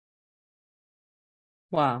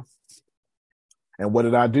 Wow. And what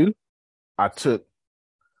did I do? I took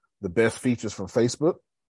the best features from Facebook,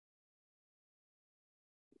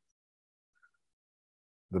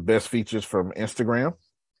 the best features from Instagram,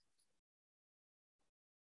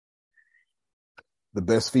 the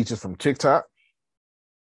best features from TikTok.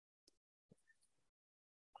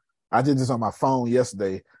 I did this on my phone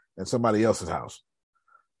yesterday in somebody else's house.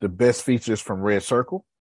 The best features from Red Circle.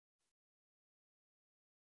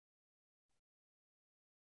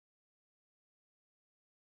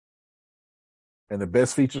 And the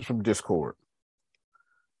best features from Discord.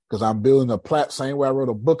 Because I'm building same way I wrote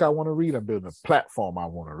a book I want to read, I'm building a platform I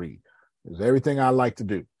want to read. It's everything I like to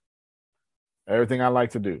do. Everything I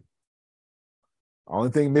like to do.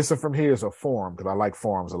 Only thing missing from here is a forum, because I like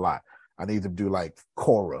forums a lot. I need to do like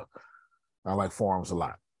Quora. I like forums a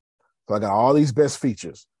lot. So I got all these best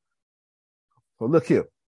features. So look here.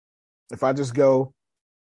 If I just go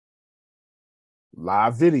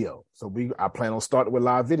live video. So I plan on starting with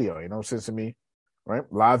live video. You know what I'm saying to me? Right?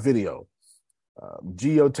 Live video.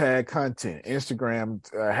 Geotag content. Instagram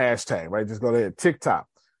hashtag. Right? Just go there. TikTok.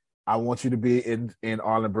 I want you to be in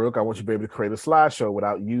Arlenbrook. I want you to be able to create a slideshow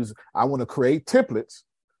without using. I want to create templates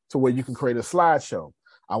to where you can create a slideshow.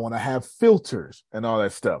 I want to have filters and all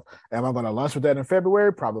that stuff. Am I going to launch with that in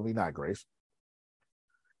February? Probably not, Grace.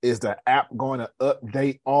 Is the app going to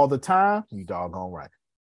update all the time? You doggone right.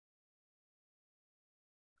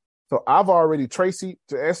 So I've already, Tracy,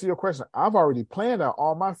 to answer your question, I've already planned out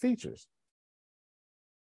all my features.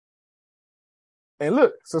 And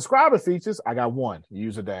look, subscriber features, I got one,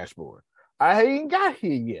 user dashboard. I ain't got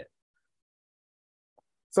here yet.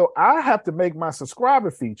 So I have to make my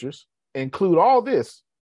subscriber features include all this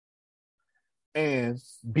and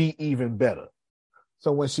be even better.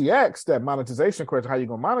 So when she asks that monetization question, how you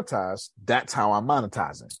going to monetize? That's how I'm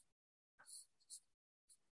monetizing.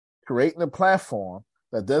 Creating a platform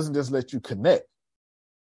that doesn't just let you connect.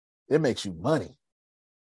 It makes you money.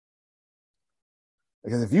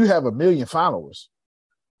 Because if you have 1 million followers,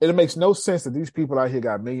 it makes no sense that these people out here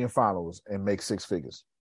got 1 million followers and make 6 figures.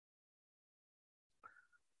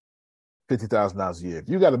 $50,000 a year. If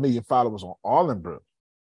you got 1 million followers on Arlenbrook,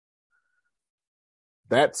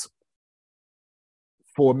 that's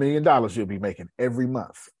 $4 million you'll be making every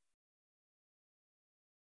month.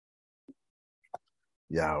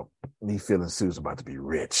 Y'all, me feeling Sue's about to be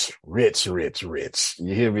rich. Rich.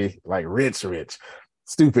 You hear me? Like rich.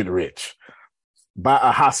 Stupid rich. Buy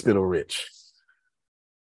a hospital rich.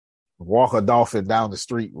 Walk a dolphin down the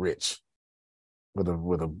street rich. With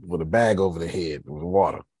a bag over the head with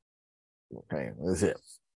water. Okay, that's it.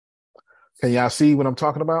 Can y'all see what I'm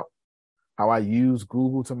talking about? How I use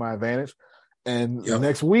Google to my advantage. And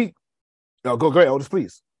next week, go ahead, Otis,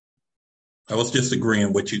 please. I was just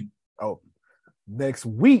agreeing with you. Oh, next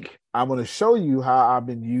week, I'm going to show you how I've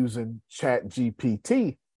been using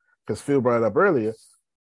ChatGPT, because Phil brought it up earlier,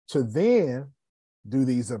 to then do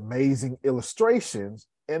these amazing illustrations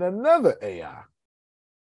in another AI.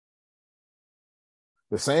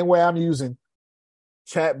 The same way I'm using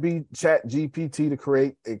ChatGPT to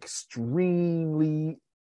create extremely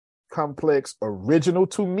complex, original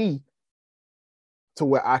to me, to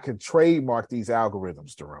where I can trademark these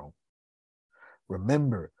algorithms, Jerome.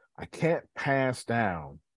 Remember, I can't pass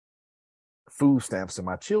down food stamps to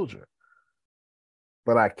my children,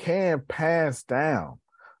 but I can pass down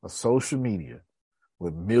a social media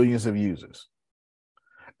with millions of users.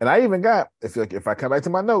 And I even got, if I come back to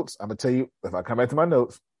my notes, I'm gonna tell you, if I come back to my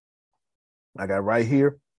notes, I got right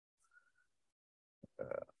here.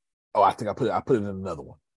 I think I put it in another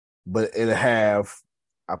one, but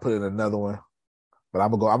I put it in another one, but I'm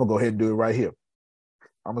gonna go ahead and do it right here.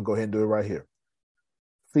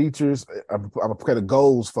 Features, I'm gonna put a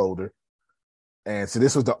goals folder. And so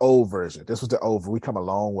this was the old version. We come a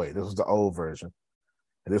long way. This was the old version.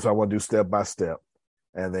 And this is what I want to do step by step.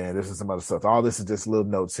 And then this is some other stuff. All this is just little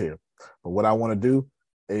notes here. But what I want to do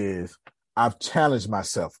is I've challenged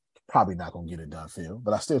myself. Probably not going to get it done, Phil,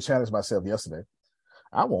 but I still challenged myself yesterday.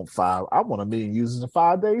 I want 1 million users in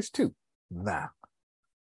 5 days too. Nah.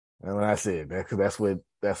 And when I said that, because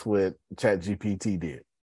that's what ChatGPT did.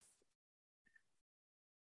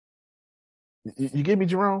 You get me,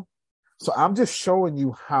 Jerome? So I'm just showing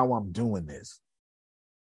you how I'm doing this.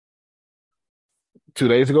 2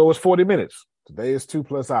 days ago was 40 minutes. Today is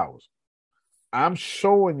 2+ hours. I'm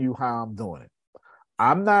showing you how I'm doing it.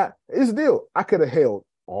 It's a deal. I could have held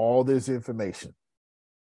all this information.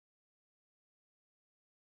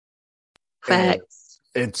 Facts.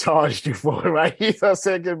 And charged you for it, right? You know what I'm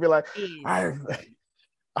saying? Gonna be like, all right,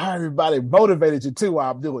 everybody, motivated you too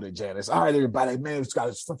while I'm doing it, Janice. All right, everybody, man, it's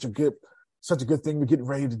got such a good thing we're getting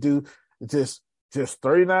ready to do. It's just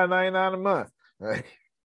 $39.99 a month. Right?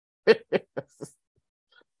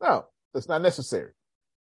 No, it's not necessary.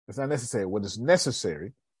 It's not necessary. What is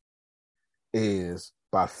necessary is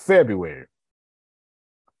by February,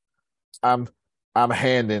 I'm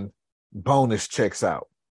handing bonus checks out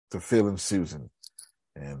to Phil and Susan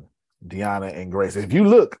and Deanna and Grace. If you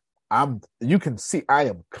look, you can see I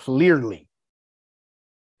am clearly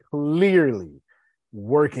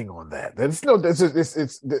working on that.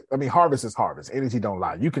 Harvest is harvest. Energy don't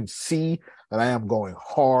lie. You can see that I am going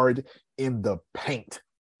hard in the paint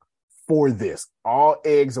for this. All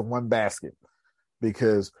eggs in one basket,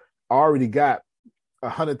 because I already got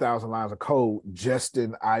 100,000 lines of code just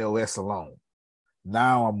in iOS alone.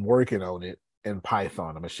 Now I'm working on it in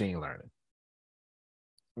Python and machine learning.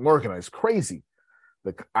 I'm working on it. It's crazy.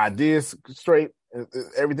 The ideas straight,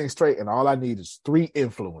 everything's straight, and all I need is 3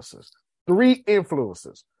 influencers. 3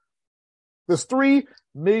 influencers. There's $3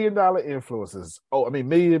 million influencers.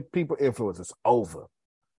 Million people influencers over.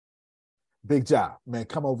 Big job, man.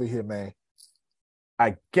 Come over here, man.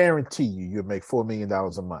 I guarantee you'll make $4 million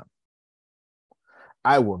a month.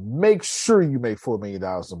 I will make sure you make $4 million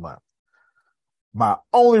a month. My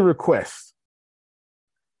only request,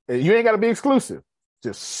 and you ain't got to be exclusive,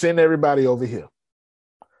 just send everybody over here.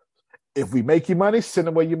 If we make you money, send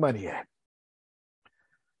them where your money at.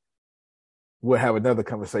 We'll have another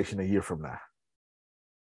conversation a year from now.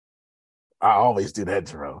 I always do that,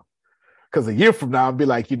 Jerome. Because a year from now, I'll be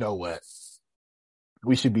like, you know what?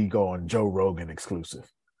 We should be going Joe Rogan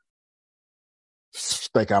exclusive.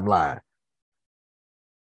 Think I'm lying.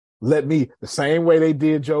 The same way they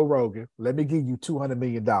did Joe Rogan, let me give you $200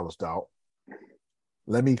 million, dog.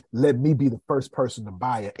 Let me be the first person to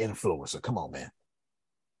buy an influencer. Come on, man.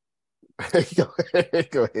 Go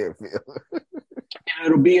ahead, Phil. And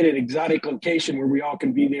it'll be in an exotic location where we all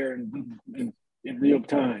can be there in real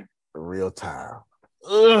time. Real time.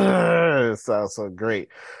 Ugh, it sounds so great.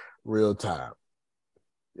 Real time.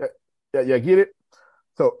 Yeah, get it?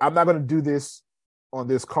 So I'm not going to do this on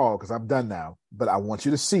this call because I'm done now, but I want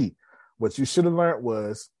you to see what you should have learned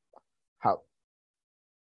was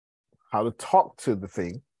how to talk to the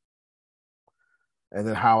thing, and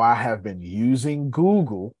then how I have been using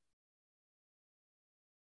Google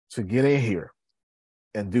to get in here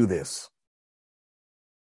and do this.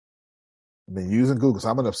 I've been using Google. So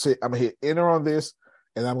I'm going to hit enter on this,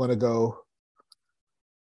 and I'm going to go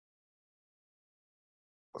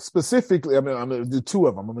specifically. I'm going to do 2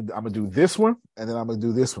 of them. I'm going to do this one, and then I'm going to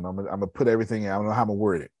do this one. I'm going to put everything in. I don't know how I'm going to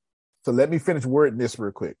word it. So let me finish wording this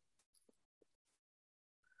real quick.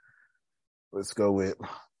 Let's go with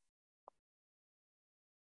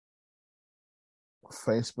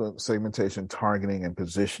Facebook segmentation, targeting, and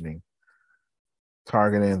positioning.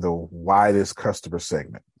 Targeting the widest customer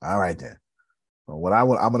segment. All right, then. What I'm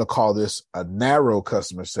going to call this a narrow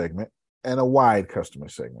customer segment and a wide customer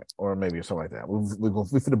segment, or maybe something like that. We're going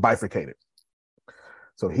to bifurcate it.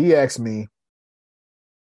 So he asked me,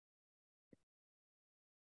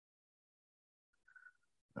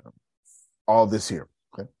 all this here.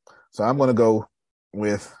 Okay. So I'm going to go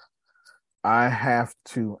with, I have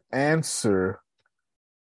to answer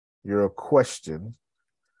your question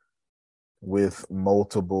with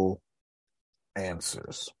multiple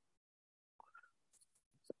answers.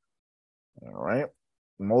 All right.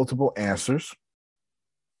 Multiple answers.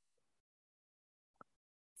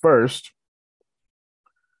 First,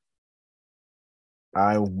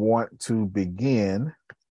 I want to begin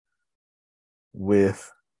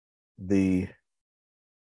with the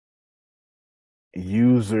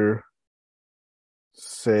user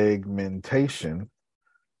segmentation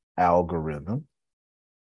algorithm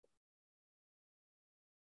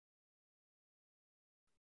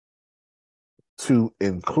to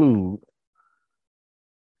include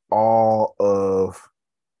all of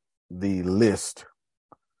the list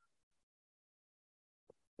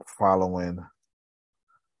following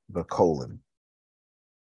the colon.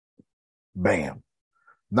 Bam.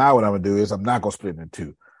 Now what I'm going to do is I'm not going to split it in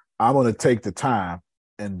two. I'm going to take the time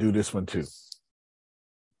and do this one too.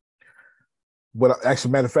 But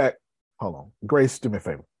actually, matter of fact, hold on. Grace, do me a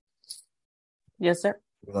favor. Yes, sir.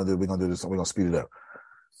 We're going to do this. We're going to speed it up.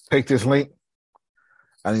 Take this link.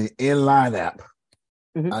 I need inline app.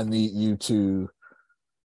 Mm-hmm. I need you to,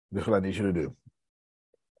 this is what I need you to do.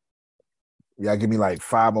 Yeah, give me like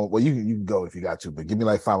 5 more. Well, you can go if you got to, but give me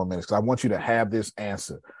like 5 more minutes because I want you to have this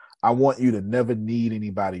answer. I want you to never need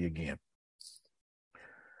anybody again.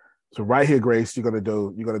 So right here, Grace, you're gonna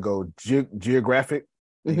go geographic.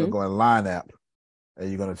 Mm-hmm. You're gonna go in line app, and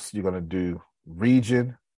you're gonna do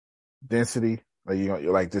region, density. Or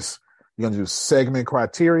you're like this. You're gonna do segment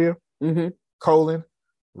criteria, mm-hmm. colon,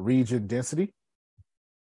 region, density,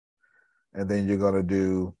 and then you're gonna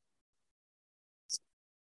do.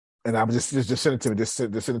 And I'm just send it to me. Just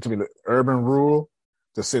send it to me. Urban, rural.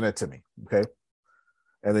 Just send it to me, okay?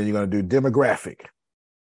 And then you're gonna do demographic,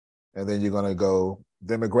 and then you're gonna go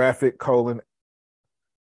demographic colon.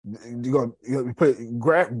 You're gonna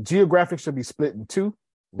put geographic should be split in 2.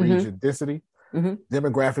 Region, mm-hmm. density. Mm-hmm.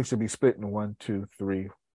 Demographic should be split in 1, 2, 3,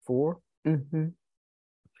 4. Mm-hmm.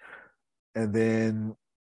 And then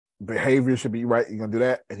behavior should be right. You're gonna do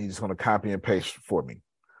that, and you're just gonna copy and paste for me.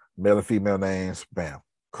 Male and female names. Bam.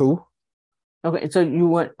 Cool. Okay, so you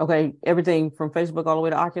want everything from Facebook all the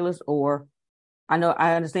way to Oculus, or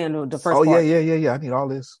I understand the first. Oh part. Yeah. I need all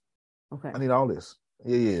this. Okay, I need all this.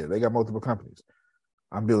 Yeah. They got multiple companies.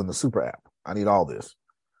 I'm building a super app. I need all this.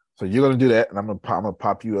 So you're gonna do that, and I'm gonna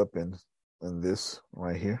pop you up in this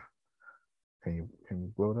right here. Can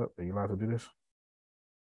you blow it up? Are you allowed to do this?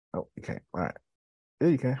 Oh, you can't. All right. Yeah,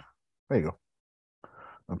 you can. There you go.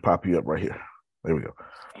 I'll pop you up right here. There we go.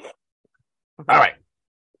 Okay. All right.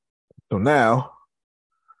 So now,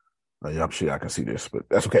 I'm sure I can see this, but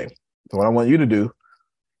that's okay. So what I want you to do,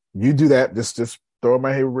 you do that. Just throw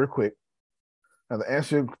my head real quick. Now the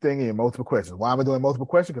answer thing in multiple questions. Why am I doing multiple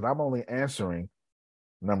questions? Because I'm only answering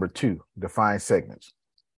number 2, define segments.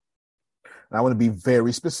 And I want to be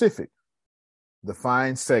very specific.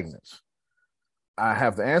 Define segments. I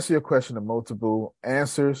have to answer your question in multiple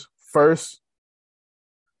answers. First,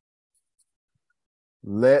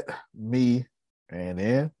 let me and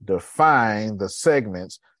then define the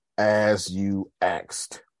segments as you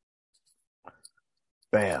asked.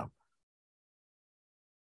 Bam.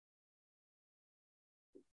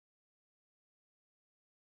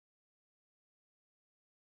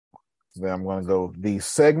 Then I'm going to go, these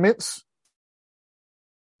segments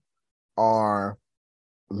are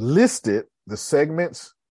listed. The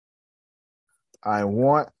segments I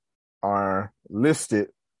want are listed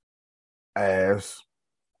as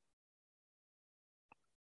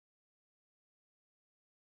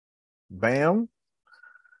bam.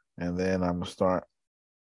 And then I'm going to start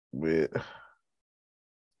with,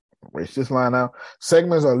 erase this line out.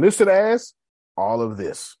 Segments are listed as all of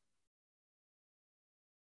this.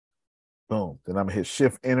 Boom. Then I'm going to hit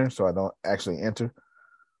shift enter so I don't actually enter.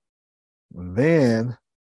 Then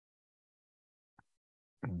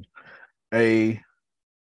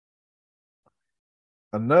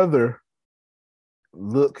another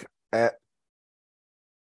look at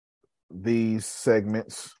these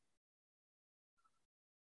segments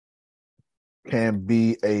can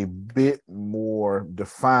be a bit more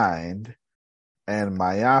defined and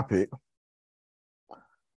myopic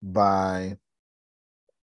by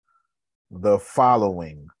the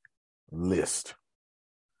following list.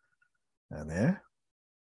 And then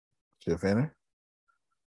shift enter.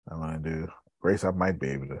 I'm going to do Grace. I might be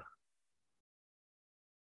able to.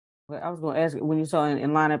 Well, I was going to ask when you saw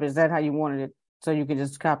in lineup, is that how you wanted it? So you can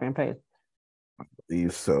just copy and paste. I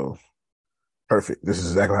believe so. Perfect. This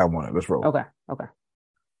is exactly how I want it. Let's roll. Okay.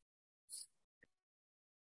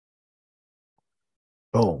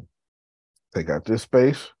 Boom. Take out this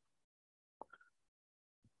space.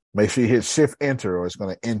 Make sure you hit shift enter or it's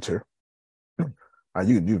going to enter.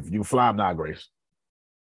 You fly them now, Grace.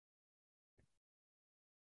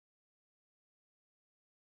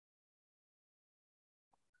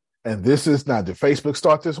 And this is not, did Facebook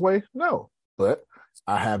start this way? No, but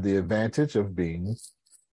I have the advantage of being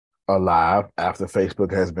alive after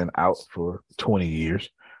Facebook has been out for 20 years.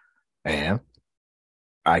 And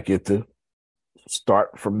I get to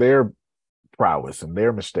start from their prowess and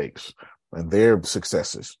their mistakes and their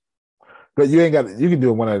successes. But you ain't got, you can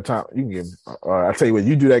do it one at a time. You can give, I'll tell you what,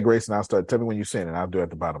 you do that, Grace, and I'll start, tell me when you send it, and I'll do it at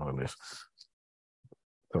the bottom of the list.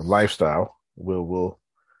 So lifestyle,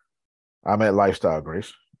 I'm at lifestyle,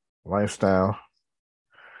 Grace. Lifestyle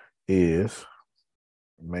is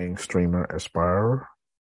mainstreamer aspirer.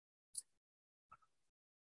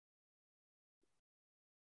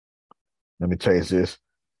 Let me change this.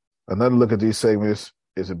 Another look at these segments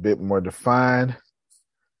is a bit more defined,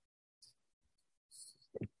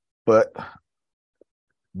 but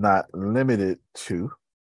not limited to.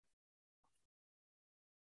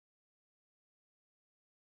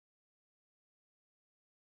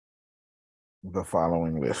 The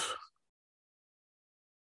following list.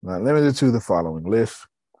 Not limited to the following list.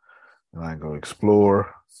 And I go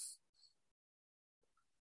explore.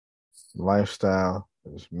 Lifestyle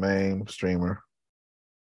is main streamer.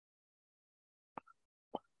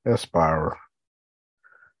 Aspirer.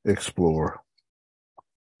 Explore.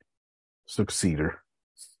 Succeeder.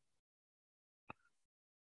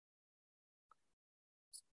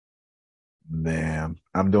 Then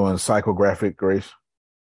I'm doing psychographic, Grace.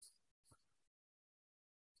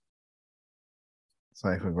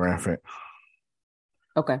 Psychographic.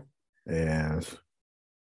 Okay. And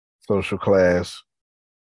social class.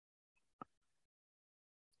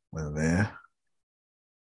 And then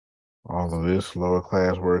all of this lower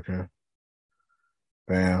class working.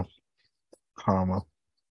 Bam. Comma.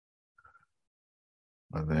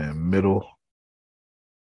 And then middle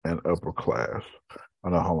and upper class. Oh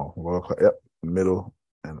no, hold on. Lower class. Yep. Middle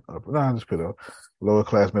and upper. No, I just put up lower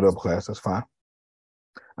class, middle, upper class. That's fine.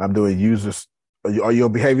 I'm doing users. Are you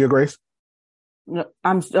on behavior, Grace? No,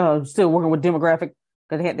 I'm still working with demographic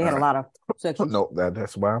because they had a lot of sections. No,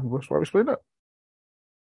 that's why we split up.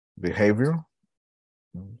 Behavioral.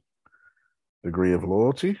 Degree of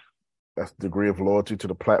loyalty. That's degree of loyalty to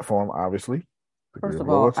the platform, obviously. Degree First of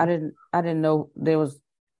all, I didn't know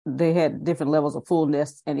they had different levels of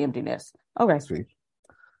fullness and emptiness. Okay. See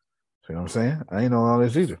what I'm saying? I ain't know all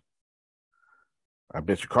this either. I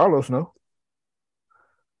bet you Carlos know.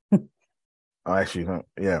 Oh, actually, no.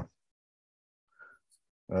 Yeah.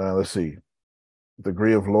 Let's see.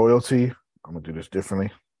 Degree of loyalty. I'm gonna do this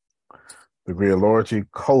differently. Degree of loyalty,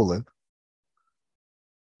 colon.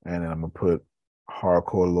 And then I'm gonna put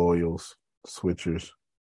hardcore loyals, switchers.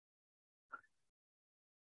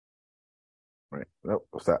 Right. Nope.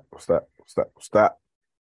 Stop.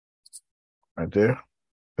 Right there.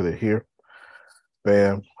 Put it here.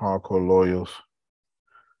 Bam. Hardcore loyals.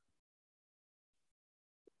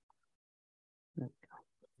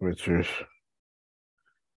 Switchers.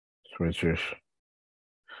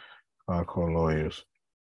 Hardcore lawyers.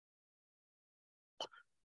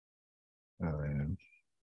 And then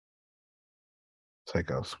take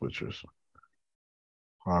out switchers.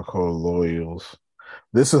 Hardcore loyals.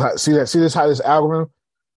 This is how, see this how this algorithm,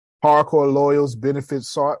 hardcore loyals, benefits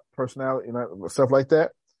sought, personality, stuff like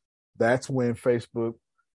that. That's when Facebook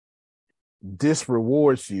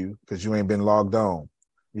disrewards you because you ain't been logged on.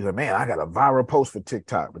 You're like, man, I got a viral post for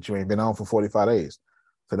TikTok, but you ain't been on for 45 days.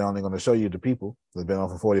 So they're only going to show you the people that's been on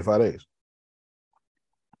for 45 days.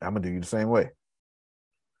 I'm going to do you the same way.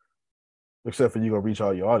 Except for you're going to reach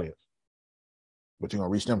all your audience. But you're going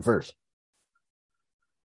to reach them first.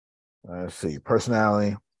 Let's see.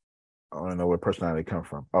 Personality. I want to know where personality come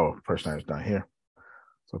from. Oh, personality is down here.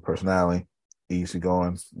 So personality,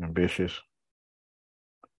 easygoing, ambitious.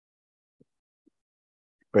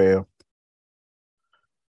 Fail.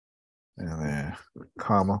 And then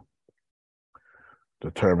comma.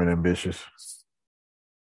 Determined, ambitious.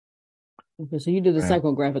 Okay, so you did the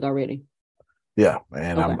psychographic already. Yeah,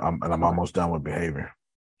 and okay. I'm almost done with behavior.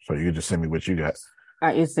 So you just send me what you got. All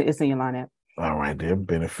right, it's in your lineup. All right, there.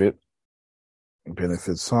 Benefit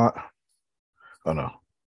sought. Oh no.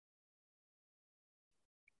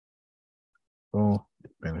 Boom.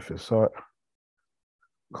 Benefits sought.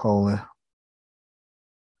 Colon.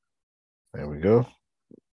 There we go.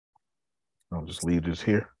 I'll just leave this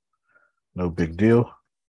here. No big deal.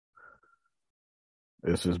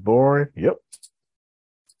 This is boring. Yep.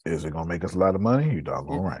 Is it gonna make us a lot of money? You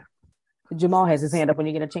doggone right. Jamal has his hand up when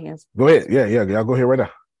you get a chance. Go ahead. Yeah. Y'all go ahead right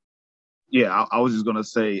now. Yeah, I was just gonna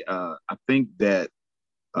say, I think that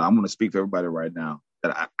I'm gonna speak for everybody right now.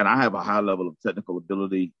 That I have a high level of technical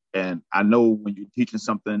ability, and I know when you're teaching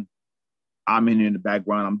something, I'm in the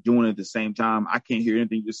background, I'm doing it at the same time. I can't hear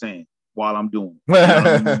anything you're saying while I'm doing it. You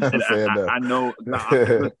know what I mean? I know.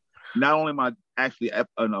 Not only am I actually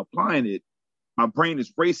applying it, my brain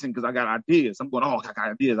is racing because I got ideas. I'm going, I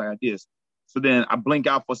got ideas. So then I blink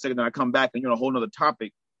out for a second, and I come back, and you're on a whole nother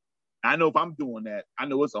topic. I know if I'm doing that, I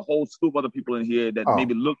know it's a whole slew of other people in here that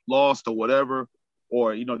maybe look lost or whatever,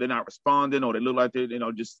 or, they're not responding, or they look like they're,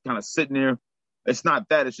 just kind of sitting there. It's not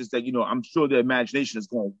that. It's just that, I'm sure their imagination is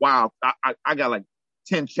going wild. I got like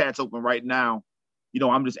 10 chats open right now.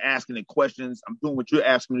 I'm just asking the questions. I'm doing what you're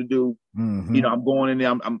asking me to do. Mm-hmm. I'm going in there.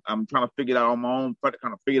 I'm trying to figure it out on my own,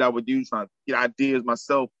 trying to figure it out with you, trying to get ideas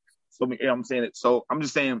myself. So, I'm saying it. So I'm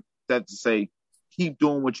just saying that to say, keep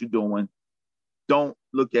doing what you're doing. Don't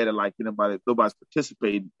look at it like nobody's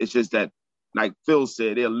participating. It's just that, like Phil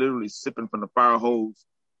said, they're literally sipping from the fire hose,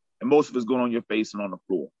 and most of it's going on your face and on the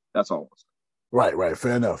floor. That's all. Right.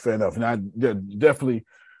 Fair enough. And I definitely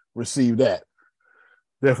receive that.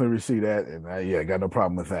 And I got no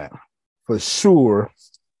problem with that. For sure,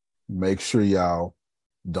 make sure y'all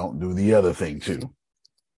don't do the other thing too.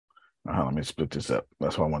 Let me split this up.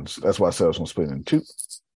 That's why I said I was going to split it in two.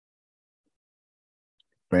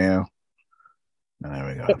 Bam. And there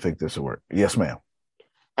we go. I think this will work. Yes, ma'am.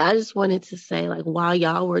 I just wanted to say, like, while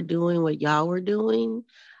y'all were doing what y'all were doing,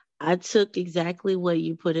 I took exactly what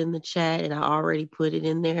you put in the chat and I already put it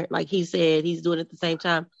in there. Like he said, he's doing it at the same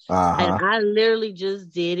time. And I literally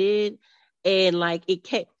just did it. And like it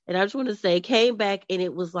came, and I just want to say it came back and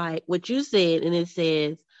it was like what you said. And it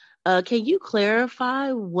says, can you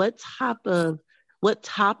clarify what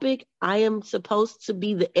topic I am supposed to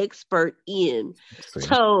be the expert in?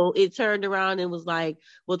 So it turned around and was like,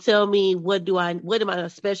 well, tell me, what am I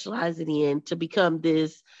specializing in to become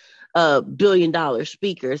this $1 billion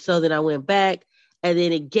speaker? So then I went back and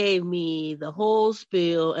then it gave me the whole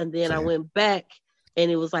spiel. And then I went back and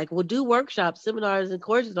it was like, well, do workshops, seminars, and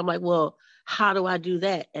courses. I'm like, well, how do I do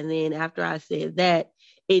that? And then after I said that,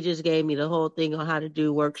 it just gave me the whole thing on how to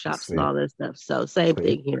do workshops and all that stuff. So same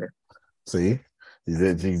thing here. See, you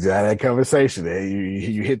had that conversation there.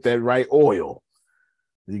 You hit that right oil.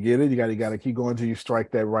 You get it? You got to keep going until you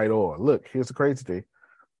strike that right oil. Look, here's the crazy thing.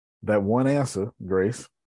 That one answer, Grace,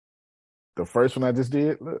 the first one I just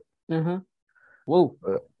did, look. Mm-hmm. Whoa.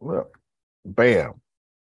 Look. Bam.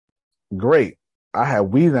 Great. Now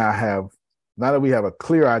that we have a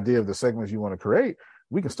clear idea of the segments you want to create,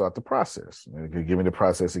 we can start the process. You can give me the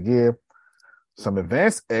process again. Some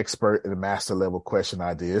advanced expert and master level question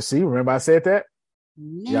ideas. See, remember I said that?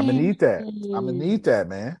 Yeah, I'm going to need that.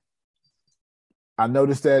 Man. I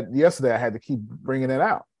noticed that yesterday I had to keep bringing it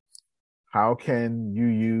out. How can you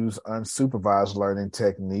use unsupervised learning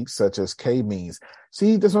techniques such as K-means?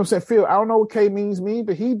 See, that's what I'm saying. Phil, I don't know what K-means mean,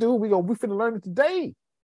 but he do. We finna learn it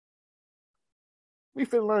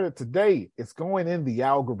today. It's going in the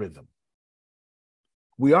algorithm.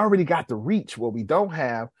 We already got the reach. What we don't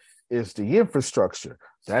have is the infrastructure.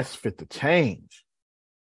 That's fit to change.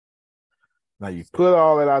 Now you put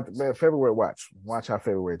all that out. Man, February, watch how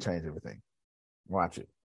February changed everything. Watch it.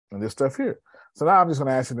 And this stuff here. So now I'm just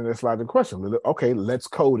going to ask you the next logical question. Okay, let's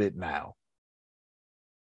code it now.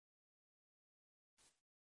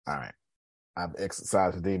 All right. I've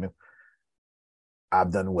exercised the demon.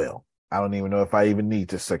 I've done well. I don't even know if I even need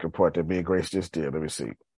this second part that me and Grace just did. Let me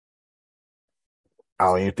see. I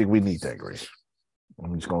don't even think we need that, Grace.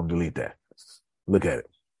 I'm just going to delete that. Look at it.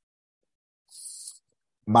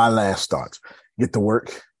 My last thoughts. Get to work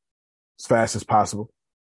as fast as possible.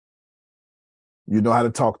 You know how to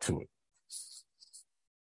talk to it.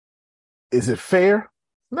 Is it fair?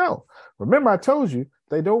 No. Remember, I told you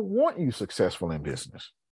they don't want you successful in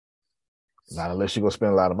business. Not unless you're going to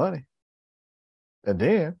spend a lot of money. And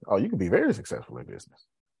then, you can be very successful in business.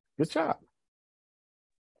 Good job.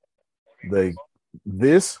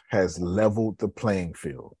 This has leveled the playing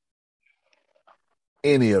field.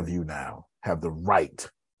 Any of you now have the right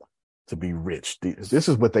to be rich. This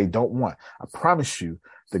is what they don't want. I promise you,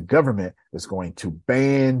 the government is going to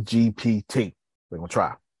ban GPT. They're going to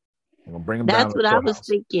try. They're going to bring them down. That's what I was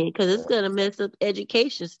thinking, because it's going to mess up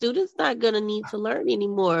education. Students not going to need to learn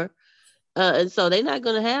anymore And so they're not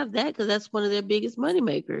going to have that because that's one of their biggest money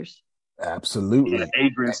makers. Absolutely. Yeah,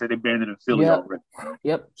 Adrian said they banned it in Philly already.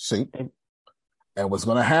 Yep. See? And what's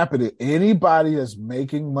going to happen is anybody that's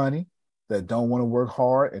making money that don't want to work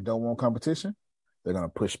hard and don't want competition, they're going to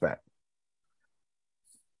push back.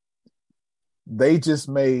 They just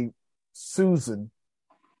made Susan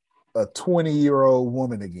a 20-year-old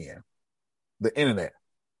woman again. The internet.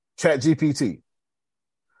 ChatGPT.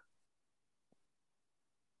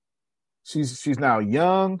 She's now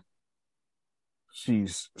young.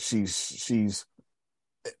 She's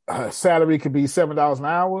her salary could be $7 an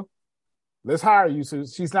hour. Let's hire you. So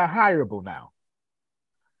she's not hireable now.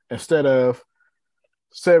 Instead of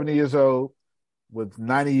 70 years old with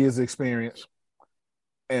 90 years of experience,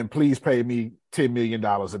 and please pay me $10 million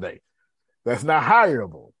a day. That's not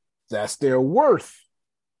hireable. That's their worth.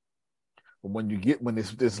 But when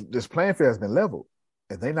this playing field has been leveled,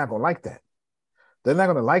 and they're not gonna like that. They're not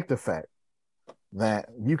gonna like the fact that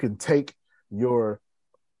you can take your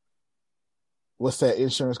what's that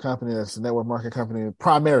insurance company that's a network marketing company,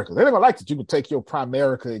 Primerica. They're not gonna like that you can take your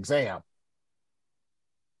Primerica exam.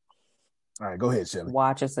 All right, go ahead, Shelly.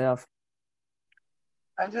 Watch yourself.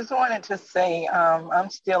 I just wanted to say I'm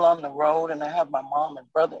still on the road and I have my mom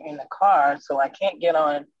and brother in the car, so I can't get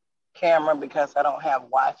on camera because I don't have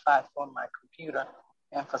Wi-Fi for my computer.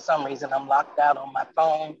 And for some reason, I'm locked out on my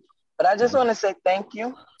phone. But I just want to say thank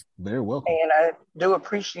you. Very welcome. And I do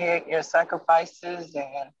appreciate your sacrifices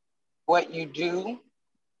and what you do.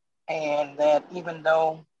 And that even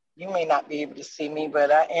though you may not be able to see me,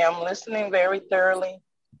 but I am listening very thoroughly.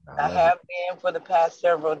 I have been for the past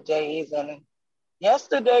several days. And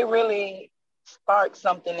yesterday really sparked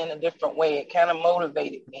something in a different way. It kind of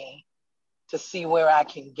motivated me to see where I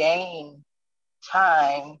can gain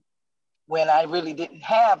time when I really didn't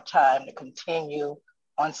have time to continue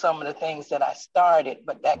on some of the things that I started,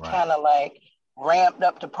 but that kind of like ramped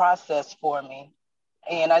up the process for me.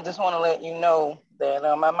 And I just want to let you know that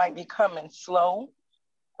I might be coming slow,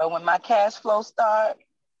 but when my cash flow start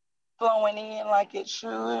flowing in like it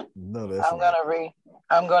should,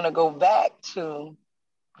 I'm gonna go back to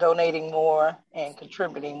donating more and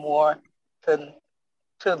contributing more to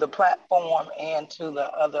the platform and to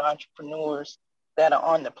the other entrepreneurs that are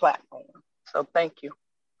on the platform. So thank you.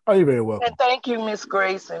 Oh, you're very welcome. And thank you, Miss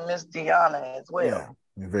Grace and Miss Deanna as well. Yeah,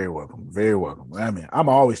 you're very welcome. Very welcome. I mean, I'm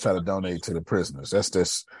always trying to donate to the prisoners. That's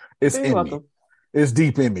just, it's very in welcome. me. It's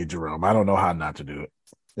deep in me, Jerome. I don't know how not to do it.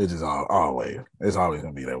 It's just always. It's always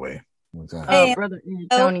going to be that way. Brother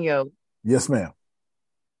Antonio. Yes, ma'am.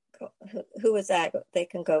 Who is that? They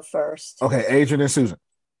can go first. Okay, Adrian and Susan.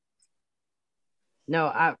 No,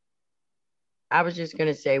 I was just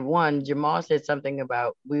gonna say one. Jamal said something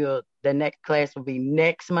about the next class will be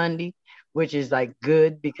next Monday, which is like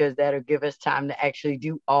good because that'll give us time to actually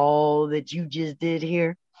do all that you just did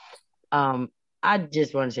here. I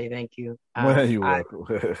just want to say thank you. You're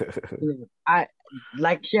welcome. I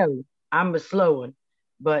like Shelly. I'm a slow one,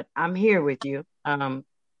 but I'm here with you.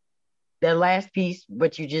 The last piece,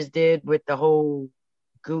 what you just did with the whole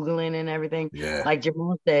Googling and everything, like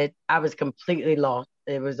Jamal said, I was completely lost.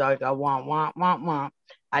 It was like a womp.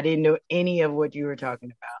 I didn't know any of what you were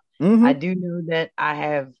talking about. Mm-hmm. I do know that I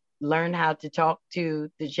have learned how to talk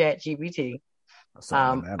to the ChatGPT.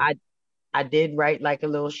 I did write like a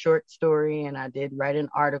little short story and I did write an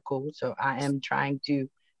article. So I am trying to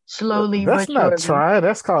slowly. That's not trying.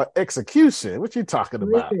 That's called execution. What you talking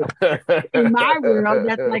about? In my world,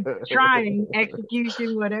 that's like trying,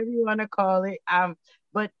 execution, whatever you want to call it.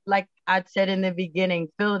 But like I said in the beginning,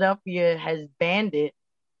 Philadelphia has banned it,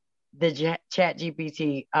 the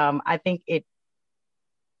ChatGPT. I think it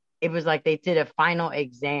was like they did a final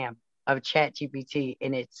exam of ChatGPT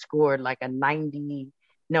and it scored like a 90.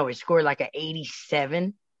 No, it scored like an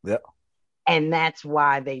 87. Yeah. And that's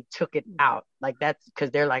why they took it out. Like that's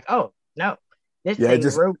because they're like, oh no, this thing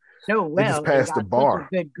wrote so well. It just passed the bar.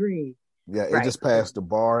 Good grade. Yeah, it just passed the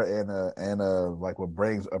bar and like a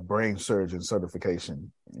brain surgeon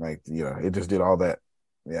certification. Like, it just did all that.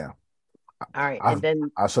 Yeah. All right. And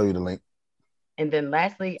then I'll show you the link. And then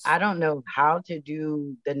lastly, I don't know how to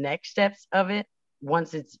do the next steps of it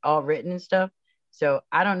once it's all written and stuff. So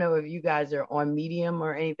I don't know if you guys are on Medium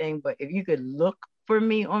or anything, but if you could look for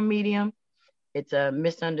me on Medium, it's a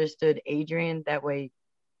Misunderstood Adrian. That way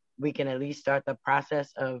we can at least start the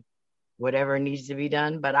process of whatever needs to be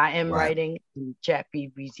done. But I am writing, and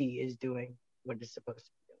ChatGPT is doing what it's supposed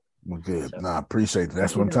to be doing. Well, good. So, I appreciate that.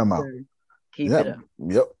 That's what I'm talking about. Keep it up.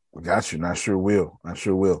 Yep. Got you. I sure will. That's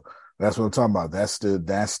what I'm talking about. That's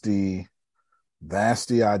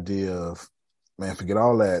the idea of, man, forget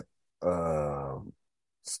all that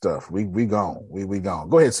stuff. We gone. We gone.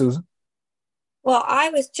 Go ahead, Susan. Well, I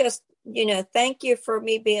was just, thank you for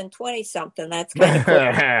me being 20 something. That's kind of cool.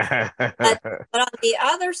 But on the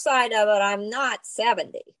other side of it, I'm not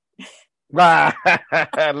 70.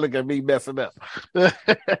 Look at me messing up.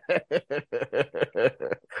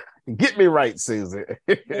 Get me right, Susan.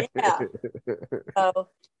 Yeah. So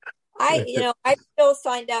I still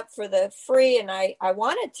signed up for the free, and I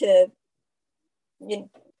wanted to,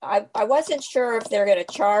 I wasn't sure if they're going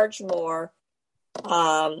to charge more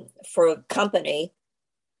for company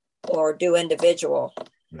or do individual.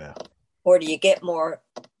 Yeah. Or do you get more?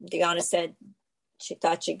 Deanna said she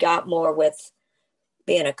thought she got more with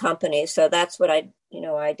being a company. So that's what I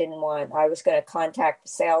didn't want. I was going to contact the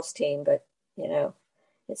sales team, but it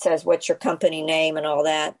says, what's your company name and all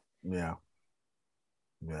that. Yeah.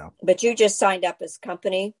 Yeah. But you just signed up as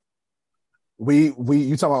company. You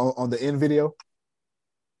talking about on the end video?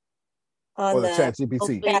 Or the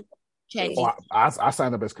ChatGPT? I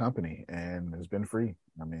signed up as company and it's been free.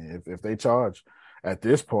 I mean, if they charge at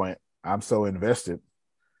this point, I'm so invested.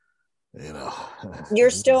 You're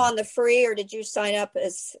still on the free, or did you sign up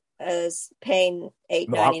as paying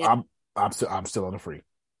 $8.99? No, I'm still on the free.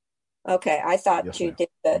 Okay, I thought you did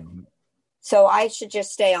that. Mm-hmm. So I should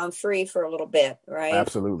just stay on free for a little bit, right?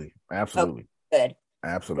 Absolutely. Okay, good.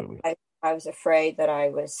 Absolutely. I was afraid that I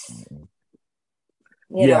was.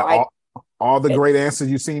 All the great answers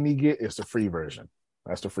you've seen me get is the free version.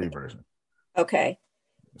 That's the free version. Okay.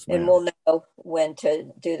 Yes, and we'll know when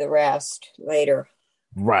to do the rest later.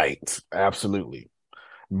 Right. Absolutely.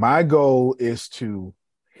 My goal is to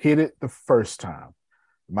hit it the first time.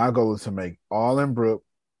 My goal is to make Allenbrook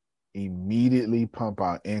immediately pump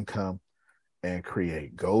out income and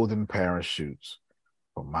create golden parachutes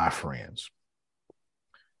for my friends.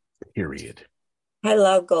 Period. I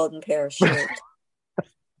love golden parachutes.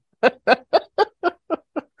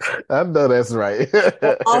 I know that's right.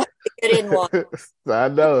 I'll get in one. I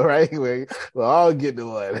know, right? We'll all get to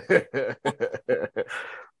one.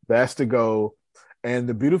 That's the goal. And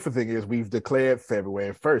the beautiful thing is we've declared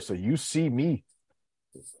February 1st. So you see me,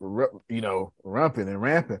 rumping and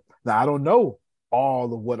ramping. Now, I don't know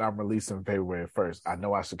all of what I'm releasing February 1st. I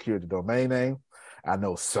know I secured the domain name. I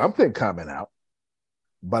know something coming out.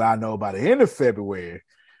 But I know by the end of February,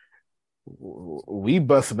 we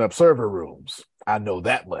busting up server rooms. I know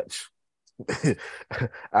that much.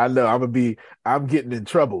 I know I'm getting in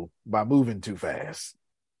trouble by moving too fast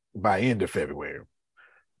by end of February.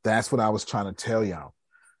 That's what I was trying to tell y'all.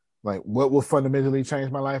 Like, what will fundamentally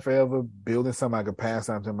change my life forever? Building something I could pass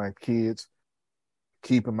on to my kids,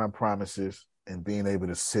 keeping my promises, and being able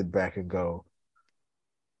to sit back and go,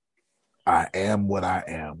 I am what I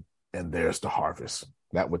am, and there's the harvest.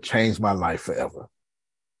 That would change my life forever.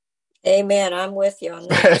 Amen. I'm with you on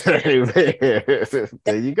that.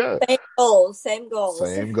 There you go. Same goals.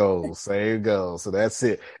 So that's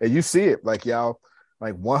it. And you see it, like y'all,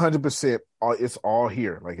 like 100%. It's all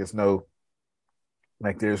here. Like there's no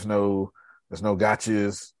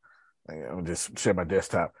gotchas. I'll just share my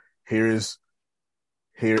desktop. Here is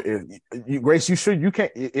Grace. You sure you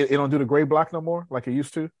can't? It don't do the gray block no more like it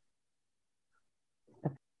used to.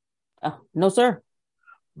 No, sir.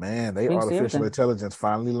 Man, artificial intelligence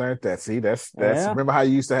finally learned that. See, that's remember how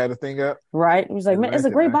you used to have the thing up? Right. It was like, man, it's a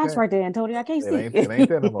gray box right there, Antonio. I can't see. It ain't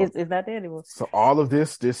that anymore. It's not there anymore. So all of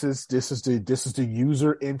this is the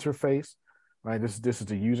user interface. Right. This is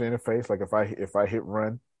the user interface. Like if I hit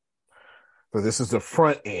run. So this is the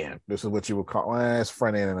front end. This is what you would call it's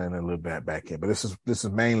front end and then a little bit back end. But this is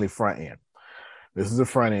mainly front end. This is the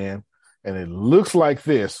front end. And it looks like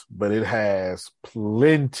this, but it has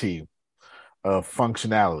plenty of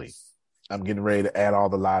functionality. I'm getting ready to add all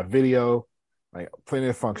the live video, like plenty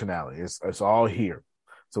of functionality. It's all here.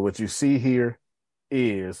 So what you see here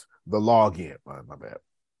is the login. My bad.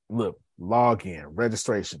 Look, login,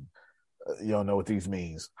 registration. You don't know what these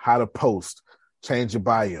means. How to post, change your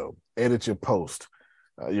bio, edit your post,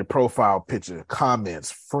 your profile picture,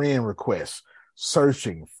 comments, friend requests,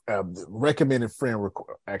 searching, recommended friend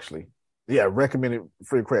recommended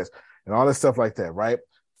friend requests, and all that stuff like that, right?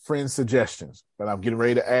 Friend suggestions, but I'm getting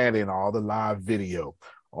ready to add in all the live video,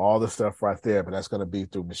 all the stuff right there, but that's going to be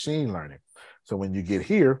through machine learning. So when you get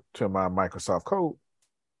here to my Microsoft code,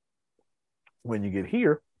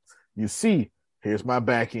 you see, here's my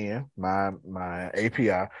back end, my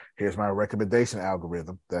API, here's my recommendation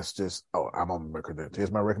algorithm. That's just, I'm on recommendation.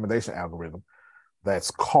 Here's my recommendation algorithm that's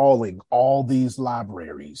calling all these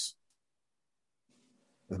libraries.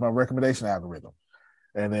 There's my recommendation algorithm.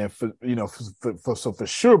 And then for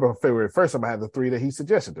sure, by February 1st, I'm gonna have the 3 that he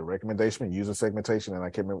suggested: the recommendation, user segmentation, and I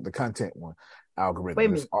can't remember the content one algorithm. Wait a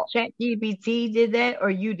minute, ChatGPT did that, or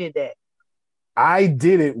you did that? I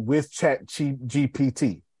did it with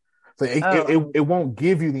ChatGPT. So it won't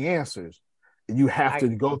give you the answers. You have to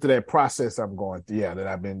go through that process I'm going through. Yeah, that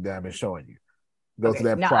I've been showing you. Go through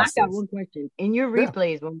that now process. I got one question. In your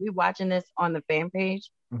replays, when we're watching this on the fan page,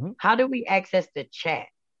 how do we access the chat?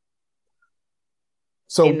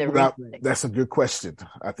 So that's a good question.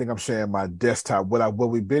 I think I'm sharing my desktop. What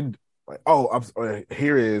we've been. Here's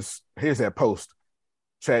that post.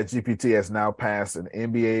 ChatGPT has now passed an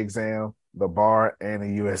MBA exam, the bar, and a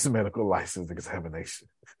U.S. medical license examination.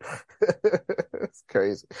 That's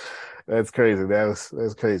crazy. That's crazy.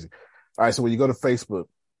 That's crazy. All right. So when you go to Facebook,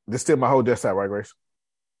 this is still my whole desktop, right, Grace?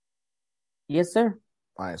 Yes, sir.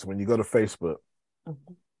 All right. So when you go to Facebook,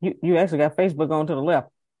 you actually got Facebook on to the left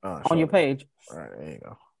on your page. All right. There you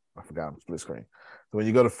go. I forgot I'm split screen. So when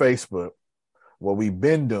you go to Facebook, what we've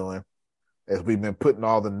been doing is we've been putting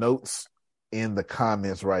all the notes in the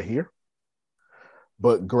comments right here.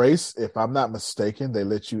 But Grace, if I'm not mistaken, they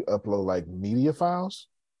let you upload like media files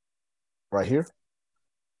right here.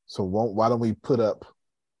 So why don't you put up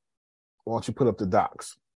the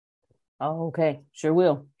docs? Oh, okay. Sure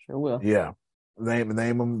will. Yeah. Name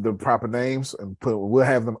them the proper names and we'll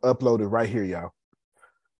have them uploaded right here, y'all.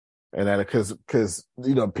 And that because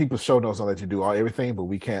people show notes on that you do everything, but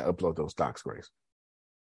we can't upload those docs, Grace.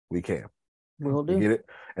 We can. Will do. You get it?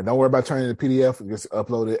 And don't worry about turning it to PDF. Just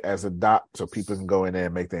upload it as a doc so people can go in there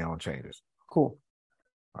and make their own changes. Cool.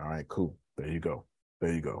 All right, cool. There you go.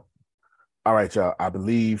 All right, y'all. I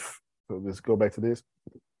believe, so let's go back to this.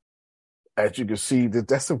 As you can see,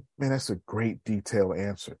 that's a great detailed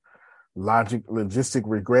answer. Logistic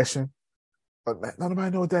regression.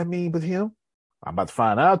 Nobody know what that means but him. I'm about to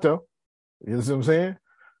find out though. You know what I'm saying?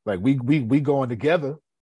 Like we going together,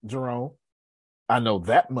 Jerome. I know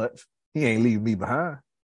that much. He ain't leaving me behind.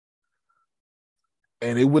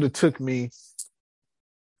 And it would have took me.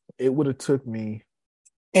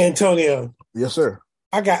 Antonio. Yes, sir.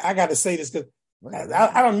 I got to say this because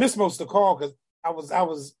I don't miss most of the call because I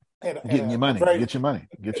was getting your money. Get your money.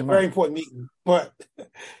 Very important meeting. But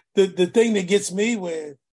the thing that gets me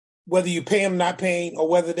with whether you pay them, not paying, or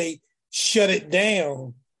whether they shut it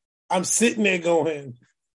down, I'm sitting there going,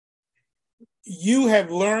 you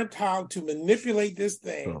have learned how to manipulate this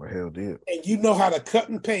thing. Oh, hell did. And you know how to cut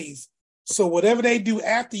and paste. So whatever they do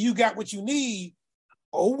after you got what you need,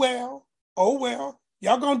 oh well.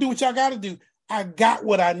 Y'all gonna do what y'all gotta do. I got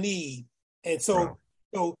what I need. And so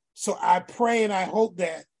I pray and I hope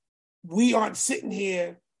that we aren't sitting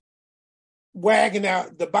here wagging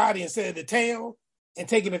out the body instead of the tail and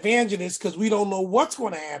taking advantage of this because we don't know what's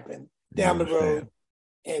going to happen down the road.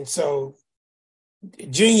 And so,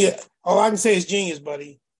 genius, all I can say is genius,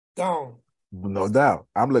 buddy. Gone. No doubt.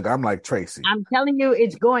 I'm like Tracy. I'm telling you,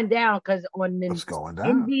 it's going down because on the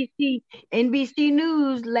NBC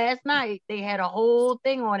News last night, they had a whole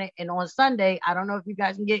thing on it. And on Sunday, I don't know if you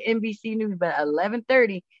guys can get NBC News, but at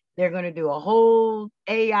 11:30, they're going to do a whole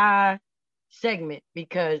AI segment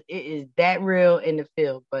because it is that real in the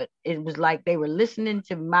field. But it was like they were listening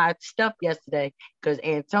to my stuff yesterday because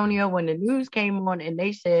Antonio, when the news came on and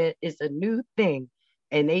they said it's a new thing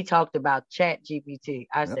and they talked about ChatGPT,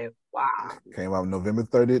 I said, wow. Came out November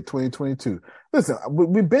 30th, 2022. Listen,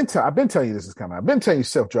 I've been telling you this is coming. I've been telling you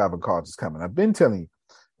self-driving cars is coming. I've been telling you,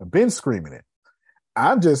 I've been screaming it.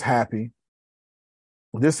 I'm just happy.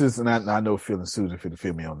 This is, and I know feeling Susan to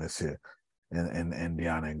feel me on this here, and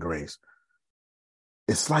Deanna and Grace.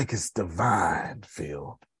 It's like it's divine,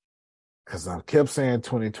 Phil. Because I kept saying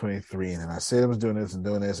 2023, and then I said I was doing this, and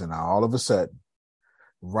now all of a sudden,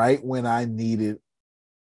 right when I needed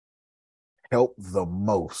help the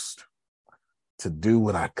most to do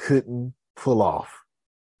what I couldn't pull off,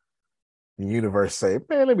 the universe say,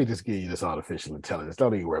 man, let me just give you this artificial intelligence.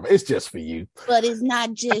 Don't even worry about it. It's just for you. But it's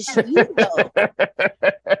not just you, though.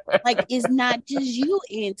 Like, it's not just you,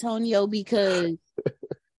 Antonio, because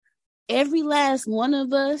every last one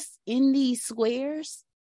of us in these squares,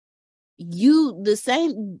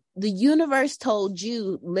 the universe told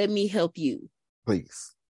you, let me help you.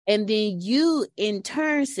 Please. And then you in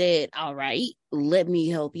turn said, all right, let me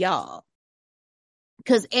help y'all.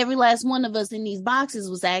 Because every last one of us in these boxes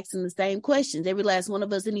was asking the same questions. Every last one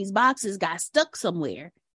of us in these boxes got stuck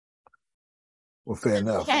somewhere. Well, fair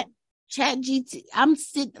enough. ChatGPT, I'm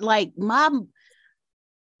sitting like my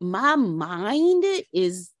mind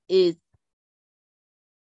is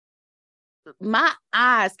my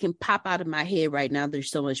eyes can pop out of my head right now. There's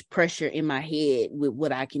so much pressure in my head with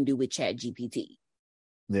what I can do with ChatGPT.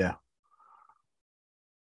 Yeah.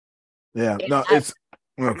 Yeah. No, it's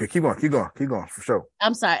okay. Keep going for sure.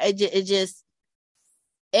 I'm sorry. It just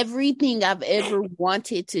everything I've ever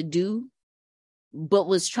wanted to do but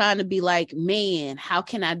was trying to be like, man, how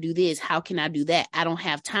can I do this? How can I do that? I don't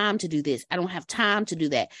have time to do this. I don't have time to do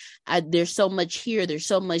that. There's so much here. There's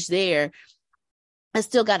so much there. I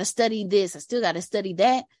still got to study this. I still got to study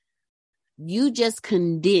that. You just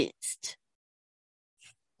condensed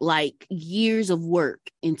like years of work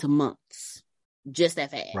into months, just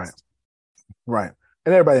that fast. Right.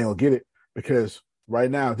 And everybody ain't gonna get it because right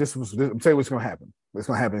now, I'm telling you what's gonna happen. What's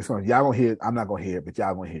gonna happen? Y'all gonna hear it. I'm not gonna hear it, but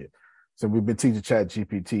y'all gonna hear it. So we've been teaching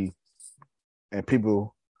ChatGPT, and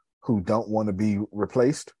people who don't want to be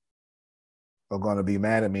replaced are gonna be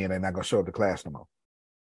mad at me, and they're not gonna show up to class no more.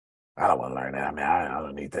 I don't want to learn that. I mean, I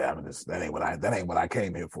don't need that. That ain't what I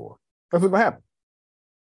came here for. That's what's gonna happen.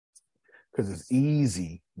 Because it's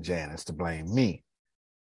easy, Janice, to blame me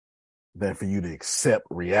than for you to accept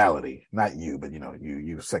reality. Not you, but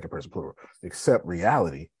you second person plural. Accept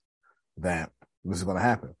reality that this is going to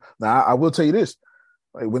happen. Now, I will tell you this: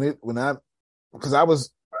 like I'm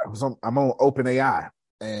on OpenAI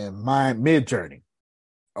and my Midjourney,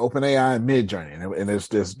 OpenAI and Midjourney, and there's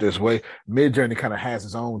this way Midjourney kind of has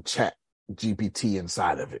its own chat GPT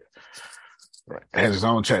inside of it. Right. It has its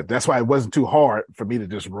own chat. That's why it wasn't too hard for me to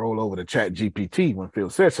just roll over to Chat GPT when Phil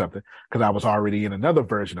said something, because I was already in another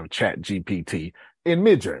version of Chat GPT in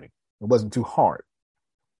Midjourney. It wasn't too hard.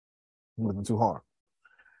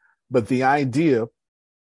 But the idea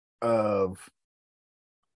of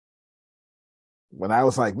when I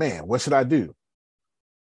was like, man, what should I do?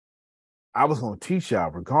 I was going to teach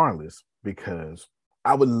y'all regardless, because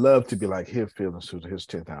I would love to be like, here, Phil and Susan, here's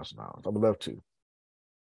 $10,000. I would love to.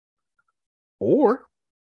 Or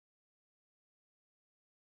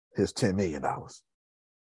here's $10 million.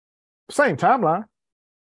 Same timeline.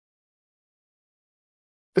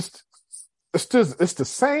 It's the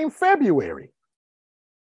same February.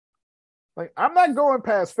 Like, I'm not going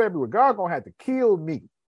past February. God gonna have to kill me.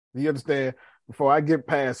 You understand? Before I get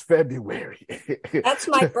past February. That's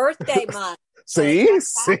my birthday month. See.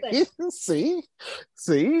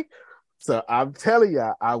 So I'm telling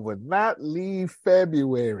y'all, I would not leave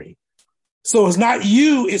February. So it's not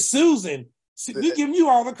you, it's Susan. We giving you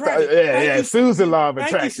all the credit. Yeah, Susan Law of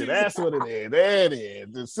Attraction. That's what it is. There it is.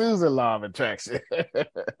 The Susan Law of Attraction.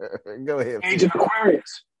 Go ahead. Age of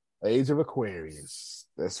Aquarius. Age of Aquarius.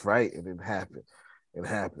 That's right. And it happened.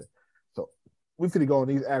 So we finna go on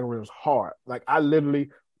these algorithms hard. Like, I literally,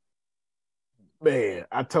 man,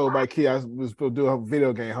 I told my kid I was supposed to do a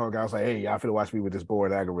video game homework. I was like, hey, y'all finna watch me with this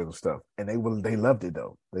bored algorithm stuff. And they loved it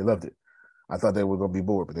though. They loved it. I thought they were going to be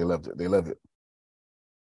bored, but they loved it. They love it.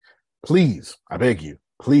 Please, I beg you,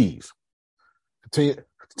 please continue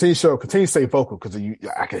to stay vocal, because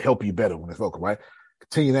I can help you better when it's vocal, right?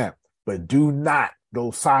 Continue that, but do not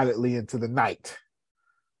go silently into the night,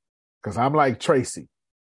 because I'm like Tracy.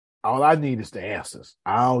 All I need is the answers.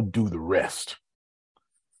 I'll do the rest.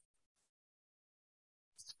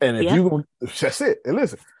 And if that's it. And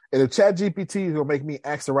listen, and if ChatGPT is going to make me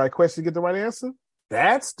ask the right question to get the right answer,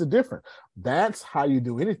 that's the difference. That's how you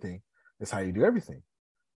do anything. That's how you do everything.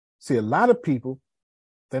 See, a lot of people,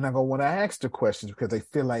 they're not going to want to ask the questions because they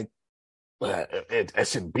feel like it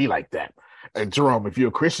shouldn't be like that. And Jerome, if you're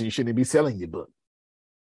a Christian, you shouldn't be selling your book.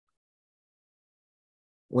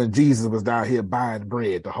 When Jesus was down here buying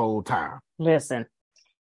bread the whole time. Listen.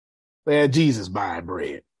 They had Jesus buying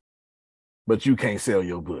bread, but you can't sell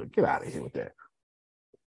your book. Get out of here with that.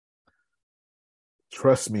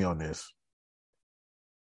 Trust me on this.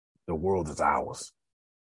 The world is ours.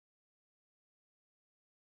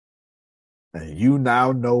 And you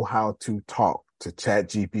now know how to talk to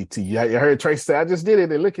ChatGPT. You heard Tracy say, I just did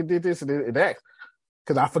it. And look, it did this and it acts.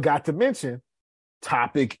 Because I forgot to mention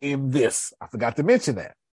topic in this. I forgot to mention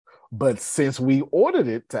that. But since we ordered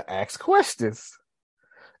it to ask questions,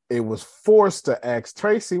 it was forced to ask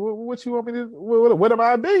Tracy, what you want me to, what am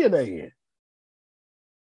I a billionaire in?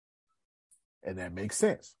 And that makes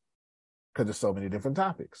sense, because there's so many different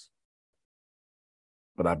topics.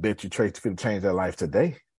 But I bet you Tracy could change their life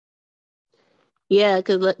today. Yeah,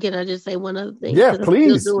 because can I just say one other thing? Yeah,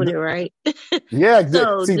 please. I'm still doing it right. Yeah,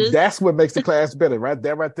 that's what makes the class better, right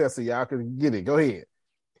there, so y'all can get it. Go ahead.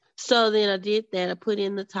 So then I did that. I put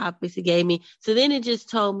in the topics it gave me. So then it just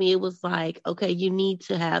told me, it was like, okay, you need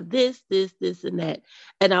to have this, and that.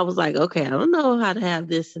 And I was like, okay, I don't know how to have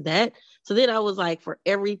this and that. So then I was like, for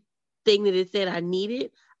everything that it said I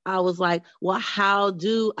needed, I was like, well, how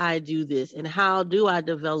do I do this? And how do I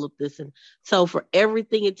develop this? And so for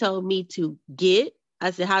everything it told me to get, I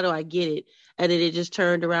said, how do I get it? And then it just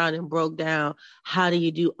turned around and broke down, how do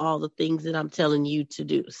you do all the things that I'm telling you to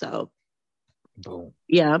do? So, boom.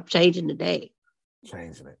 Yeah, I'm changing the day.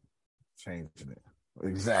 Changing it.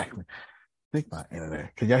 Exactly. Think my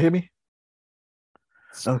internet. Can y'all hear me?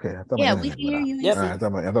 Okay, I thought Yeah, my we internet can went hear out. you. Yep. All right, I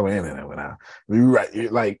thought my internet went out. You're right.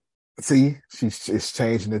 You're like, see, it's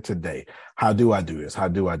changing it today. How do I do this? How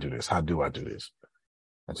do I do this? How do I do this?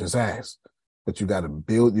 I just asked. But you got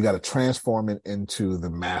to transform it into the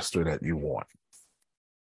master that you want.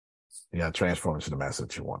 You got to transform it into the master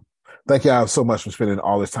that you want. Thank y'all so much for spending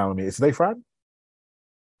all this time with me. Is today Friday?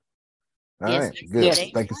 All Yes, right, good. Yes.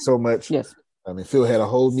 Thank you so much. Yes. I mean, Phil had a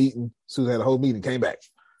whole meeting. Susan had a whole meeting, came back.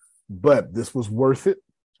 But this was worth it.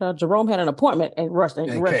 Jerome had an appointment and rushed home.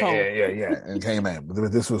 Yeah, and came in.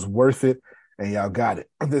 But this was worth it, and y'all got it.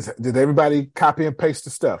 Did everybody copy and paste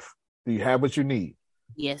the stuff? Do you have what you need?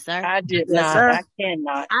 Yes, sir. I did Yes, not. sir. I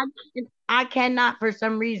cannot. I cannot for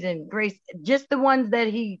some reason, Grace. Just the ones that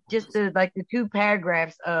like the 2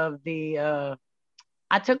 paragraphs of the.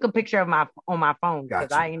 I took a picture of on my phone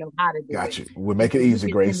because I didn't know how to do it. Got you. We'll make it easy,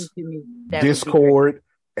 Grace. That Discord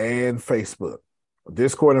and Facebook.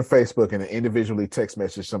 Discord and Facebook, and individually text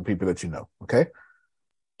message some people that you know. Okay.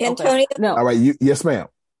 Antonio, No. All right. Yes, ma'am.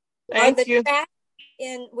 Thank you. Chat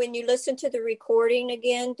when you listen to the recording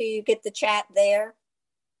again, do you get the chat there?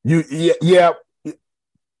 Yeah.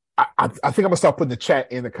 I think I'm gonna start putting the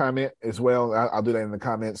chat in the comment as well. I'll do that in the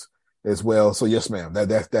comments as well. So yes, ma'am.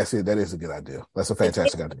 That's it. That is a good idea. That's a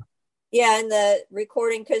fantastic idea. Yeah, in the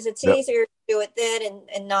recording, because it's easier to do it then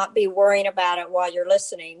and not be worrying about it while you're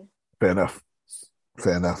listening. Fair enough.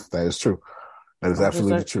 That is true. That is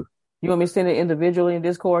absolutely true. You want me to send it individually in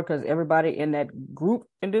Discord because everybody in that group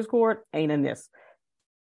in Discord ain't in this.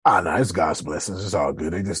 No, it's God's blessings. It's all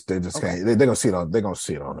good. They just can't. They're gonna see it on. They're gonna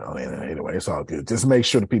see it on the internet anyway. It's all good. Just make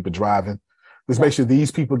sure the people driving. Just make sure these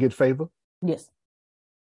people get favor. Yes.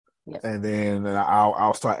 And then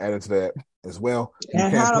I'll start adding to that as well.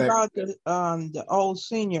 And how about the old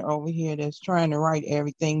senior over here that's trying to write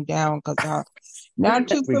everything down? Because I'm not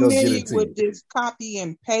too familiar with this copy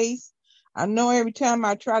and paste. I know every time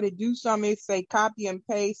I try to do something, it say copy and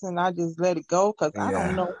paste, and I just let it go because I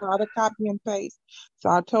don't know how to copy and paste. So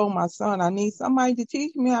I told my son I need somebody to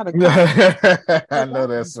teach me how to copy. I know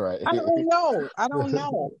that's right. I don't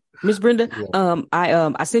know. Miss Brenda,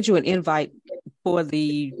 I sent you an invite for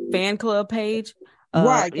the fan club page.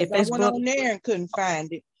 Right, because I went on there and couldn't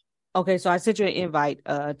find it. Okay, so I sent you an invite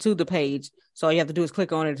to the page. So all you have to do is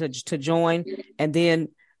click on it to join, and then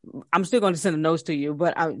I'm still going to send the notes to you.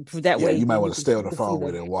 But that way, you might want to stay on the phone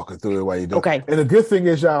with it and walk it through it while you do it. Okay. And the good thing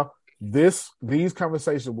is, y'all, these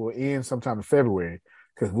conversations will end sometime in February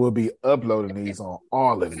because we'll be uploading these on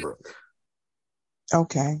Arlenbrook.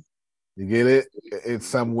 Okay. You get it? It's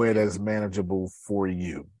somewhere that's manageable for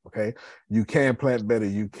you. Okay. You can plant better.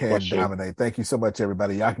 You can dominate. Thank you so much,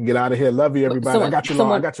 everybody. Y'all can get out of here. Love you, everybody. I got you,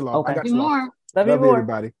 Law. Okay. I got you, Law. Love you,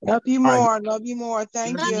 everybody. Love you more. Right. Love you more.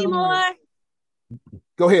 Thank you. Love you more.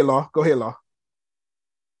 Go ahead, Law.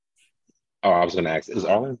 Oh, I was going to ask, is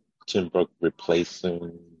Arlenbrook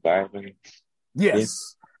replacing Byron?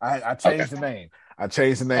 Yes. I changed the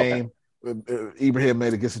name. Ibrahim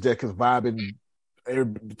made a good suggestion because Vibing,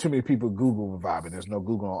 too many people Google Vibing. There's no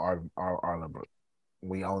Google on Arlenbrook.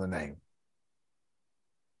 We own the name.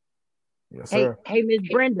 Yes, sir. Hey, Miss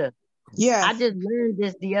Brenda. Yeah. I just learned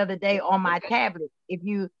this the other day on my tablet. If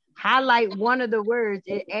you highlight one of the words,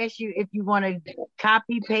 it asks you if you want to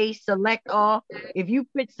copy, paste, select all. If you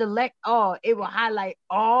put select all, it will highlight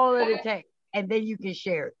all of the text, and then you can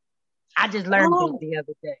share it. I just learned this the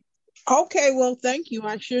other day. Okay, well, thank you.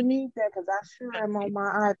 I sure need that because I sure am on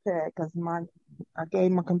my iPad because I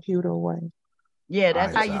gave my computer away. Yeah,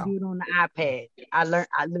 that's how you do it on the iPad.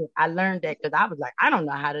 I learned that because I was like, I don't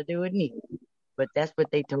know how to do it neither, but that's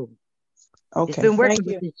what they told me. Okay, it's been working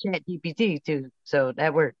with this ChatGPT too, so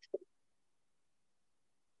that works.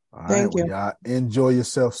 All right, thank you. Y'all enjoy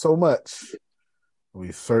yourself so much.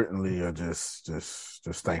 We certainly are just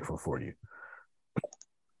thankful for you.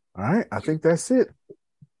 All right, I think that's it.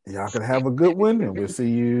 Y'all can have a good one, and we'll see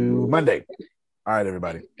you Monday. All right,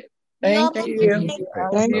 everybody. Thank you.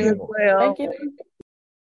 Thank you as well. Thank you.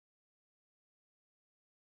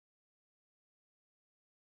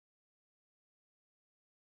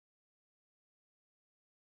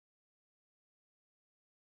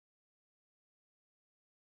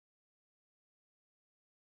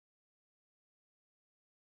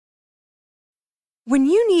 When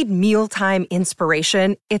you need mealtime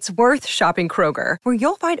inspiration, it's worth shopping Kroger, where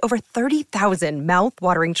you'll find over 30,000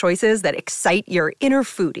 mouth-watering choices that excite your inner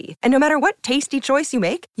foodie. And no matter what tasty choice you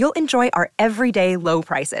make, you'll enjoy our everyday low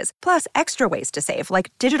prices, plus extra ways to save,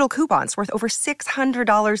 like digital coupons worth over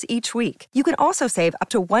 $600 each week. You can also save up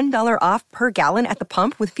to $1 off per gallon at the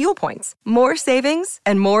pump with fuel points. More savings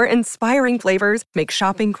and more inspiring flavors make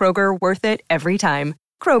shopping Kroger worth it every time.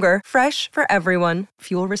 Kroger, fresh for everyone.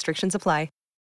 Fuel restrictions apply.